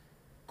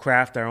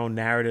craft our own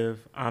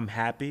narrative, I'm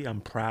happy.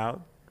 I'm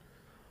proud.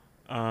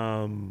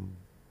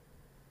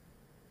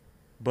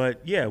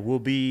 But yeah,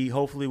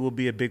 hopefully we'll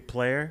be a big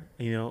player.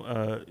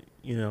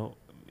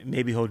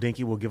 Maybe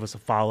Hodinkee will give us a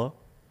follow.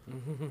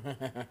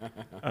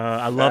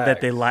 I love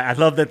that they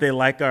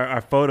like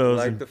our photos,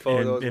 Like and, the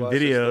photos, and watch the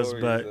videos,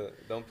 stories,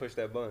 but don't push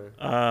that button.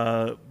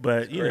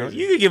 but you know, crazy.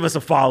 you could give us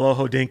a follow,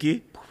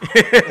 Hodinkee.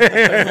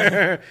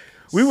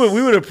 we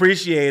would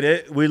appreciate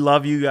it. We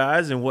love you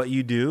guys and what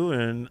you do,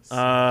 and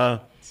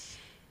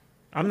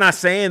I'm not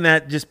saying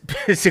that just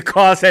to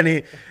cause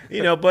any,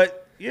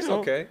 but It's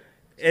okay.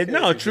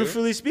 No,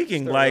 truthfully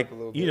speaking, Stir it like, up a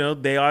little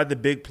bit. they are the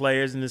big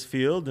players in this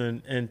field,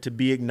 and to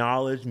be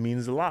acknowledged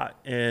means a lot.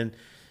 And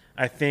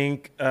I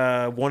think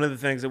one of the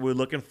things that we're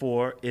looking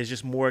for is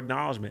just more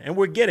acknowledgement, and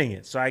we're getting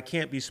it. So I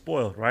can't be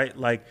spoiled, right?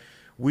 Like,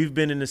 we've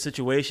been in a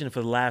situation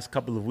for the last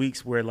couple of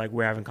weeks where, like,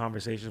 we're having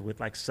conversations with,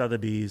 like,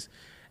 Sotheby's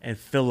and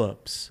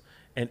Phillips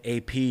and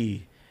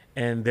AP,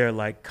 and they're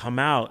like, come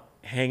out,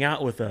 hang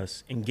out with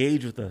us,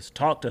 engage with us,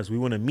 talk to us. We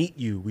want to meet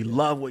you. We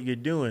love what you're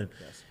doing.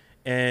 Yes.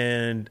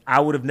 And I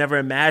would have never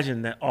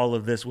imagined that all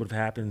of this would have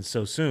happened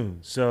so soon.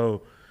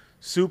 So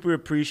super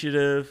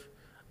appreciative.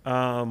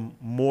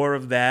 More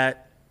of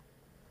that.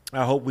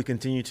 I hope we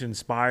continue to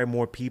inspire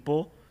more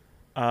people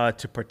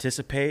to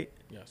participate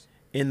Yes.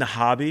 in the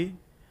hobby.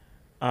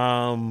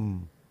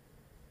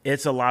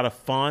 It's a lot of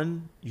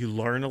fun. You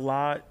learn a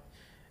lot.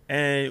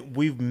 And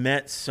we've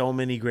met so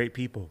many great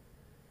people.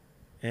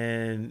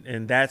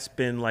 And that's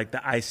been like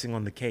the icing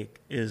on the cake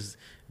is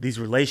these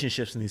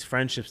relationships and these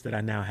friendships that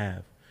I now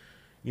have.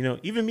 You know,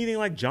 even meeting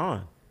like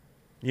John.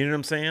 You know what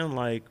I'm saying?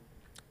 Like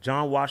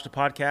John watched the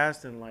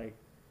podcast and like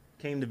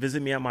came to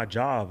visit me at my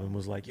job and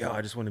was like, yo,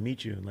 I just want to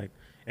meet you.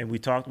 And we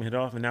talked and hit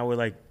off, and now we're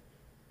like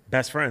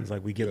best friends.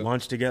 Like we get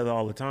lunch together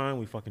all the time.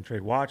 We fucking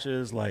trade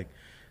watches. Like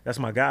that's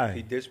my guy.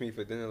 He ditched me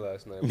for dinner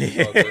last night. We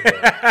talked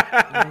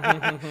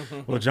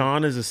about Well,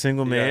 John is a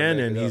single man,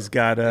 and he's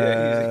got he's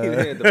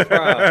in the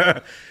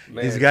prime.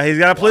 Man, he's got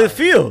to play the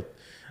field.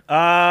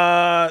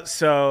 And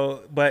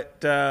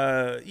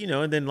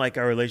then like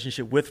our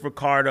relationship with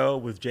Ricardo,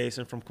 with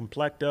Jason from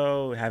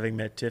Complecto, having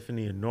met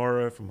Tiffany and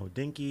Nora from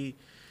Hodinky,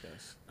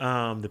 Yes.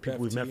 the people Beth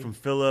we've met T. from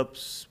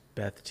Phillips,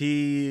 Beth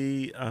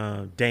T,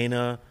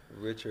 Dana,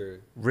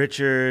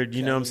 Richard.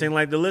 you know what I'm saying?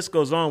 Like the list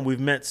goes on. We've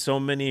met so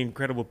many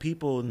incredible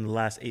people in the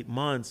last 8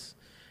 months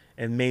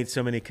and made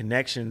so many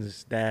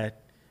connections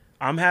that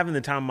I'm having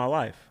the time of my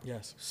life.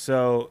 Yes.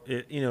 So,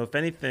 if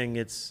anything,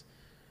 it's,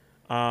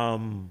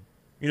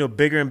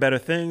 bigger and better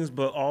things,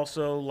 but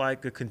also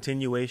like a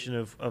continuation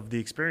of the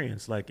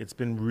experience. Like it's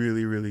been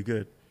really, really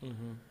good.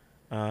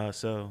 Mm-hmm.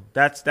 So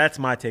that's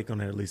my take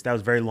on it, at least. That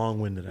was very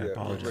long-winded. I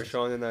apologize.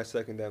 Rashawn and I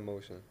second that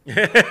motion.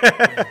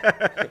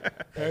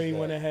 Perry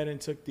went ahead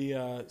and took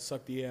the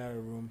sucked the air out of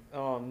the room.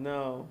 Oh,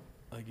 no.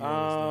 Like he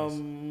always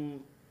does.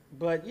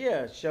 But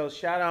yeah, so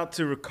shout out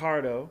to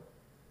Ricardo.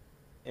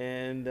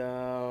 And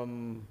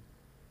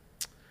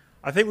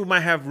I think we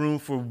might have room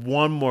for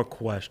one more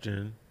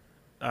question.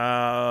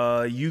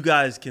 You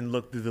guys can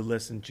look through the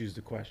list and choose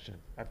the question.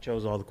 I've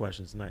chose all the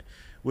questions tonight.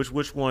 Which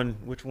one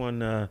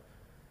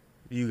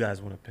do you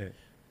guys want to pick?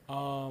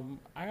 I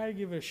gotta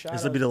give it a shout.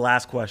 This will be the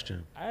last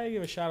question. I gotta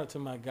give a shout out to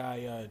my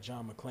guy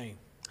John McClain.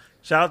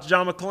 Shout out to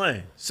John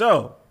McClain.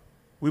 So,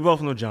 we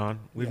both know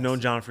John. We've Yes.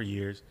 known John for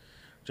years.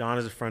 John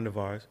is a friend of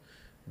ours,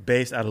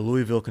 based out of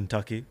Louisville,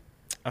 Kentucky.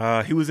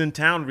 He was in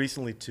town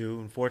recently, too.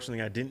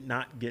 Unfortunately, I did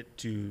not get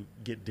to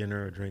get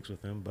dinner or drinks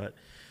with him, but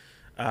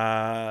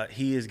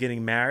he is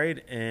getting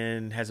married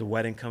and has a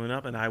wedding coming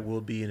up, and I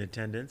will be in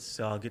attendance,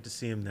 so I'll get to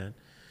see him then.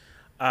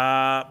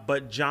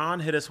 But John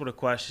hit us with a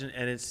question,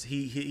 and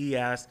he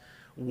asked,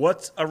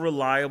 what's a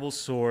reliable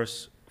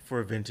source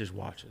for vintage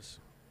watches?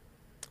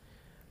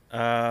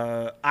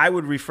 I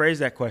would rephrase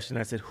that question.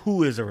 I said,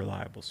 who is a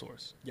reliable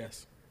source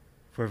Yes.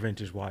 for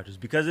vintage watches?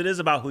 Because it is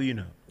about who you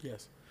know.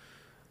 Yes.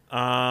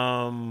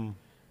 That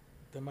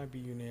might be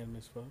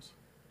unanimous, folks.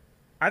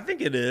 I think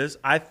it is.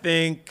 I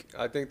think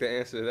the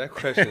answer to that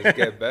question is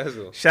Get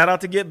Bezel. shout out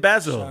to Get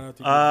Bezel. Shout out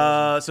to Get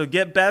Bezel. So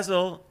Get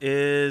Bezel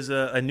is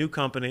a new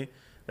company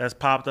that's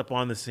popped up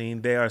on the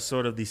scene. They are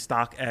sort of the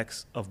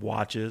StockX of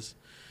watches.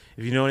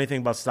 If you know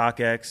anything about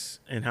StockX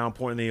and how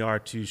important they are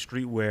to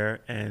streetwear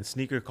and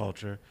sneaker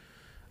culture,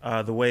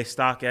 the way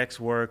StockX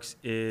works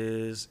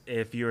is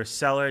if you're a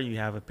seller, you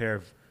have a pair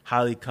of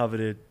highly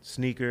coveted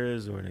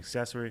sneakers or an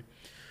accessory,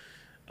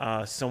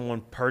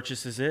 someone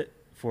purchases it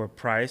for a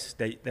price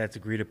that's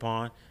agreed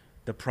upon.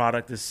 The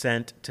product is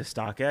sent to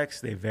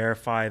StockX. They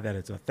verify that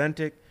it's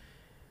authentic.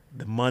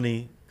 The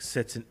money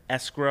sits in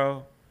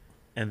escrow.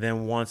 And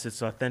then once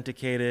it's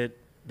authenticated,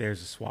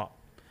 there's a swap.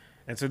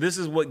 And so this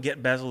is what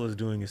Get Bezel is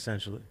doing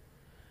essentially.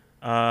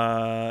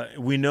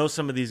 We know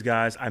some of these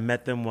guys. I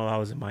met them while I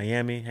was in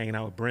Miami hanging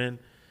out with Bryn.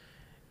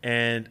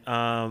 And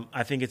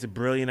I think it's a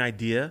brilliant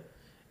idea.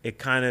 It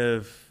kind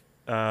of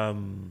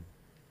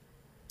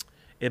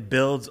it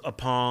builds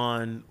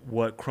upon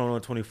what Chrono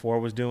 24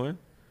 was doing.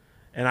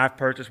 And I've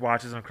purchased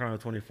watches on Chrono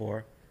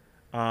 24,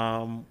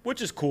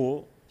 which is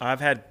cool.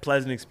 I've had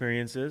pleasant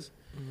experiences.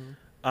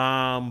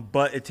 Mm-hmm.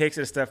 But it takes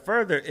it a step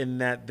further in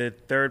that the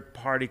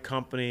third-party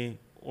company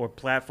or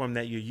platform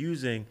that you're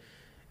using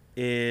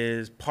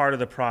is part of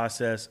the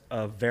process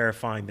of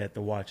verifying that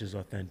the watch is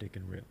authentic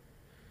and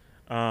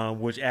real,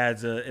 which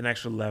adds an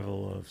extra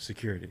level of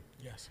security.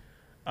 Yes.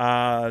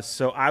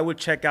 So I would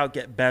check out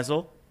Get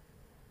Bezel,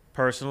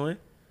 personally.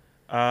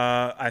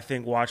 I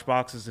think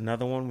Watchbox is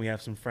another one. We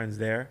have some friends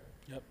there.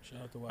 Yep.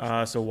 Shout out to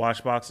Watch. So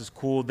Watchbox is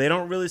cool. They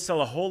don't really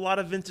sell a whole lot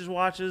of vintage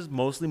watches,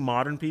 mostly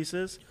modern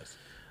pieces. Yes.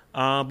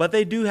 But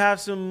they do have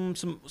some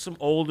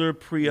older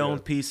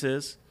pre-owned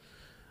pieces.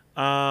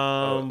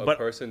 A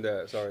person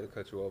that, sorry to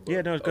cut you off, but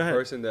go ahead. A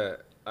person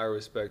that I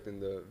respect in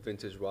the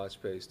vintage watch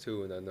space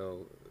too, and I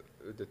know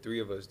the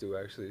three of us do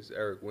actually, is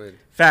Eric Wind.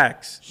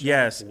 Facts.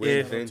 Yes.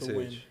 Wind Shout out to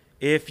Vintage.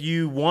 If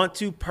you want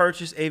to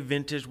purchase a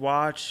vintage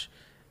watch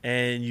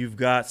and you've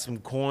got some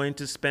coin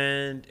to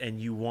spend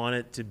and you want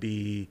it to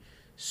be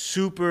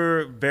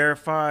super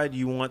verified,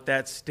 you want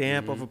that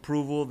stamp of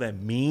approval that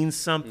means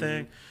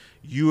something,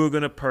 you are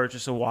going to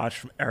purchase a watch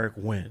from Eric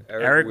Wynn.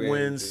 Eric Eric Wynn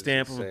Wynn's is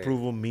stamp of insane.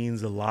 approval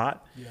means a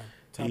lot. Yeah,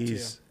 top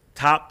He's tier.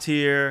 top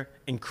tier,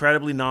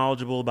 incredibly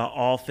knowledgeable about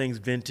all things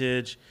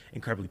vintage,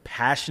 incredibly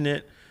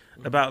passionate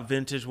about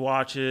vintage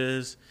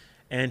watches.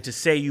 And to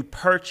say you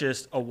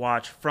purchased a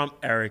watch from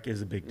Eric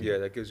is a big deal. Yeah,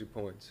 that gives you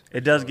points.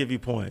 It does give you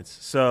points.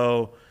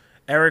 So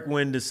Eric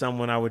Wynn is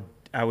someone I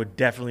would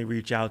definitely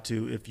reach out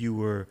to if you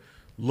were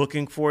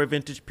looking for a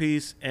vintage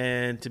piece.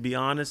 And to be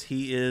honest,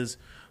 he is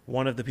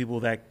one of the people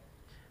that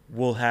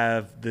will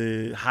have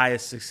the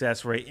highest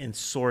success rate in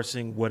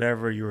sourcing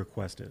whatever your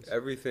request is.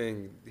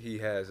 Everything he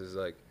has is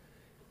like,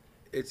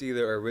 it's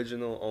either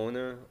original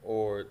owner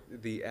or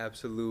the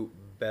absolute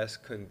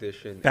best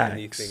condition Facts.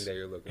 anything that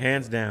you're looking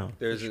Hands for. down.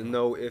 There's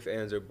no ifs,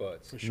 ands, or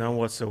buts. For None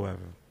whatsoever.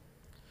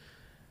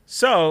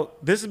 So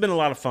this has been a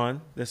lot of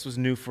fun. This was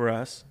new for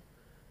us.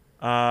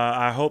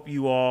 I hope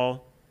you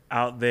all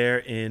out there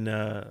in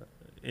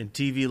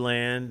TV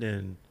land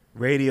and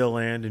radio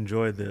land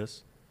enjoyed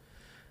this.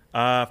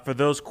 For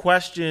those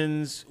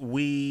questions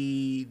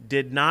we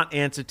did not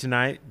answer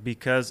tonight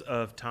because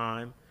of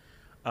time,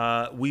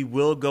 we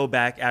will go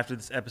back after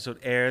this episode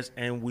airs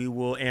and we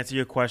will answer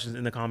your questions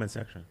in the comment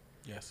section.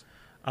 Yes.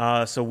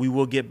 So we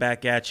will get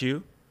back at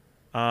you.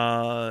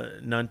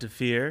 None to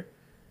fear.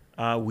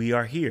 We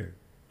are here.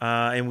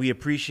 And we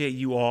appreciate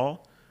you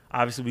all.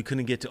 Obviously, we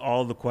couldn't get to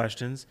all of the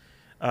questions.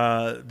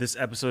 This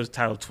episode is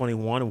titled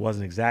 21. It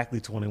wasn't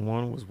exactly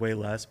 21. It was way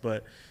less.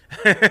 But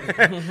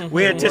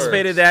we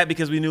anticipated that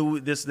because we knew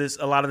this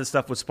a lot of this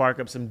stuff would spark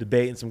up some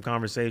debate and some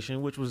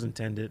conversation, which was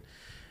intended.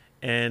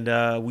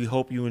 And we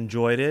hope you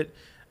enjoyed it.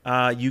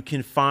 You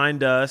can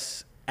find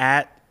us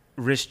at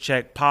Wrist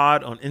Check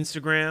Pod on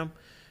Instagram.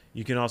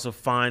 You can also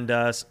find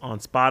us on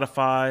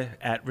Spotify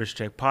at Wrist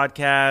Check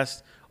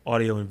Podcast,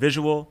 audio and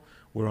visual.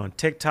 We're on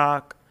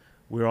TikTok.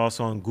 We're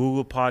also on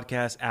Google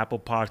Podcasts, Apple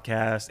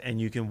Podcasts, and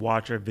you can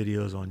watch our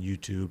videos on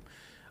YouTube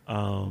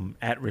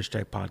at Wrist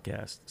Check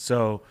Podcast.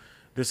 So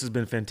this has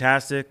been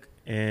fantastic,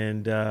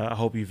 and I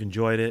hope you've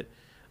enjoyed it.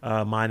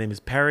 My name is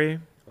Perry.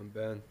 I'm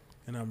Ben.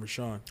 And I'm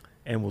Rashawn.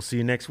 And we'll see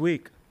you next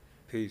week.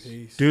 Peace.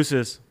 Peace.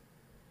 Deuces.